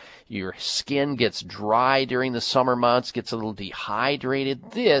 or your skin gets dry during the summer months, gets a little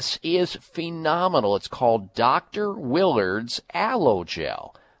dehydrated. This is phenomenal. It's called Dr. Willard's Aloe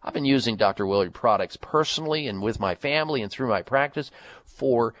Gel. I've been using Dr. Willard products personally and with my family and through my practice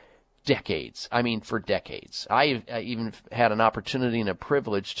for decades. I mean, for decades. I even had an opportunity and a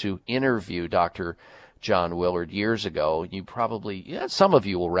privilege to interview Dr. John Willard years ago. You probably, some of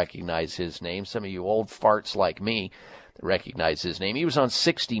you will recognize his name. Some of you old farts like me recognize his name. He was on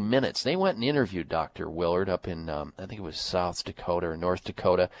 60 Minutes. They went and interviewed Dr. Willard up in, I think it was South Dakota or North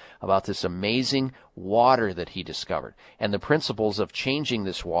Dakota, about this amazing water that he discovered and the principles of changing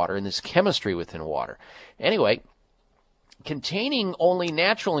this water and this chemistry within water. Anyway, containing only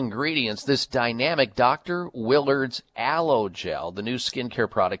natural ingredients, this dynamic Dr. Willard's Aloe Gel, the new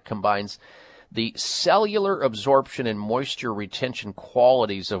skincare product, combines the cellular absorption and moisture retention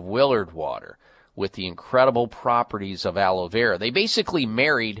qualities of Willard water with the incredible properties of aloe vera. They basically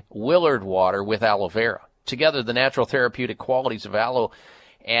married Willard water with aloe vera. Together, the natural therapeutic qualities of aloe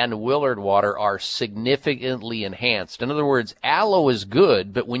and Willard water are significantly enhanced. In other words, aloe is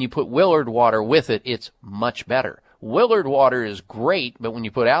good, but when you put Willard water with it, it's much better. Willard water is great, but when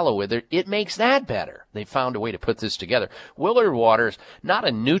you put aloe with it, it makes that better. They found a way to put this together. Willard water is not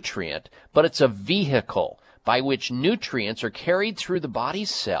a nutrient, but it's a vehicle by which nutrients are carried through the body's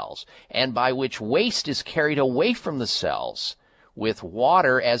cells and by which waste is carried away from the cells with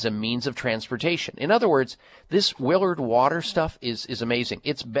water as a means of transportation. In other words, this Willard water stuff is amazing.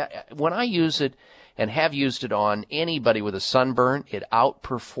 When I use it and have used it on anybody with a sunburn, it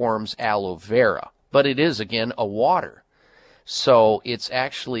outperforms aloe vera. But it is, again, a water. So it's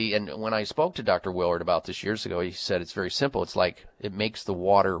actually, and when I spoke to Dr. Willard about this years ago, he said it's very simple. It's like it makes the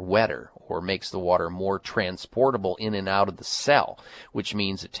water wetter or makes the water more transportable in and out of the cell, which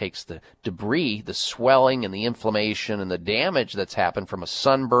means it takes the debris, the swelling and the inflammation and the damage that's happened from a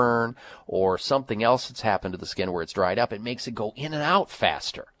sunburn or something else that's happened to the skin where it's dried up. It makes it go in and out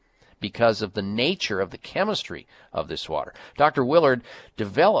faster because of the nature of the chemistry of this water. Dr. Willard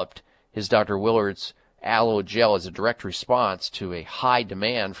developed his Dr. Willard's Aloe Gel as a direct response to a high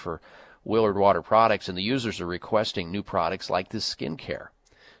demand for Willard water products, and the users are requesting new products like this skincare.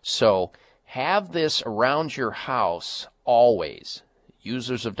 So have this around your house always.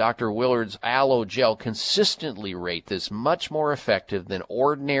 Users of Dr. Willard's Aloe Gel consistently rate this much more effective than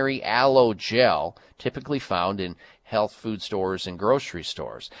ordinary aloe gel typically found in health food stores and grocery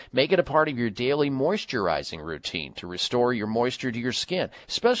stores. Make it a part of your daily moisturizing routine to restore your moisture to your skin,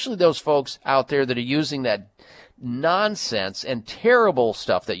 especially those folks out there that are using that nonsense and terrible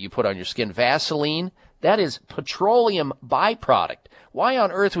stuff that you put on your skin. Vaseline, that is petroleum byproduct. Why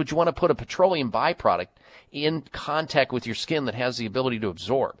on earth would you want to put a petroleum byproduct in contact with your skin that has the ability to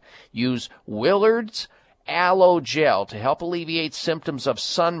absorb? Use Willard's Aloe Gel to help alleviate symptoms of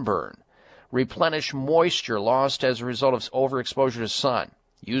sunburn, replenish moisture lost as a result of overexposure to sun.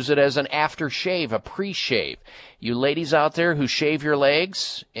 Use it as an aftershave, a pre-shave. You ladies out there who shave your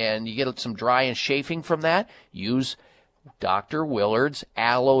legs and you get some dry and chafing from that, use Dr. Willard's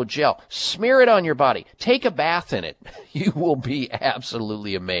Aloe Gel. Smear it on your body. Take a bath in it. You will be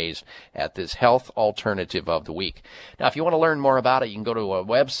absolutely amazed at this health alternative of the week. Now, if you want to learn more about it, you can go to our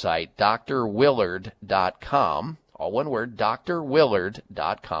website, drwillard.com. All one word,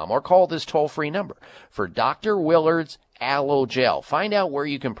 drwillard.com, or call this toll-free number for Dr. Willard's Aloe Gel. Find out where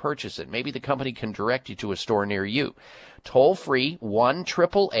you can purchase it. Maybe the company can direct you to a store near you. Toll-free,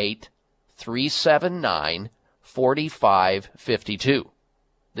 1-888-379-4552.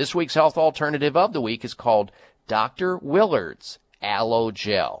 This week's health alternative of the week is called Dr. Willard's Aloe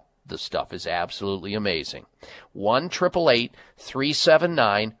Gel. The stuff is absolutely amazing.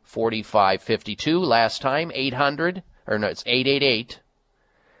 1-888-379-4552. Last time,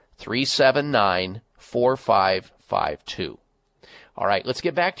 800-379-4552. All right, let's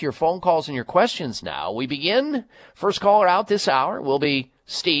get back to your phone calls and your questions now. We begin. First caller out this hour will be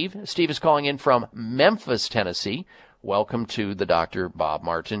Steve. Steve is calling in from Memphis, Tennessee. Welcome to the Dr. Bob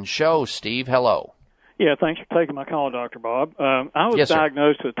Martin Show. Steve, hello. Yeah, thanks for taking my call, Dr. Bob. I was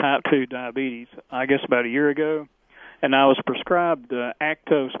diagnosed with type 2 diabetes, I guess, about a year ago, and I was prescribed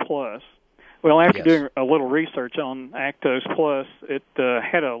Actos Plus. Well, after doing a little research on Actos Plus, it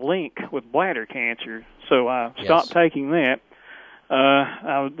had a link with bladder cancer, so I stopped taking that.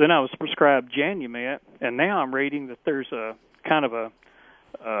 Then I was prescribed Janumet, and now I'm reading that there's a kind of a,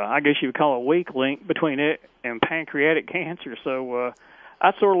 I guess you would call a weak link between it and pancreatic cancer, so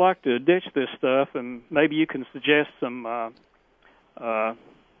I'd sort of like to ditch this stuff, and maybe you can suggest some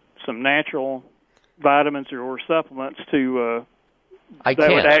natural vitamins or supplements to I that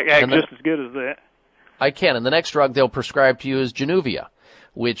can. would act just as good as that. I can. And the next drug they'll prescribe to you is Januvia,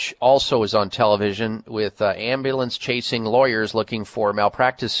 which also is on television with ambulance-chasing lawyers looking for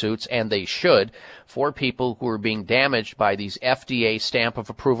malpractice suits, and they should, for people who are being damaged by these FDA stamp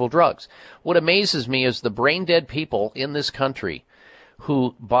of approval drugs. What amazes me is the brain-dead people in this country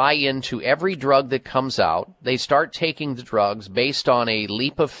who buy into every drug that comes out. They start taking the drugs based on a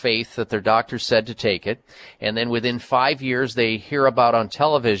leap of faith that their doctor said to take it, and then within 5 years they hear about on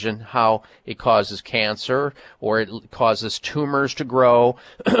television how it causes cancer, or it causes tumors to grow,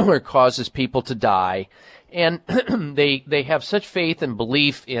 or it causes people to die. And they have such faith and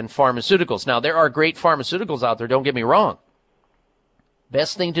belief in pharmaceuticals. Now, there are great pharmaceuticals out there, don't get me wrong.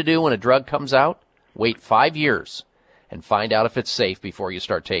 Best thing to do when a drug comes out, wait 5 years and find out if it's safe before you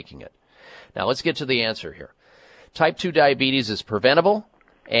start taking it. Now, let's get to the answer here. Type 2 diabetes is preventable,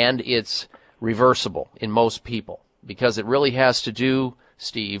 and it's reversible in most people because it really has to do,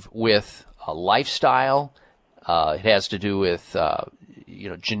 Steve, with a lifestyle. It has to do with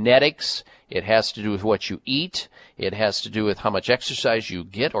genetics. It has to do with what you eat. It has to do with how much exercise you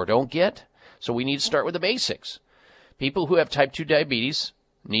get or don't get. So we need to start with the basics. People who have type 2 diabetes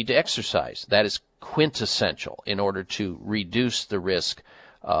need to exercise. That is quintessential in order to reduce the risk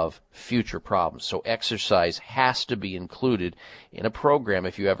of future problems. So exercise has to be included in a program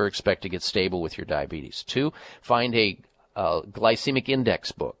if you ever expect to get stable with your diabetes. 2, find a glycemic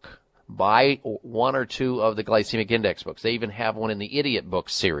index book. Buy 1 or 2 of the glycemic index books. They even have one in the Idiot Book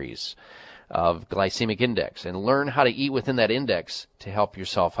series of glycemic index, and learn how to eat within that index to help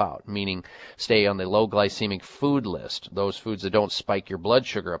yourself out, meaning stay on the low glycemic food list, those foods that don't spike your blood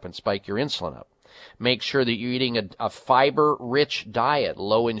sugar up and spike your insulin up. Make sure that you're eating a fiber-rich diet,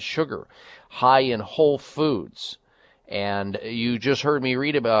 low in sugar, high in whole foods. And you just heard me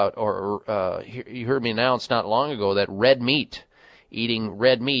read about, you heard me announce not long ago that red meat, eating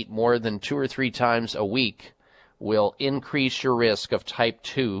red meat more than 2 or 3 times a week will increase your risk of type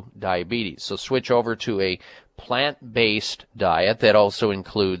 2 diabetes. So switch over to a plant-based diet that also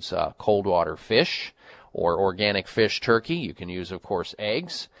includes cold water fish or organic fish turkey. You can use, of course,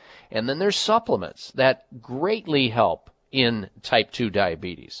 eggs. And then there's supplements that greatly help in type 2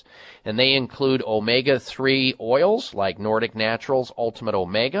 diabetes. And they include omega-3 oils like Nordic Naturals Ultimate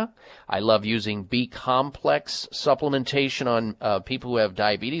Omega. I love using B-complex supplementation on people who have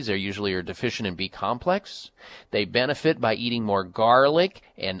diabetes. They usually are deficient in B-complex. They benefit by eating more garlic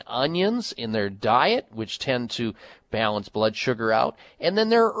and onions in their diet, which tend to balance blood sugar out. And then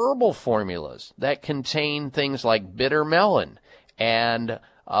there are herbal formulas that contain things like bitter melon and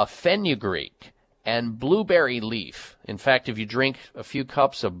fenugreek and blueberry leaf. In fact, if you drink a few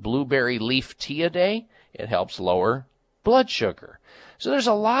cups of blueberry leaf tea a day, it helps lower blood sugar. So there's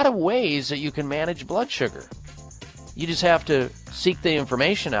a lot of ways that you can manage blood sugar. You just have to seek the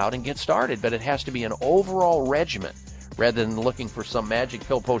information out and get started, but it has to be an overall regimen rather than looking for some magic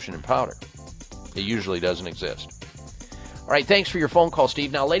pill, potion, and powder. It usually doesn't exist. All right, thanks for your phone call,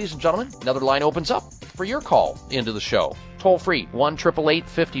 Steve. Now, ladies and gentlemen, another line opens up for your call into the show. Toll free,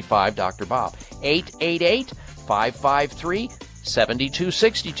 1-888-55-Dr. Bob,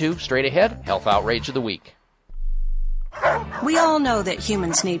 888-553-7262. Straight ahead, Health Outrage of the Week. We all know that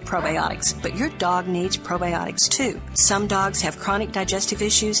humans need probiotics, but your dog needs probiotics too. Some dogs have chronic digestive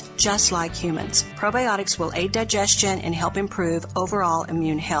issues just like humans. Probiotics will aid digestion and help improve overall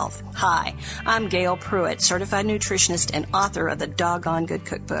immune health. Hi, I'm Gail Pruitt, certified nutritionist and author of the Doggone Good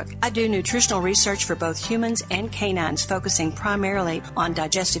Cookbook. I do nutritional research for both humans and canines, focusing primarily on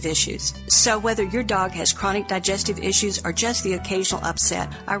digestive issues. So whether your dog has chronic digestive issues or just the occasional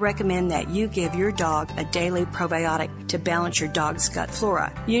upset, I recommend that you give your dog a daily probiotic to balance your dog's gut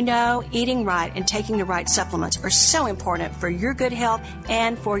flora. You know, eating right and taking the right supplements are so important for your good health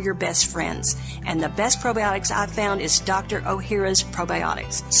and for your best friends. And the best probiotics I've found is Dr. Ohhira's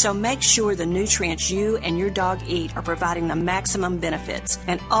Probiotics. So make sure the nutrients you and your dog eat are providing the maximum benefits.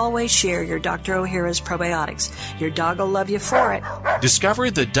 And always share your Dr. Ohhira's Probiotics. Your dog will love you for it.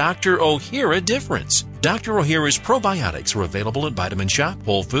 Discover the Dr. Ohhira difference. Dr. Ohhira's probiotics are available at Vitamin Shop,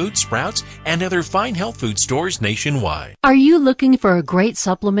 Whole Foods, Sprouts, and other fine health food stores nationwide. Are you looking for a great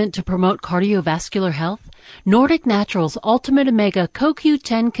supplement to promote cardiovascular health? Nordic Naturals Ultimate Omega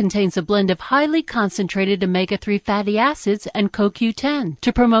CoQ10 contains a blend of highly concentrated omega-3 fatty acids and CoQ10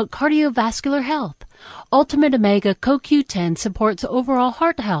 to promote cardiovascular health. Ultimate Omega CoQ10 supports overall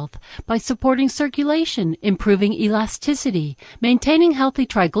heart health by supporting circulation, improving elasticity, maintaining healthy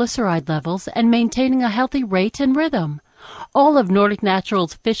triglyceride levels, and maintaining a healthy rate and rhythm. All of Nordic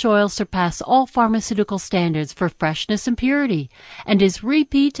Naturals fish oil surpass all pharmaceutical standards for freshness and purity and is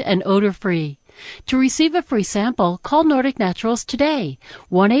repeat and odor-free. To receive a free sample, call Nordic Naturals today.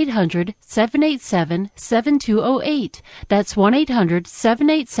 1-800-787-7208. That's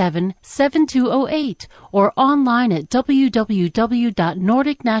 1-800-787-7208. Or online at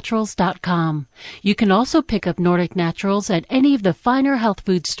www.nordicnaturals.com. You can also pick up Nordic Naturals at any of the finer health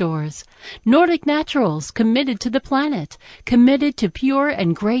food stores. Nordic Naturals, committed to the planet, committed to pure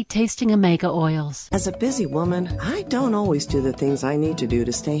and great tasting omega oils. As a busy woman, I don't always do the things I need to do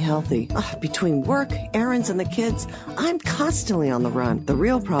to stay healthy. Between work, errands, and the kids, I'm constantly on the run. The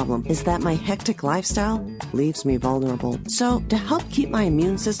real problem is that my hectic lifestyle leaves me vulnerable. So, to help keep my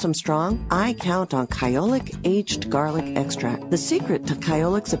immune system strong, I count on Kyolic Aged Garlic Extract. The secret to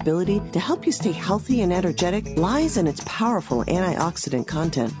Kyolic's ability to help you stay healthy and energetic lies in its powerful antioxidant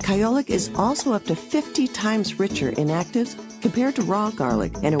content. Kyolic is also up to 50 times richer in actives compared to raw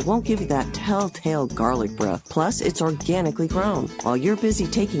garlic, and it won't give you that telltale garlic breath. Plus, it's organically grown. While you're busy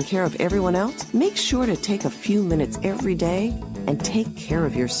taking care of everyone else, make sure to take a few minutes every day and take care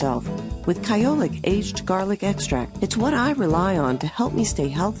of yourself. With Kyolic Aged Garlic Extract, it's what I rely on to help me stay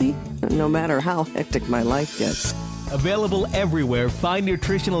healthy, no matter how hectic my life gets. Available everywhere fine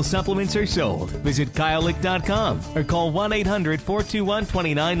nutritional supplements are sold. Visit Kyolic.com or call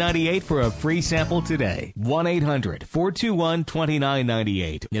 1-800-421-2998 for a free sample today.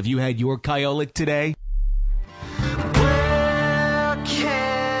 1-800-421-2998. Have you had your Kyolic today? Where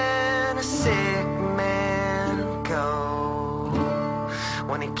can a sick man go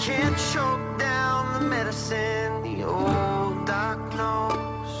when he can't choke down the medicine the old doc knows?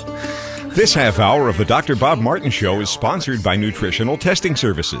 This half hour of the Dr. Bob Martin Show is sponsored by Nutritional Testing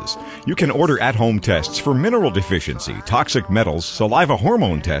Services. You can order at-home tests for mineral deficiency, toxic metals, saliva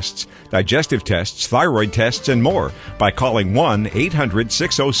hormone tests, digestive tests, thyroid tests, and more by calling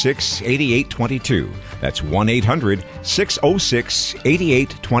 1-800-606-8822. That's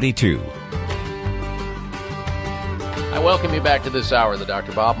 1-800-606-8822. I welcome you back to this hour of the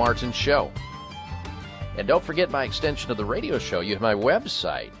Dr. Bob Martin Show. And don't forget my extension of the radio show. You have my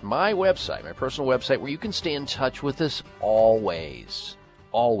website, my personal website, where you can stay in touch with us always.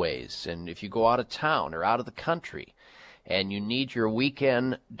 Always. And if you go out of town or out of the country and you need your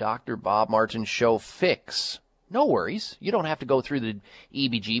weekend Dr. Bob Martin Show fix, no worries. You don't have to go through the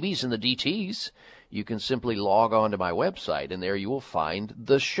EBGBs and the DTs. You can simply log on to my website, and there you will find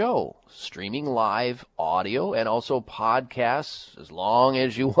the show, streaming live audio and also podcasts as long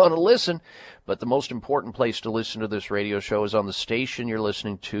as you want to listen. But the most important place to listen to this radio show is on the station you're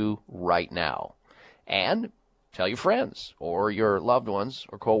listening to right now. And tell your friends or your loved ones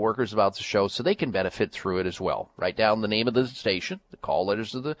or co-workers about the show so they can benefit through it as well. Write down the name of the station, the call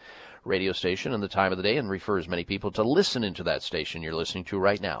letters of the radio station, and the time of the day, and refer as many people to listen into that station you're listening to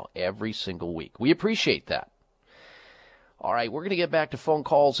right now every single week. We appreciate that. All right, we're going to get back to phone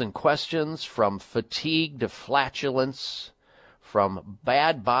calls and questions, from fatigue to flatulence, from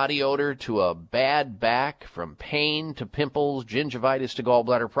bad body odor to a bad back, from pain to pimples, gingivitis to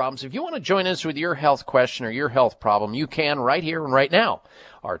gallbladder problems. If you want to join us with your health question or your health problem, you can right here and right now.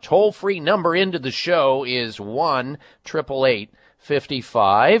 Our toll-free number into the show is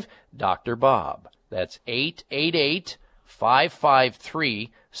 1-888-55-Dr. That's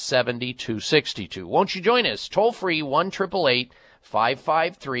 888-553-7262. Won't you join us? Toll-free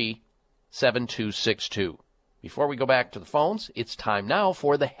 1-888-553-7262. Before we go back to the phones, it's time now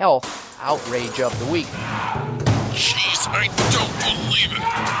for the health outrage of the week. Jeez, I don't believe it.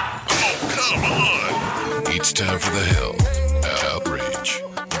 Oh, come on. It's time for the health outrage,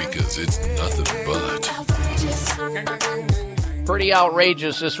 because it's nothing but Pretty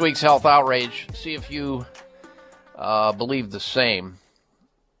outrageous, this week's health outrage. See if you believe the same.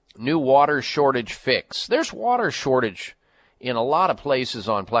 New water shortage fix. There's water shortage in a lot of places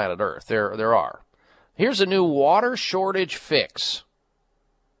on planet Earth. There are. Here's a new water shortage fix.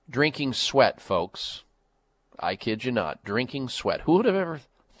 Drinking sweat, folks. I kid you not. Drinking sweat. Who would have ever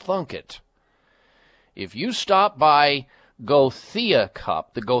thunk it? If you stop by Gothia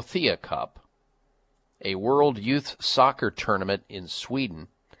Cup, the Gothia Cup, a World Youth Soccer tournament in Sweden,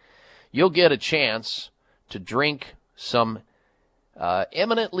 you'll get a chance to drink some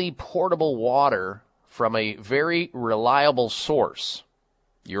eminently portable water from a very reliable source,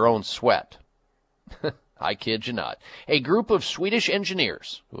 your own sweat. I kid you not. A group of Swedish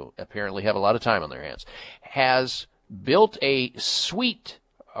engineers, who apparently have a lot of time on their hands, has built a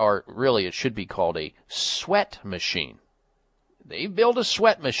or really it should be called a sweat machine. They've built a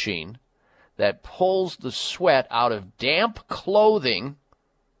sweat machine that pulls the sweat out of damp clothing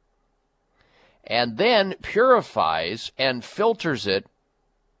and then purifies and filters it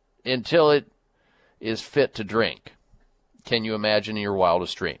until it is fit to drink. Can you imagine in your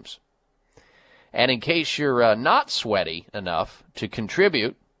wildest dreams? And in case you're not sweaty enough to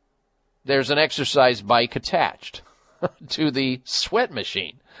contribute, there's an exercise bike attached to the sweat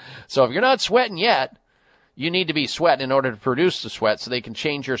machine. So if you're not sweating yet, you need to be sweating in order to produce the sweat so they can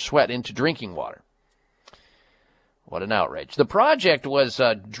change your sweat into drinking water. What an outrage. The project was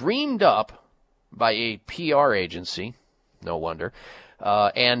dreamed up by a PR agency, no wonder,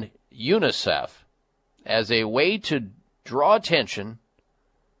 and UNICEF as a way to draw attention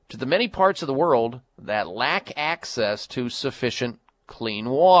to the many parts of the world that lack access to sufficient clean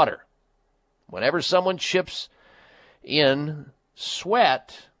water. Whenever someone chips in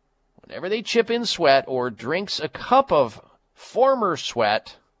sweat, whenever they chip in sweat or drinks a cup of former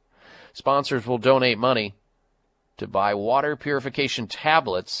sweat, sponsors will donate money to buy water purification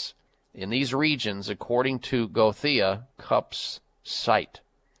tablets in these regions, according to Gothia Cup's site.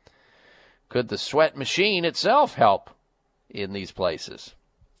 Could the sweat machine itself help in these places?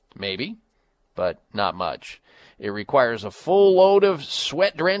 Maybe, but not much. It requires a full load of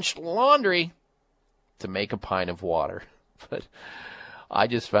sweat-drenched laundry to make a pint of water. But I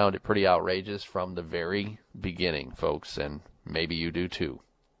just found it pretty outrageous from the very beginning, folks, and maybe you do too.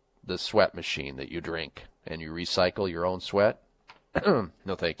 The sweat machine that you drink and you recycle your own sweat?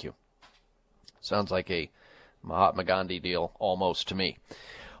 No, thank you. Sounds like a Mahatma Gandhi deal almost to me.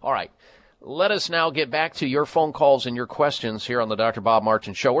 All right. Let us now get back to your phone calls and your questions here on the Dr. Bob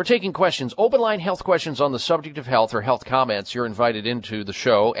Martin Show. We're taking questions, open line health questions on the subject of health or health comments. You're invited into the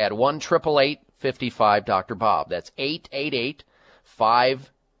show at 1-888-55-Dr. That's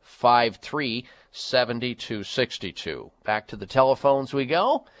 888-553-7262. Back to the telephones we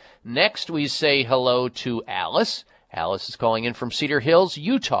go. Next, we say hello to Alice. Alice is calling in from Cedar Hills,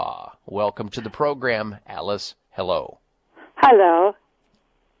 Utah. Welcome to the program, Alice. Hello. Hello.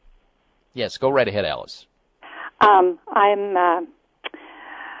 Yes, go right ahead, Alice. I'm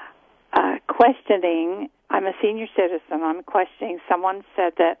questioning. I'm a senior citizen. I'm questioning. Someone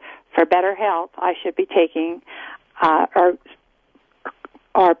said that for better health, I should be taking or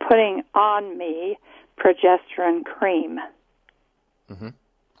putting on me progesterone cream. Mm-hmm.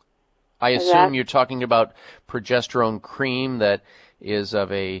 I assume you're talking about progesterone cream that is of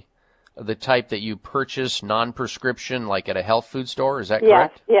the type that you purchase non-prescription, like at a health food store. Is that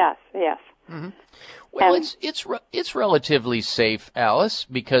correct? Yes. Mm-hmm. Well, it's relatively safe, Alice,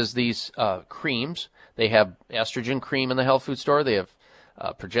 because these creams, they have estrogen cream in the health food store. They have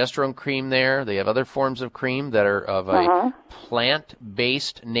progesterone cream there. They have other forms of cream that are of a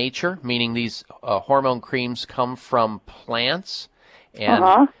plant-based nature, meaning these hormone creams come from plants,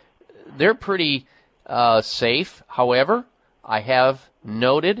 and they're pretty safe. However, I have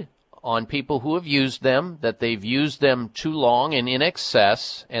noted on people who have used them that they've used them too long and in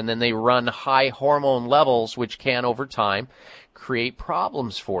excess, and then they run high hormone levels, which can over time create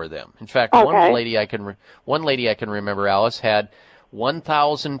problems for them. In fact, one lady I can remember, Alice, had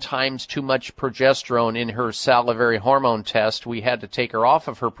 1,000 times too much progesterone in her salivary hormone test. We had to take her off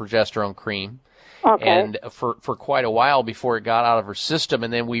of her progesterone cream. And for quite a while before it got out of her system,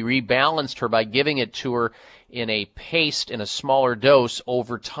 and then we rebalanced her by giving it to her in a paste in a smaller dose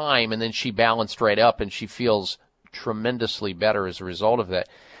over time, and then she balanced right up, and she feels tremendously better as a result of that.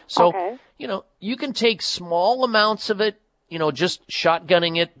 So, you can take small amounts of it, just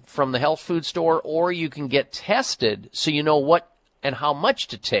shotgunning it from the health food store, or you can get tested so you know what and how much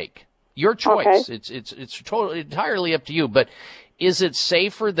to take. Your choice. It's totally entirely up to you. But is it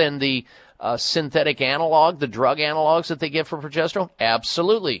safer than the synthetic analog, the drug analogs that they give for progesterone?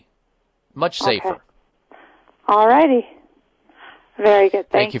 Absolutely. Much safer. All righty. Very good.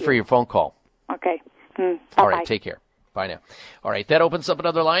 Thank you for your phone call. Okay. All right. Take care. Bye now. All right. That opens up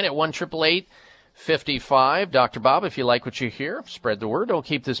another line at 1-888-55. Dr. Bob, if you like what you hear, spread the word. Don't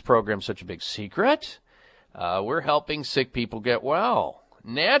keep this program such a big secret. We're helping sick people get well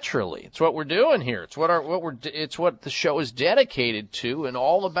naturally. It's what we're doing here. It's what the show is dedicated to and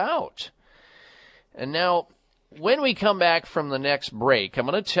all about. And now, when we come back from the next break, I'm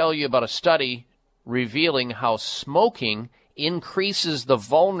going to tell you about a study revealing how smoking increases the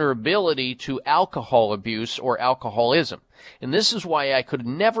vulnerability to alcohol abuse or alcoholism. And this is why I could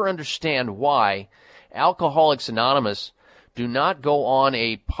never understand why Alcoholics Anonymous do not go on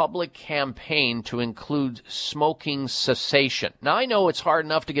a public campaign to include smoking cessation. Now, I know it's hard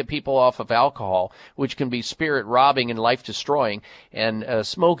enough to get people off of alcohol, which can be spirit-robbing and life-destroying, and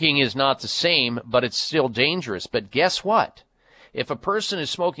smoking is not the same, but it's still dangerous. But guess what? If a person is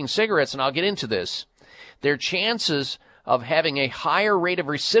smoking cigarettes, and I'll get into this, their chances of having a higher rate of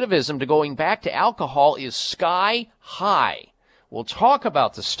recidivism to going back to alcohol is sky high. We'll talk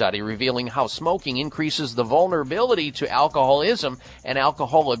about the study revealing how smoking increases the vulnerability to alcoholism and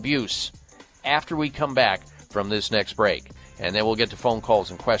alcohol abuse after we come back from this next break. And then we'll get to phone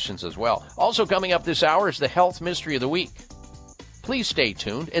calls and questions as well. Also coming up this hour is the Health Mystery of the Week. Please stay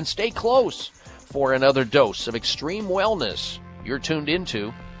tuned and stay close for another dose of extreme wellness. You're tuned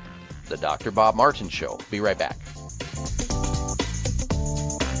into the Dr. Bob Martin Show. Be right back.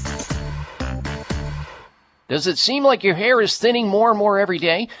 Does it seem like your hair is thinning more and more every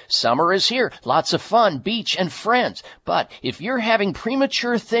day? Summer is here. Lots of fun, beach, and friends. But if you're having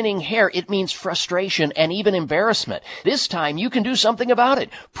premature thinning hair, it means frustration and even embarrassment. This time, you can do something about it.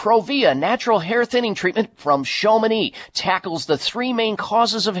 Provia natural hair thinning treatment from Chamonix tackles the three main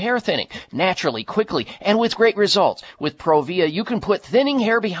causes of hair thinning naturally, quickly, and with great results. With Provia, you can put thinning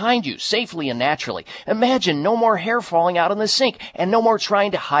hair behind you safely and naturally. Imagine no more hair falling out in the sink and no more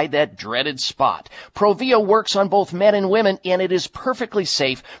trying to hide that dreaded spot. Provia works on both men and women, and it is perfectly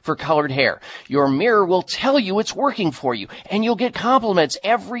safe for colored hair. Your mirror will tell you it's working for you, and you'll get compliments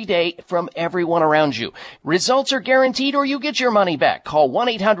every day from everyone around you. Results are guaranteed, or you get your money back. Call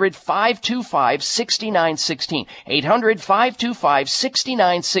 1-800-525-6916.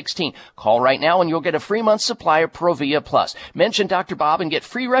 800-525-6916. Call right now, and you'll get a free month supply of Provia Plus. Mention Dr. Bob and get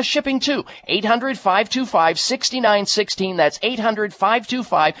free rush shipping, too. 800-525-6916. That's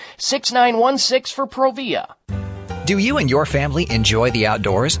 800-525-6916 for Provia. Do you and your family enjoy the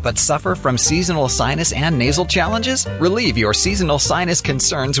outdoors but suffer from seasonal sinus and nasal challenges? Relieve your seasonal sinus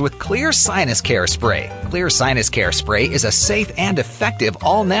concerns with Clear Sinus Care Spray. Clear Sinus Care Spray is a safe and effective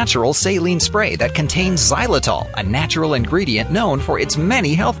all-natural saline spray that contains xylitol, a natural ingredient known for its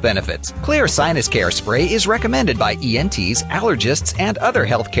many health benefits. Clear Sinus Care Spray is recommended by ENTs, allergists, and other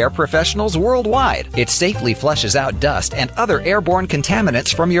healthcare professionals worldwide. It safely flushes out dust and other airborne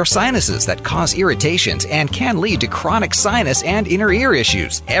contaminants from your sinuses that cause irritations and can lead to chronic sinus and inner ear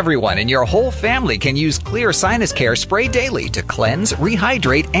issues. Everyone in your whole family can use Clear Sinus Care Spray daily to cleanse,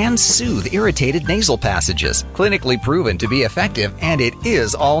 rehydrate, and soothe irritated nasal passages. Clinically proven to be effective, and it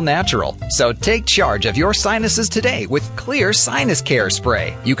is all natural. So take charge of your sinuses today with Clear Sinus Care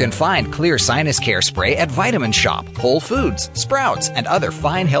Spray. You can find Clear Sinus Care Spray at Vitamin Shop, Whole Foods, Sprouts, and other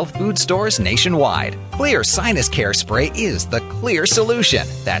fine health food stores nationwide. Clear Sinus Care Spray is the clear solution.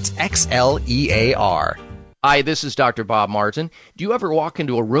 That's XLEAR. Hi, this is Dr. Bob Martin. Do you ever walk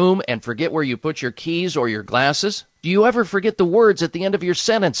into a room and forget where you put your keys or your glasses? Do you ever forget the words at the end of your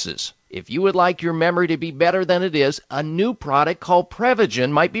sentences? If you would like your memory to be better than it is, a new product called Prevagen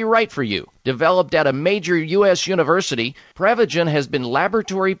might be right for you. Developed at a major U.S. university, Prevagen has been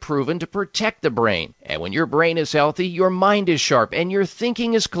laboratory proven to protect the brain. And when your brain is healthy, your mind is sharp and your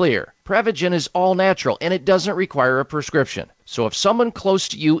thinking is clear. Prevagen is all natural and it doesn't require a prescription. So if someone close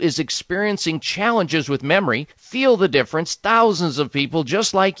to you is experiencing challenges with memory, feel the difference thousands of people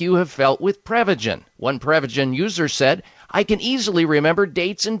just like you have felt with Prevagen. One Prevagen user said, "I can easily remember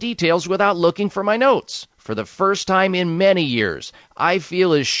dates and details without looking for my notes. For the first time in many years, I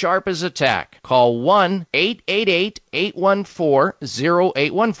feel as sharp as a tack." Call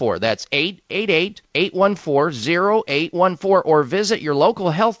 1-888-814-0814. That's 888-814-0814, or visit your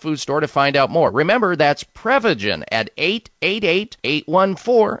local health food store to find out more. Remember, that's Prevagen at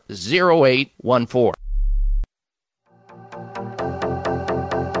 888-814-0814.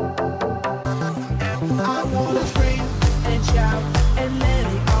 I wanna scream and shout and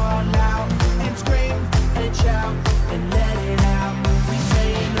let it all out. And scream and shout and let it out. We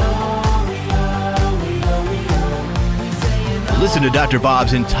saying oh, we saying oh. Listen to Dr.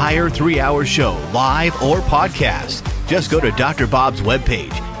 Bob's entire 3-hour show, live or podcast. Just go to Dr. Bob's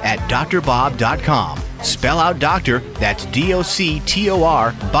webpage at drbob.com. Spell out doctor, that's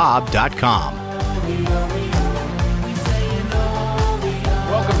DOCTOR, Bob.com.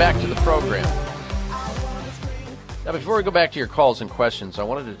 Welcome back to the program. Now, before we go back to your calls and questions, I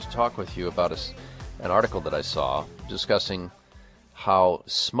wanted to talk with you about an article that I saw discussing how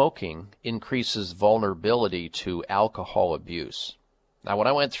smoking increases vulnerability to alcohol abuse. Now, when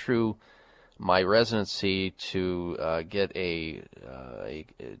I went through my residency to get to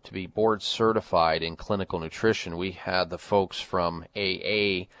be board certified in clinical nutrition, we had the folks from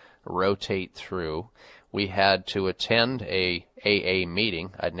AA rotate through. We had to attend a AA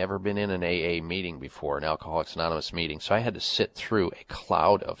meeting. I'd never been in an AA meeting before, an Alcoholics Anonymous meeting, so I had to sit through a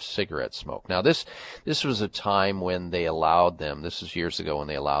cloud of cigarette smoke. Now, this was a time when they allowed them, this is years ago when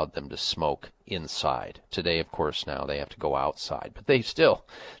they allowed them to smoke inside. Today, of course, now they have to go outside, but they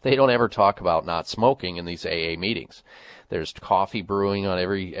don't ever talk about not smoking in these AA meetings. There's coffee brewing on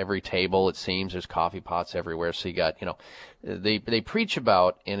every table, it seems. There's coffee pots everywhere. So you got, they preach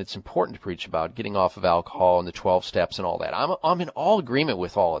about, and it's important to preach about, getting off of alcohol and the 12 steps and all that. I'm in all agreement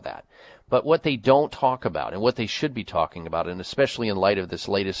with all of that. But what they don't talk about, and what they should be talking about, and especially in light of this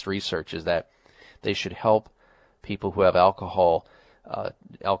latest research, is that they should help people who have alcoholism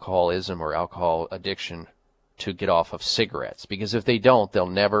or alcohol addiction to get off of cigarettes. Because if they don't, they'll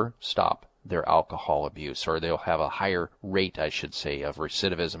never stop their alcohol abuse, or they'll have a higher rate, I should say, of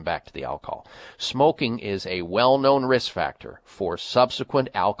recidivism back to the alcohol. Smoking is a well-known risk factor for subsequent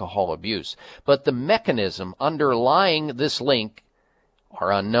alcohol abuse, but the mechanism underlying this link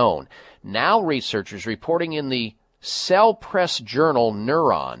are unknown. Now researchers reporting in the Cell Press journal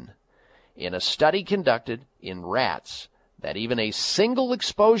Neuron, in a study conducted in rats, that even a single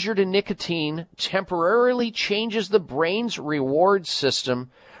exposure to nicotine temporarily changes the brain's reward system,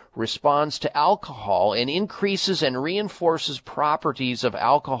 responds to alcohol, and increases and reinforces properties of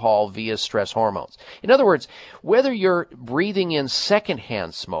alcohol via stress hormones. In other words, whether you're breathing in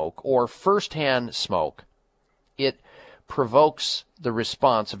secondhand smoke or firsthand smoke, it provokes the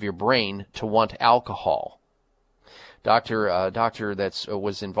response of your brain to want alcohol. Doctor that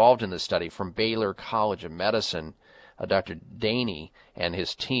was involved in the study from Baylor College of Medicine, Dr. Daney and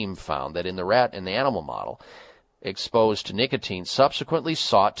his team found that in the rat and the animal model, exposed to nicotine subsequently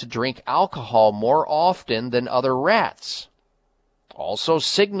sought to drink alcohol more often than other rats. Also,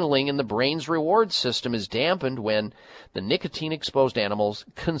 signaling in the brain's reward system is dampened when the nicotine-exposed animals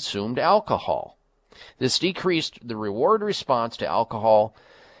consumed alcohol. This decreased the reward response to alcohol,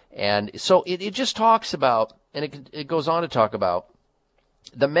 and so it just talks about, and it goes on to talk about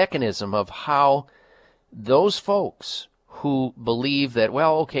the mechanism of how those folks who believe that,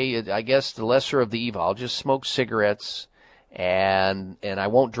 well, okay, I guess the lesser of the evil, I'll just smoke cigarettes and I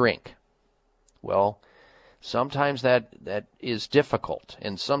won't drink. Well, sometimes that is difficult,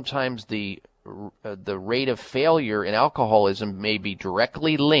 and sometimes the rate of failure in alcoholism may be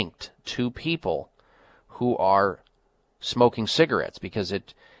directly linked to people who are smoking cigarettes, because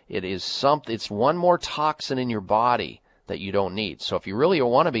it's one more toxin in your body that you don't need. So if you really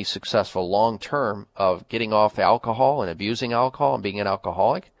want to be successful long term of getting off alcohol and abusing alcohol and being an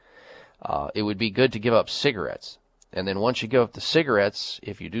alcoholic, it would be good to give up cigarettes. And then once you give up the cigarettes,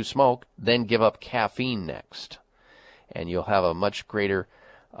 if you do smoke, then give up caffeine next. And you'll have a much greater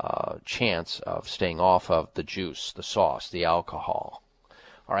chance of staying off of the juice, the sauce, the alcohol.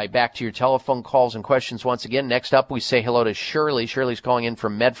 All right, back to your telephone calls and questions once again. Next up, we say hello to Shirley. Shirley's calling in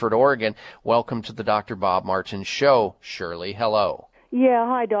from Medford, Oregon. Welcome to the Dr. Bob Martin Show. Shirley, hello. Yeah,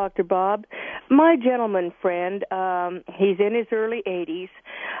 hi, Dr. Bob. My gentleman friend, he's in his early 80s.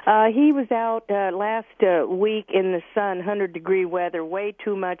 He was out last week in the sun, 100-degree weather, way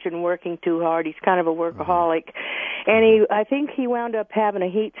too much and working too hard. He's kind of a workaholic. And I think he wound up having a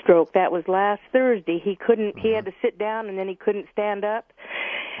heat stroke. That was last Thursday. He had to sit down and then he couldn't stand up.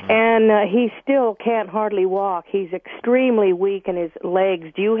 And he still can't hardly walk. He's extremely weak in his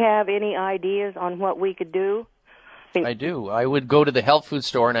legs. Do you have any ideas on what we could do? I do. I would go to the health food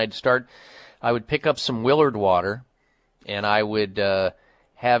store and I would pick up some Willard water, and I would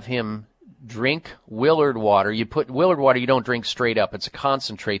have him drink Willard water. You put Willard water, you don't drink straight up. It's a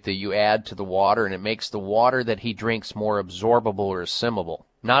concentrate that you add to the water, and it makes the water that he drinks more absorbable or assimilable.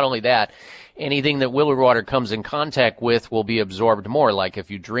 Not only that, anything that Willard water comes in contact with will be absorbed more. Like if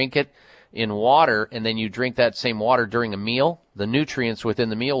you drink it in water and then you drink that same water during a meal, the nutrients within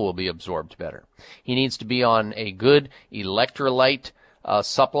the meal will be absorbed better. He needs to be on a good electrolyte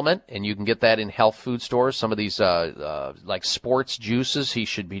supplement, and you can get that in health food stores. Some of these like sports juices, he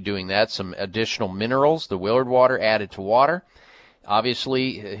should be doing that. Some additional minerals, the Willard water added to water.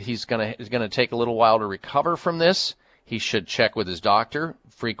 Obviously, he's gonna take a little while to recover from this. He should check with his doctor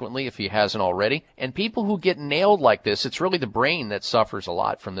frequently if he hasn't already. And people who get nailed like this, it's really the brain that suffers a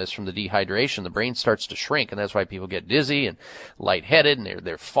lot from this, from the dehydration. The brain starts to shrink, and that's why people get dizzy and lightheaded, and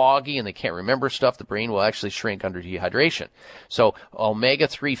they're foggy, and they can't remember stuff. The brain will actually shrink under dehydration. So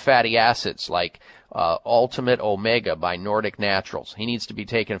omega-3 fatty acids like Ultimate Omega by Nordic Naturals. He needs to be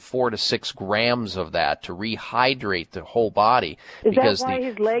taking 4 to 6 grams of that to rehydrate the whole body. Is that why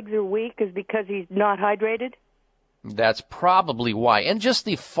his legs are weak, is because he's not hydrated? That's probably why. And just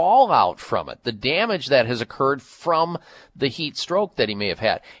the fallout from it, the damage that has occurred from the heat stroke that he may have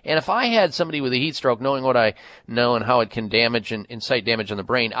had. And if I had somebody with a heat stroke, knowing what I know and how it can damage and incite damage in the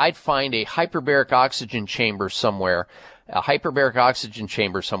brain, I'd find a hyperbaric oxygen chamber somewhere,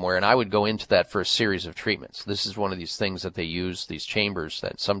 and I would go into that for a series of treatments. This is one of these things that they use, these chambers,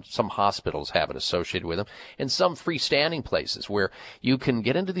 that some hospitals have it associated with them, and some freestanding places where you can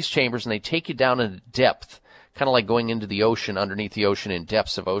get into these chambers and they take you down in a depth kind of like going into the ocean, underneath the ocean, in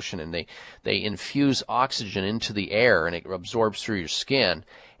depths of ocean, and they infuse oxygen into the air, and it absorbs through your skin,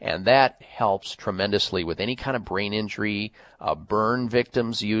 and that helps tremendously with any kind of brain injury. Burn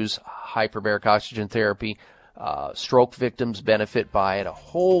victims use hyperbaric oxygen therapy. Stroke victims benefit by it. A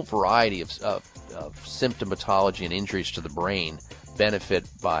whole variety of symptomatology and injuries to the brain benefit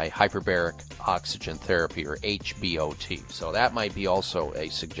by hyperbaric oxygen therapy, or HBOT. So that might be also a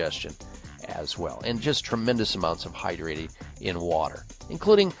suggestion as well. And just tremendous amounts of hydrating in water,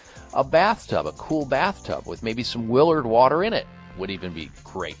 including a bathtub, a cool bathtub with maybe some Willard water in it would even be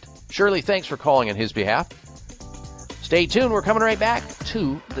great. Shirley, thanks for calling on his behalf. Stay tuned. We're coming right back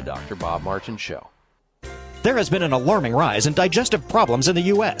to the Dr. Bob Martin Show. There has been an alarming rise in digestive problems in the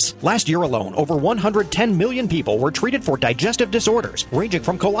U.S. Last year alone, over 110 million people were treated for digestive disorders, ranging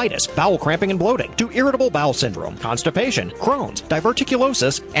from colitis, bowel cramping and bloating, to irritable bowel syndrome, constipation, Crohn's,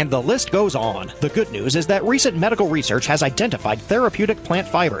 diverticulosis, and the list goes on. The good news is that recent medical research has identified therapeutic plant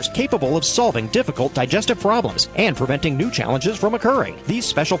fibers capable of solving difficult digestive problems and preventing new challenges from occurring. These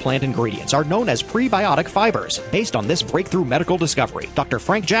special plant ingredients are known as prebiotic fibers. Based on this breakthrough medical discovery, Dr.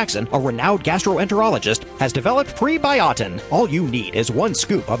 Frank Jackson, a renowned gastroenterologist, has developed Prebiotin. All you need is 1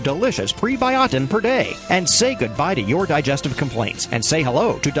 scoop of delicious Prebiotin per day. And say goodbye to your digestive complaints and say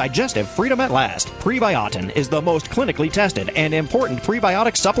hello to digestive freedom at last. Prebiotin is the most clinically tested and important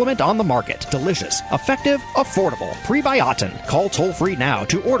prebiotic supplement on the market. Delicious, effective, affordable. Prebiotin. Call toll-free now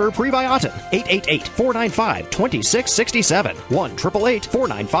to order Prebiotin. 888-495-2667.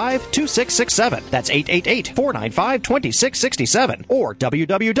 1-888-495-2667. That's 888-495-2667. Or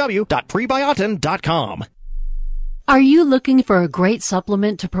www.prebiotin.com. Are you looking for a great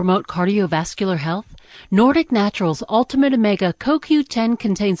supplement to promote cardiovascular health? Nordic Naturals Ultimate Omega CoQ10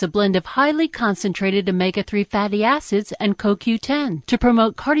 contains a blend of highly concentrated omega-3 fatty acids and CoQ10 to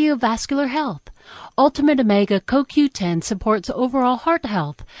promote cardiovascular health. Ultimate Omega CoQ10 supports overall heart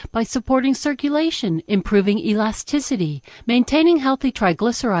health by supporting circulation, improving elasticity, maintaining healthy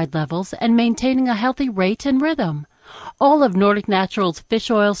triglyceride levels, and maintaining a healthy rate and rhythm. All of Nordic Naturals fish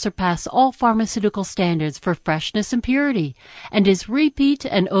oil surpass all pharmaceutical standards for freshness and purity and is repeat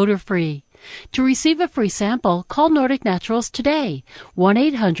and odor-free. To receive a free sample, call Nordic Naturals today,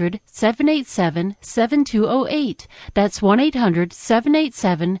 1-800-787-7208. That's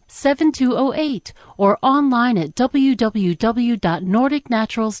 1-800-787-7208, or online at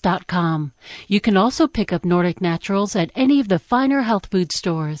www.nordicnaturals.com. You can also pick up Nordic Naturals at any of the finer health food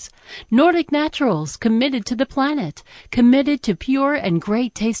stores. Nordic Naturals, committed to the planet, committed to pure and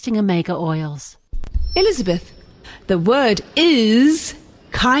great-tasting omega oils. Elizabeth, the word is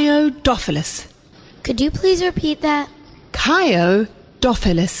Chiodophilus. Could you please repeat that?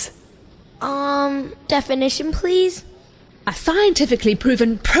 Chiodophilus. Definition, please? A scientifically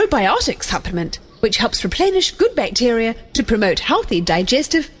proven probiotic supplement which helps replenish good bacteria to promote healthy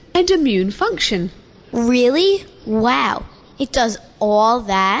digestive and immune function. Really? Wow. It does all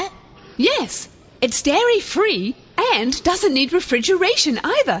that? Yes. It's dairy-free and doesn't need refrigeration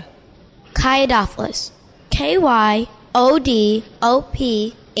either. Chiodophilus. Chiodophilus.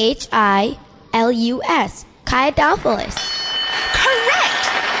 Chiodophilus. Correct!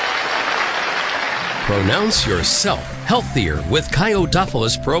 Pronounce yourself healthier with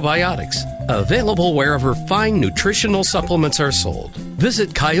Chiodophilus probiotics. Available wherever fine nutritional supplements are sold. Visit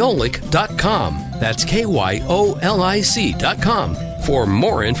Kyolic.com. That's KYOLIC.com for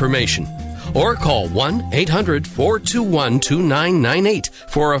more information. Or call 1-800-421-2998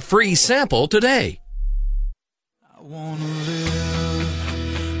 for a free sample today. I wanna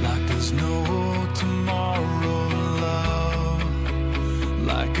live like there's no tomorrow, love,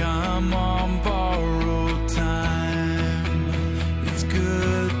 like I'm on borrowed time. It's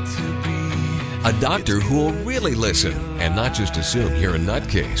good to be a doctor who will really listen and not just assume you're a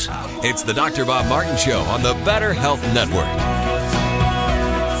nutcase. It's the Dr. Bob Martin Show on the Better Health Network.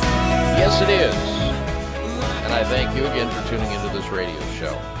 Yes, it is. And I thank you again for tuning into this radio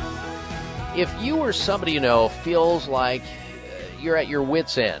show. If you or somebody you know feels like you're at your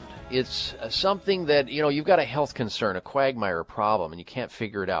wit's end, it's something that, you've got a health concern, a quagmire, a problem, and you can't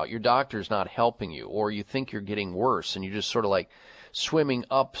figure it out. Your doctor's not helping you, or you think you're getting worse, and you're just sort of like swimming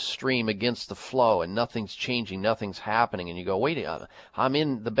upstream against the flow, and nothing's changing, nothing's happening, and you go, wait, I'm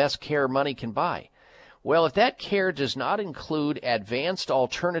in the best care money can buy. Well, if that care does not include advanced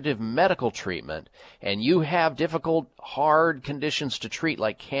alternative medical treatment, and you have difficult, hard conditions to treat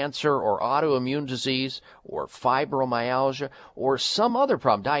like cancer or autoimmune disease or fibromyalgia or some other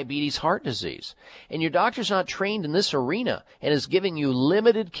problem, diabetes, heart disease, and your doctor's not trained in this arena and is giving you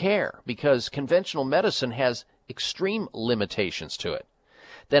limited care because conventional medicine has extreme limitations to it,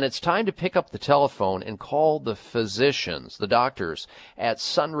 then it's time to pick up the telephone and call the physicians, the doctors, at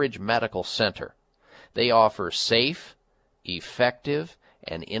Sunridge Medical Center. They offer safe, effective,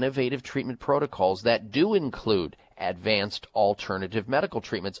 and innovative treatment protocols that do include advanced alternative medical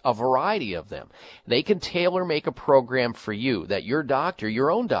treatments, a variety of them. They can tailor-make a program for you that your doctor, your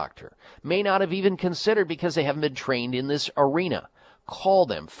own doctor, may not have even considered because they haven't been trained in this arena. Call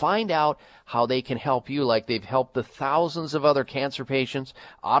them. Find out how they can help you like they've helped the thousands of other cancer patients,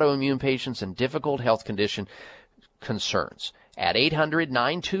 autoimmune patients, and difficult health condition concerns. At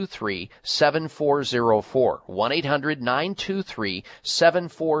 800-923-7404,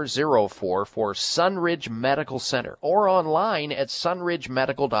 1-800-923-7404 for Sunridge Medical Center, or online at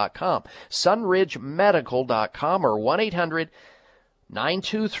sunridgemedical.com, sunridgemedical.com, or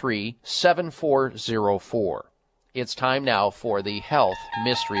 1-800-923-7404. It's time now for the Health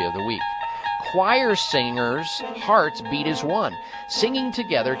Mystery of the Week. Choir singers' hearts beat as one. Singing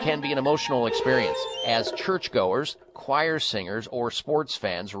together can be an emotional experience. As churchgoers, choir singers, or sports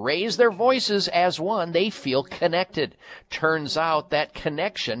fans raise their voices as one, they feel connected. Turns out that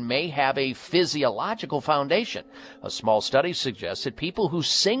connection may have a physiological foundation. A small study suggests that people who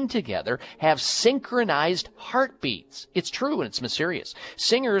sing together have synchronized heartbeats. It's true and it's mysterious.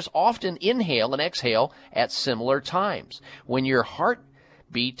 Singers often inhale and exhale at similar times. When your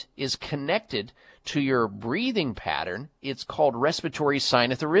heartbeat is connected to your breathing pattern, it's called respiratory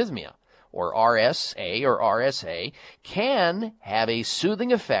sinusarrhythmia, or RSA, can have a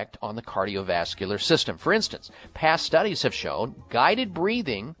soothing effect on the cardiovascular system. For instance, past studies have shown guided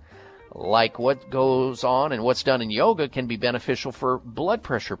breathing, like what goes on and what's done in yoga, can be beneficial for blood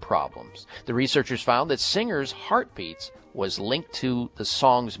pressure problems. The researchers found that singers' heartbeats was linked to the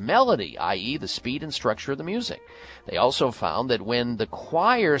song's melody, i.e. the speed and structure of the music. They also found that when the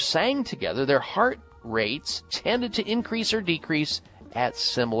choir sang together, their heart rates tended to increase or decrease at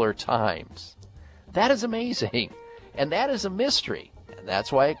similar times. That is amazing, and that is a mystery, and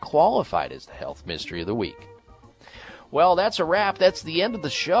that's why it qualified as the Health Mystery of the Week. Well, that's a wrap. That's the end of the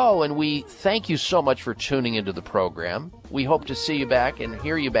show, and we thank you so much for tuning into the program. We hope to see you back and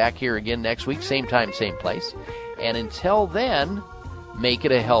hear you back here again next week, same time, same place. And until then, make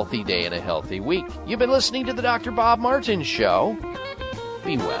it a healthy day and a healthy week. You've been listening to the Dr. Bob Martin Show.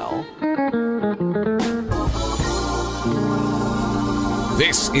 Be well.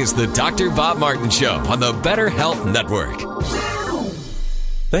 This is the Dr. Bob Martin Show on the Better Health Network.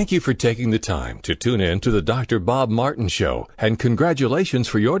 Thank you for taking the time to tune in to the Dr. Bob Martin Show, and congratulations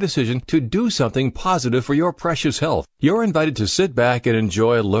for your decision to do something positive for your precious health. You're invited to sit back and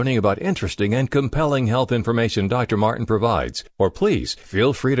enjoy learning about interesting and compelling health information Dr. Martin provides. Or please,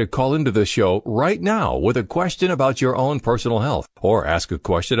 feel free to call into the show right now with a question about your own personal health, or ask a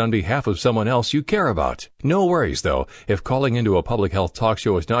question on behalf of someone else you care about. No worries, though. If calling into a public health talk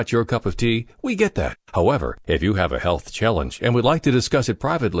show is not your cup of tea, we get that. However, if you have a health challenge and would like to discuss it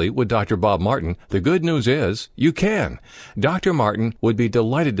privately with Dr. Bob Martin, the good news is you can. Dr. Martin would be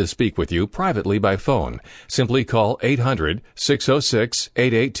delighted to speak with you privately by phone. Simply call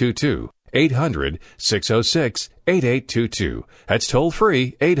 800-606-8822. 800-606-8822. That's toll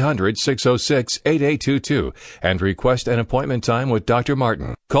free, 800-606-8822, and request an appointment time with Dr.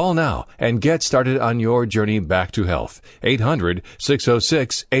 Martin. Call now and get started on your journey back to health.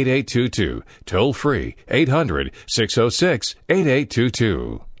 800-606-8822. Toll free,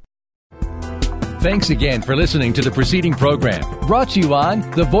 800-606-8822. Thanks again for listening to the preceding program, brought to you on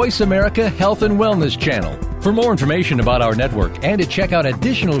the Voice America Health and Wellness Channel. For more information about our network and to check out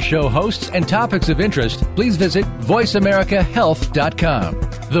additional show hosts and topics of interest, please visit voiceamericahealth.com.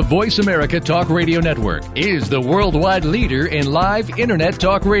 The Voice America Talk Radio Network is the worldwide leader in live Internet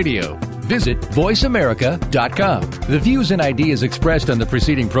talk radio. Visit voiceamerica.com. The views and ideas expressed on the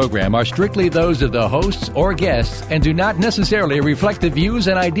preceding program are strictly those of the hosts or guests and do not necessarily reflect the views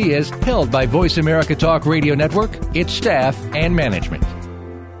and ideas held by Voice America Talk Radio Network, its staff, and management.